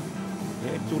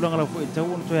ya tulang la fu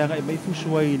tawon to ya ngai mai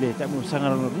fusuai le tak mo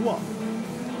sangar ruwa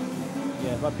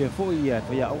ya papi foi ya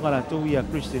to ya ongala to ya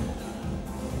Christian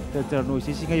tata no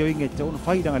sisi nga yo inge tau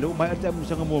fai danga lo mai ata mu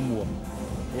sanga mo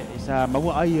ya isa mau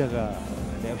ai ga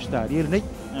le Australia nei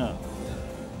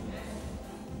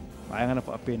mai ngana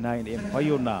pa P9 em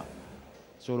Iona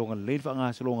solonga le fa nga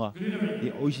solonga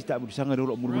ya oisi ta mu sanga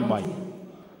lo mu mai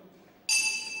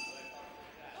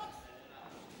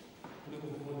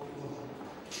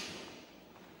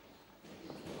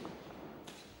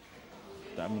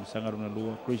Kami sangat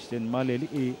menelua Christian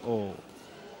Maleli o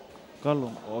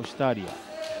Kalong Australia.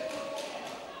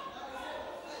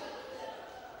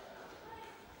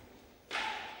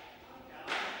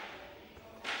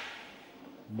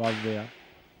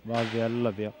 Valvea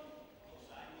lavea.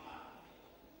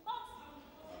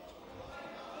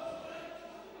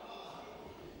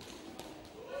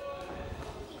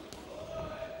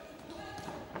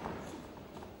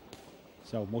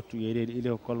 Sao motu ele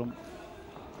o Kalong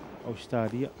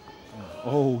Australia.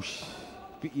 Oh,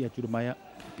 pi tu maya,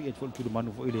 pi tu manu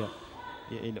fo ile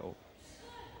ya ele o.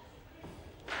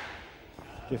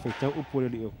 Ke feita Upolu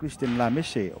le Christian la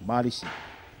messe o Marist.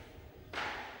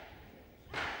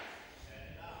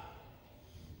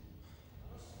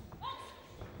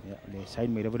 Ya, le sain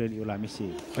mai le la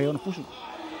messe. Fai on pusu.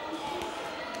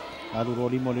 Lalu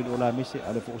roli mo le la messe,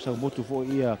 ale fo sa motu fo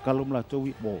ia kalom la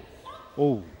towi bo.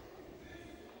 Oh.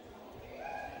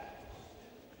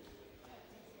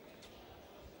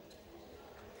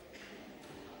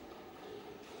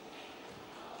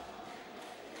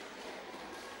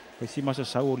 Si masa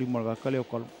sau lima kali o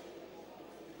kalau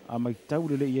amai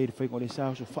tahu le ia fai ngole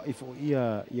sa so fai fo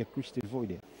ia Christian fo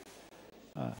dia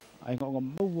ai ngong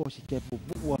mau si ke bu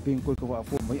wa ping ko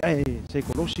fo mai ai sai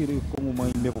ko losi ri ko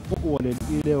mai me ko le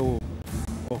ile o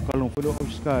kalau fo lo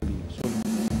skali so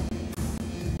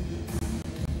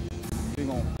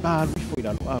ngong ta lu fo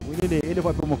ila lo ile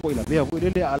va promo ko ila vea fo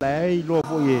ile ala ai lo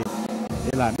fo ye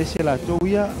la desela to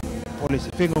ia o le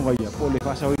se fengo vai po le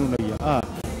fa sa inu na ia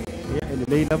ya ele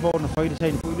leila va ona fai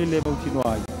sai fu le mau tino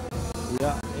ai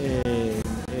ya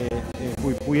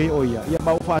pui o ya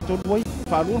mau fa to voi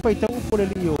fa lu fai tau po le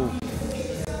io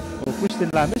o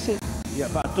Christian la messe ya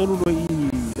fa to lu i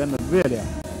dan vele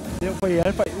ya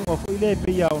fai uma fu le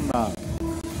pe ya ona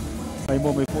ai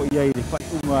mo me po ia i fai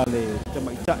uma le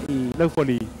tama itai le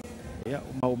foli ya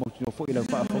mau tino fu ile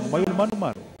fa mai le manu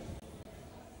maro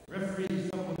referee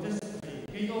stop contestant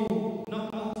KO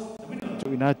knockout the winner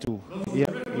Inatu ya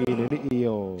ile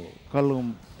io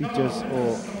Kalum Peters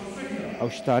o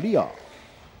Australia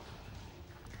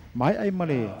mai ai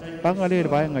male pangale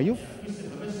vai ngayu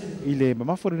ile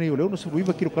mamafore nei ole no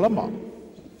suruiva kilo kalama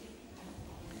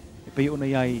pe ona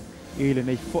yai ile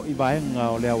nei fo i vai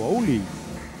nga ole awa uli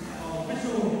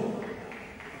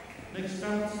next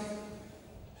round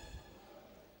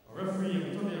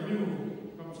referee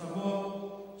from Samoa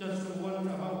just one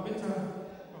about better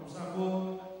from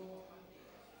Samoa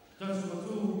just for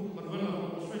two, Manuela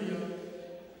from Australia,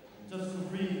 just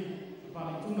for three,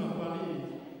 Tuna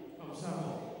from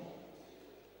Samoa.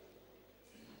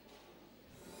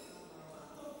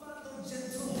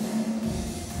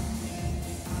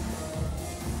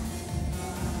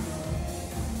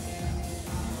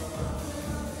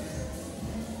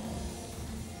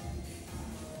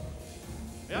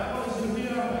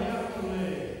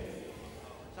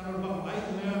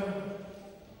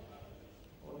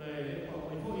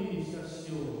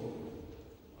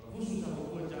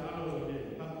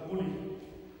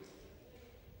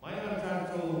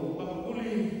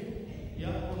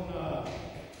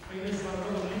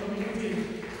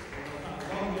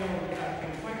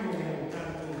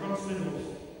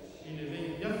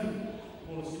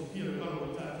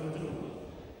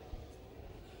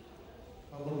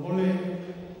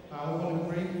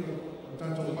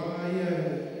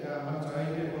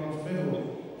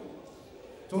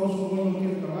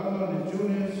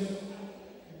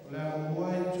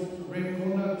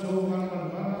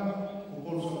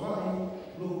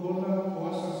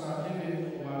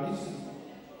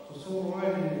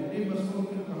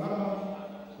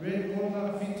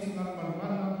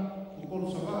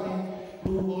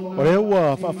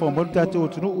 whaafongmau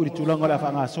tātou tunu uri tulanga la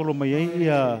whaanga solo mai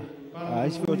ia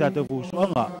isi wheo tātou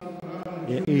fusuanga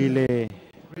i le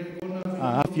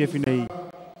hawhia finei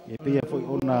e pia foi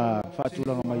ona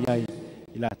whaatulanga mai ai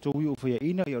i la tōwi o whea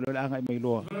ina i o leo anga i mai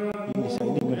loa i sa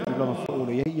ilinga tulanga whao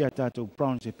le ia tātou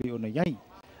Browns e pia ona iai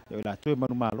i o la tōe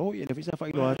manu malo i le whisa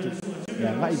whailo atu i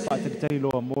a ngai whaatari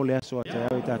loa mō le aso a te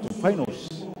au i tātou finals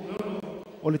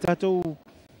o le tātou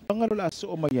pangalo la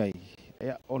aso o mai ai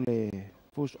e o le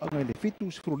fusu anga i le fitu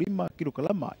 5 kilo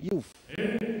kalama youth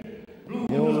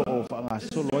e olo o whaanga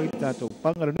solo ai tātou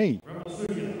pangalo nei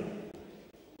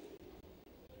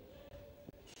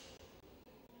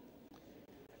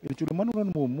i le tūle manu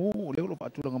ranu mō o le olo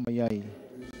whaatulanga mai ai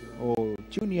o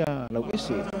junior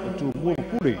Lokesi o Tumua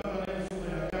Pule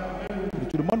i le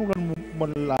tūle manu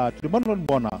ranu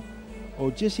moana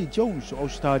o Jesse Jones o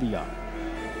Australia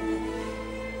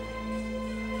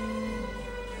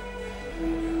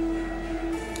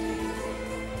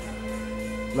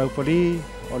lau whali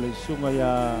o le sunga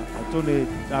ia atone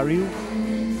Darius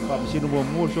whamasino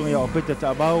mua sunga ia o peta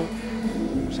taabau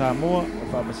Samoa o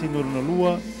whamasino runa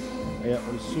lua ia o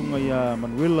le sunga ia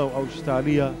Manuela o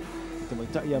Australia te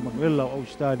maita ia Manuela o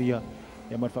Australia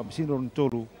ia mai whamasino runa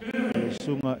tolu o le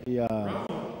sunga ia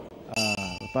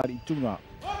pari Tuna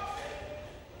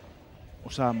o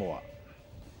Samoa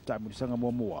tai murisanga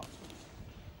mua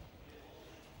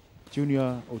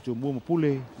junior o Tumua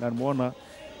Pule lan moana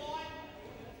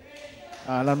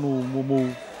lanu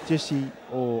mumu Jesse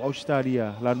o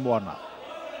Australia lan moana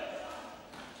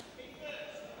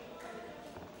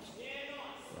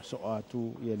so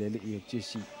atu ia lele ia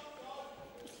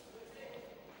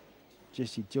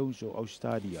Jesse Jones o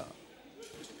Australia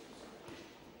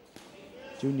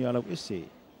junior Lokesi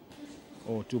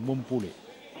o Tumua Pule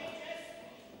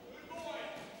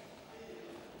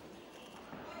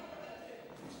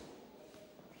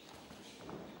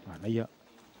ia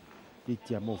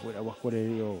Titia mo foi a wakore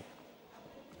o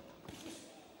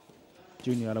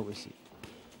junior Lokesi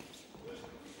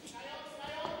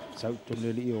sau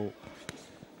toneli o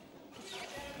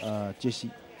Jesse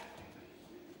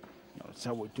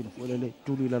sau tu foi le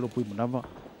tuli la lopo manava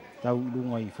tau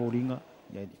lunga i foringa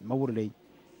ya maure le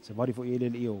Savaii foi ele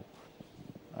o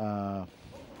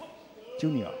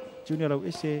junior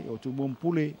Lokesi o Tumua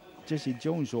Pule Jesse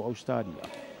Jones o Australia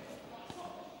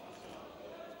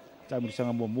tai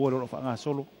sanga mua lo whaanga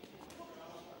solo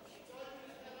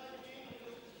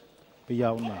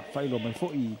pia ona whailo mai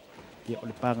fo'i ia o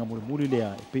le panga muri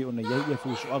lea e pe ona iai ia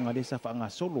fusuanga le sa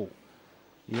whaanga solo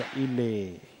ia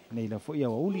ile nei la fo'i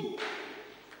awa uli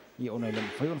ia ona ile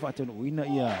whai ona whaatenu uina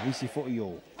ia hisi fo'i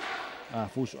o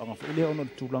fusuanga fo'i lea ona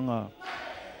tulanga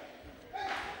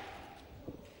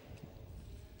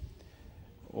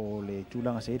o le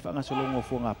tulanga se whaanga solo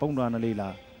ngofu ngā pauna ana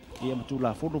leila ia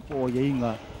matula fono po ia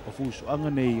inga o fusu anga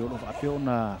nei o fa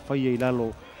peona fai ai lalo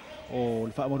o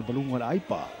le fa mo balunga la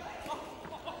aipa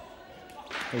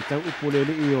kai tau upole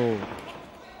le o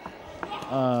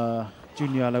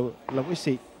junior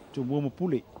Lokesi Tumua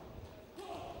Pule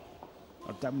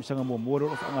ata misanga mo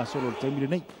o fa nga solo te mi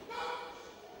nei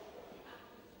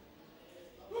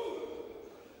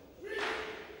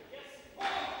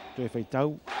to fai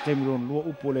tau te mi ron lo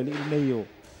upole le nei o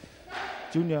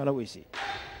junior Lokesi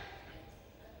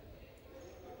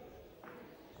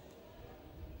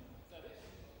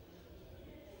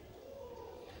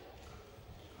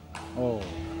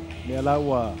le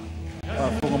lawa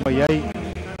fonga mai ai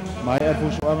mai a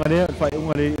fusu anga le fai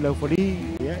unga le la fori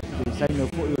ya le sai no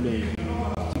fo le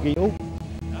tiki o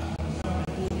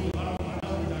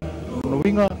no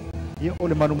winga ia o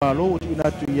le manu malo ina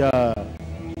tu ia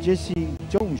Jesse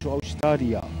Jones o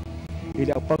Australia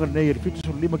ile apanga nei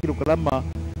 5 kilo kalama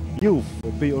youth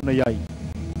pe ona yai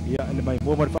ia le mai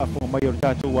mo mar fa fonga mai o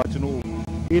tatu watunu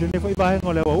ile ne foi vai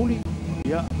ngole wa uli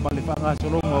ia male fa nga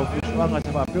solo ngo fusu anga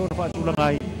sa pe ona fa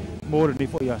tulangai more ni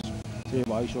foi aso se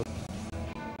vai so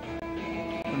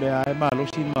le ai malo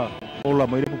sima ola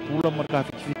mai le pula marca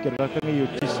fiker ga kan yo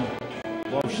Jesse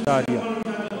o Australia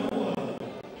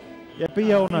ya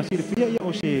pia ona sirfia ya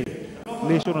o se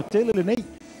le sono tele le nei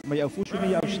mai au fusu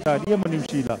ni Australia ma New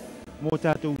Zealand mo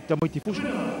tatu tamoiti fusu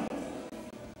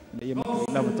le ya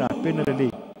la mata pena le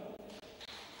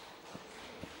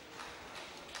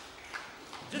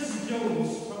Jesse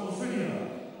Jones from Australia.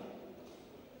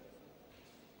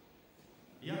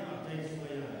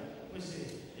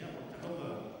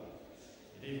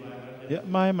 ya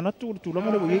mai manatu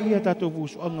tulanga le ia tatu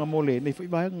fusu anga mole nei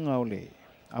foi vai nga ole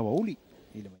awa uli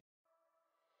ile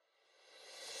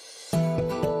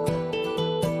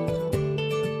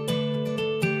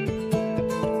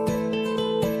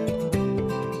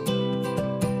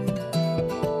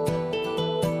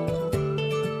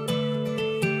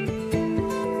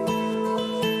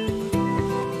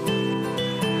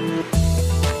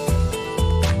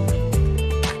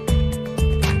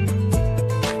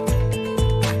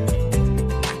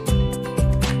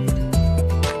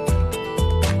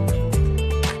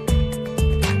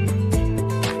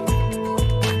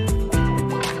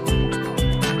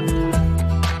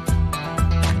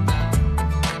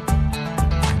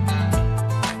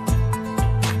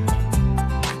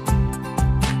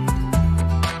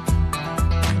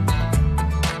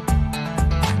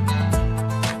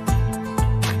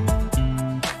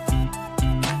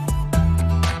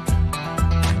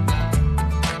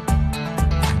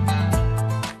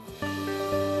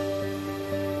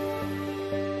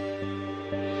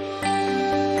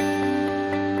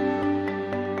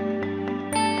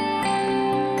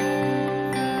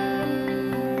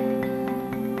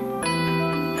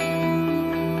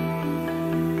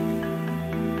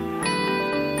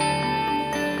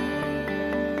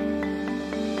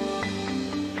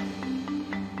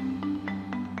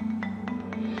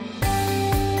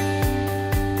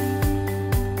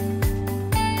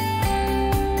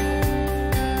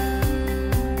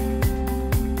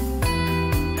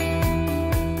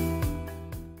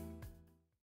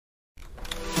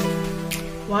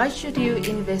Why should you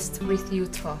invest with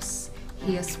UTOS?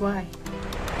 Here's why.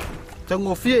 My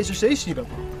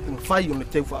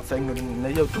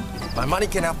money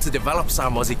can help to develop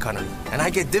Samoa's economy, and I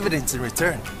get dividends in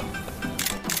return.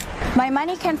 My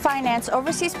money can finance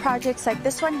overseas projects like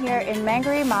this one here in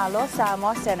Mangere Malo,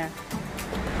 Samoa Center.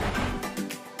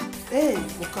 Hey,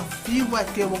 ka fiwa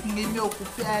ke wo ngi me ku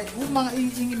fa uma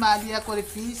ingi mali ko le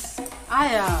fees.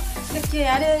 Aya, ke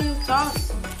are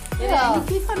UTOS. Era ni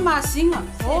fifa masinga.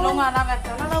 Lo nga na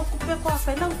ka na ku pe ko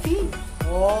fa na fi.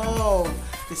 Oh,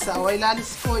 esa wa ila ni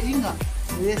ko inga.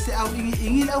 Ese au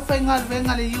ingi au fa ngal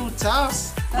venga le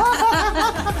UTOS.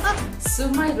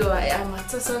 Sumai loa e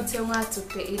amata so te ngā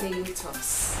tupe I le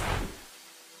UTOS.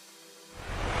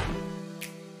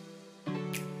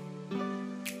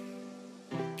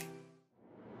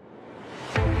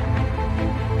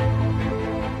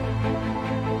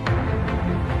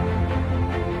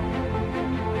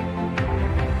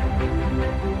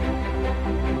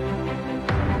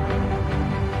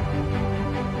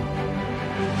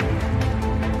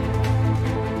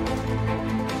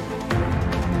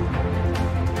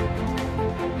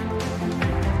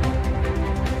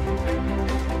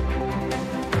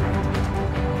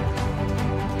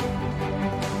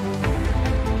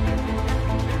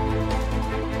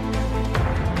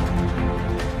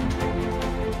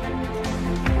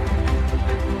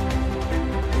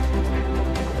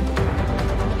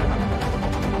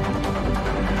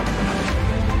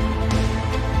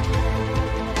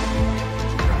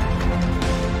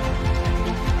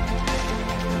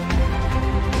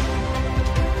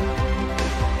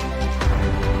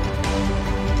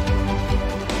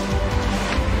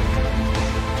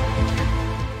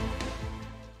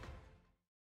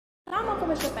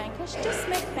 Just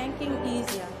make banking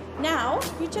easier. Now,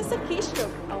 you're just a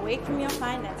keystroke away from your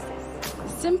finances.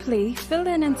 Simply fill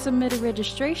in and submit a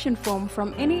registration form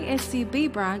from any SCB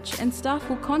branch and staff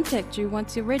will contact you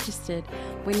once you're registered.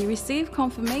 When you receive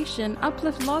confirmation,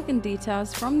 uplift login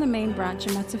details from the main branch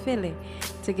in Matafele.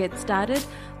 To get started,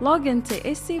 log in to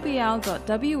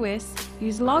scbl.ws,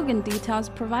 use login details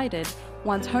provided.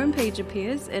 Once homepage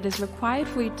appears, it is required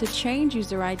for you to change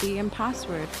user ID and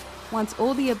password. Once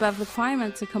all the above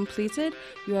requirements are completed,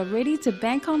 you are ready to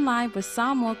bank online with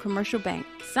Samoa Commercial Bank.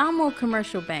 Samoa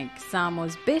Commercial Bank,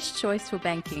 Samoa's best choice for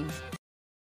banking.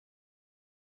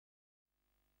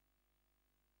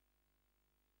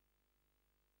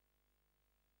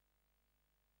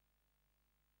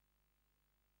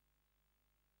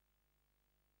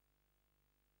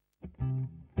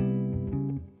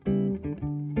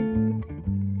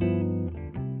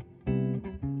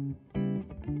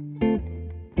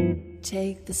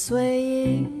 Take the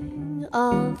swaying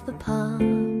of the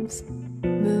palms,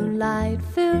 moonlight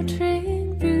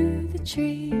filtering through the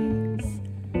trees,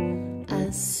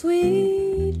 a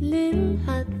sweet little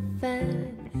hut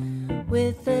fed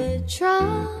with a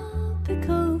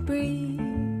tropical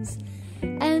breeze,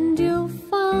 and you'll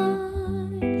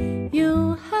find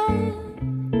you'll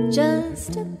have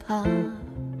just a part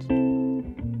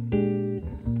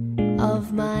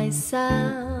of my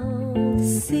South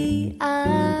Sea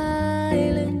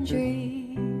Island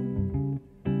dream.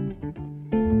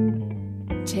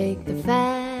 Take the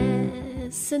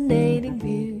fascinating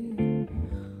view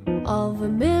of a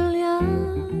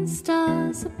million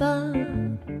stars above,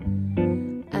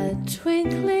 a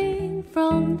twinkling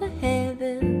from the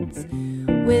heavens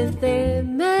with their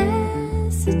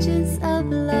messages of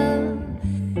love,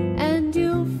 and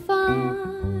you'll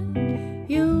find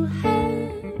you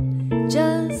have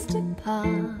just a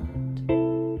part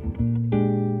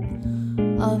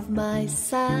of my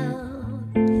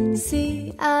South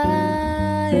Sea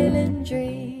Island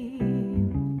dream.